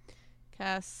to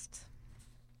cast.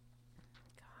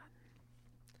 God,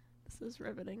 this is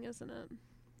riveting, isn't it?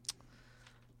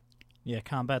 Yeah,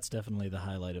 combat's definitely the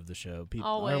highlight of the show.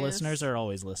 Always. Our listeners are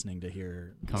always listening to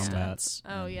hear combats.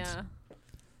 Oh yeah.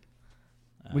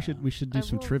 We should do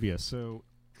some trivia. So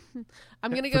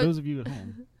I'm gonna for go. those of you at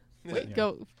home. Wait,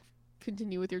 go.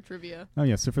 Continue with your trivia. Oh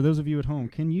yeah. So for those of you at home,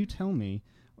 can you tell me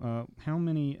how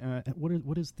many?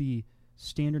 What is the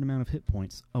standard amount of hit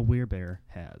points a werebear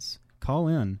has? Call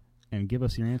in and give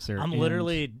us your answer. I'm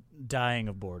literally dying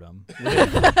of boredom. We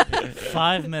have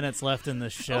 5 minutes left in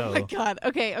this show. Oh my god.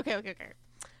 Okay.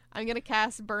 I'm gonna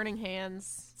cast Burning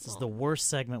Hands. This is the worst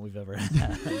segment we've ever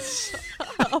had.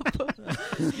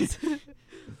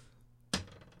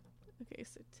 Okay,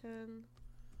 so 10,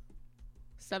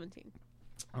 17.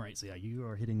 All right, so yeah, you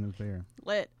are hitting the bear.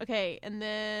 Lit. Okay, and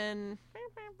then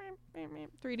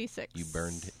 3d6. You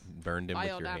burned him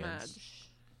with your hands.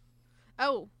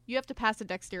 Oh, you have to pass a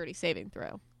dexterity saving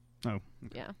throw. Oh.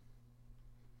 Okay. Yeah.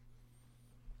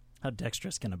 How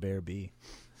dexterous can a bear be?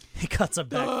 He cuts a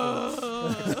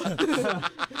backflip.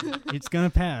 It's going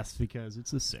to pass because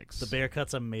it's a 6. The bear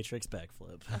cuts a matrix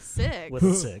backflip. A 6? With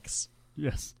a 6.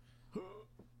 Yes.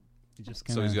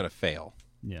 So he's going to fail.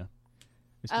 Yeah.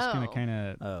 It's just going to kind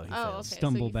of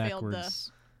stumble so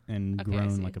backwards and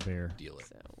groan like a bear. Deal it.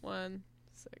 So 1,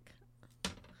 6,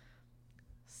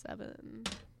 7,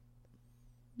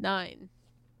 9.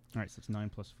 All right, so it's 9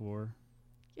 plus 4.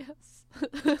 Yes.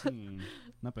 13.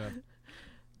 Not bad.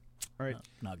 All right.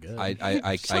 Not good.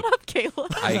 Shut up,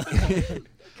 Caleb.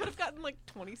 Could have gotten like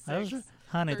 26.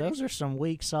 Honey, those are some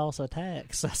weak sauce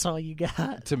attacks. That's all you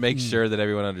got. To make sure that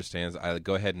everyone understands, I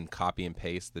go ahead and copy and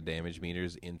paste the damage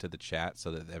meters into the chat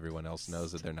so that everyone else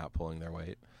knows that they're not pulling their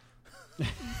weight.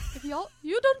 If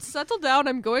you don't settle down,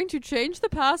 I'm going to change the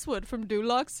password from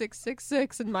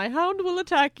Duloc666 and my hound will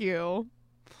attack you.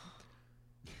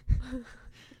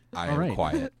 I am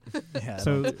quiet. Yeah,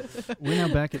 so we're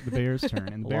now back at the bear's turn,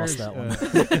 and the Lost that one.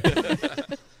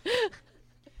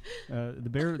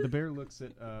 The bear looks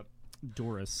at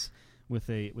Doris with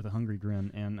a hungry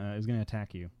grin and is going to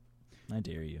attack you. I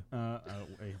dare you.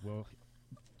 Well,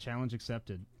 challenge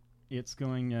accepted. It's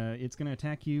going to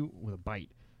attack you with a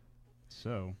bite.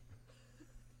 So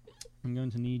I'm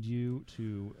going to need you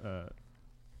to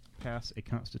pass a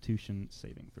Constitution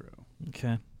saving throw.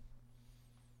 Okay.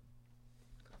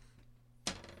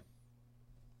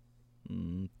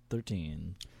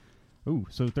 13. Ooh,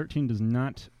 so 13 does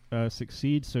not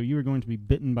succeed. So you are going to be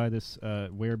bitten by this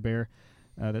werebear.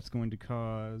 That's going to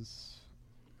cause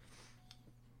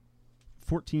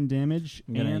 14 damage.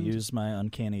 I'm going to use my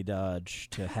uncanny dodge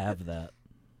to have that.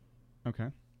 Okay.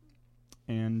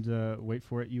 And wait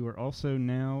for it. You are also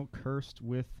now cursed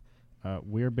with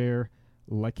werebear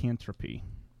lycanthropy.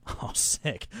 Oh,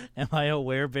 sick. Am I a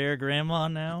werebear grandma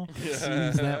now?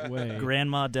 Seems that way.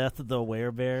 Grandma Death the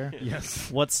werebear?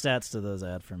 Yes. What stats do those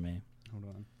add for me? Hold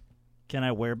on.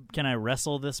 Can I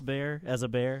wrestle this bear as a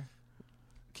bear?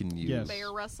 Can you? Yes.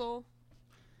 Bear wrestle?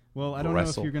 Well, I don't know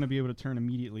if you're going to be able to turn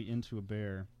immediately into a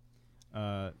bear.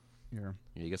 Here.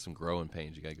 Yeah, you got some growing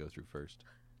pains you got to go through first.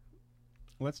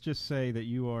 Let's just say that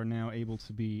you are now able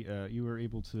to be a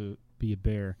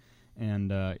bear,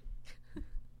 and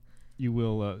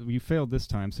you failed this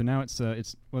time. So now it's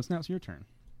your turn.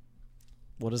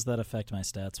 What does that affect my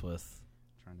stats with?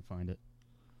 Trying to find it.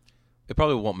 It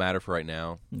probably won't matter for right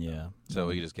now. Yeah. So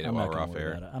we can just get it while we're off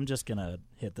air. I'm just gonna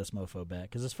hit this mofo back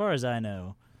because, as far as I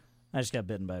know, I just got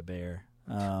bitten by a bear.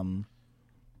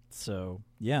 So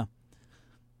yeah,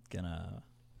 gonna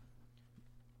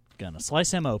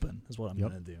slice him open is what I'm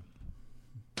gonna do.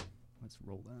 Let's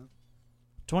roll that.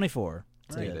 24.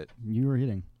 Right. It. You are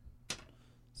hitting.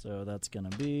 So that's going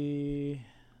to be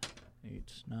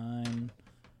 8, 9,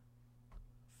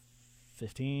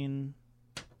 15,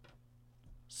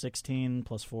 16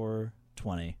 plus 4,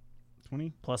 20.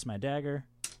 20? Plus my dagger,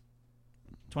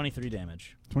 23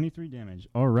 damage. 23 damage.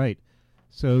 All right.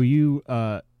 So you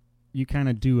kind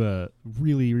of do a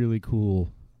really, really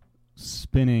cool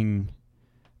spinning,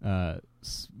 like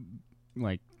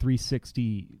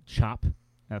 360 chop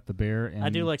at the bear. And I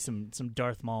do like some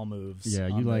Darth Maul moves. Yeah,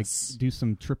 you like do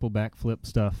some triple backflip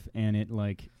stuff, and it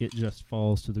just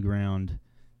falls to the ground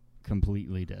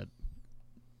completely dead.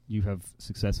 You have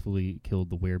successfully killed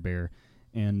the werebear,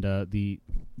 and the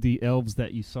elves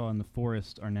that you saw in the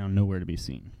forest are now nowhere to be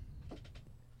seen.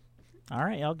 All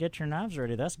right, y'all get your knives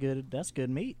ready. That's good. That's good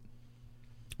meat.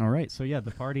 All right, so yeah,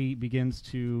 the party begins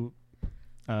to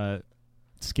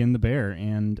skin the bear,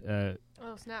 and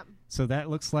oh snap! So that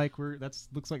looks like that's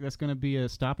going to be a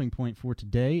stopping point for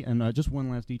today. And just one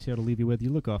last detail to leave you with: you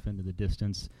look off into the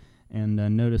distance and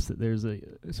notice that there's a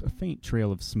faint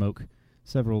trail of smoke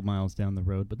several miles down the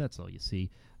road, but that's all you see.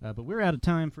 But we're out of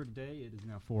time for today. It is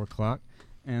now 4:00,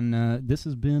 and this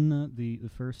has been the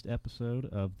first episode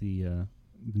of the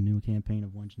new campaign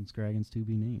of Dungeons & Dragons to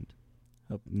be named.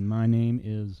 My name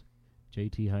is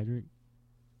J.T. Heydrich.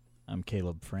 I'm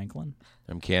Caleb Franklin.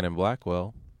 I'm Cannon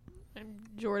Blackwell. I'm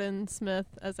Jordan Smith,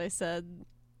 as I said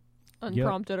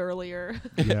unprompted earlier.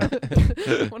 Yeah.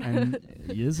 And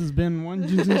this has been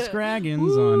Dungeons &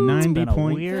 Dragons on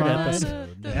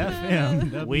 90.5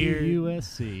 FM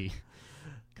WUSC.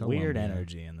 Weird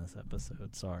energy in this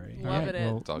episode. Sorry. Love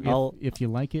it. Well, if you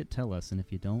like it, tell us, and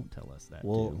if you don't, tell us that.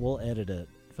 We'll edit it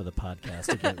for the podcast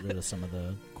to get rid of some of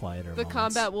the quieter moments.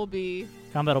 Combat will be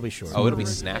short. Oh, it'll be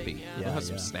snappy. Yeah. We'll have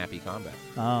some snappy combat.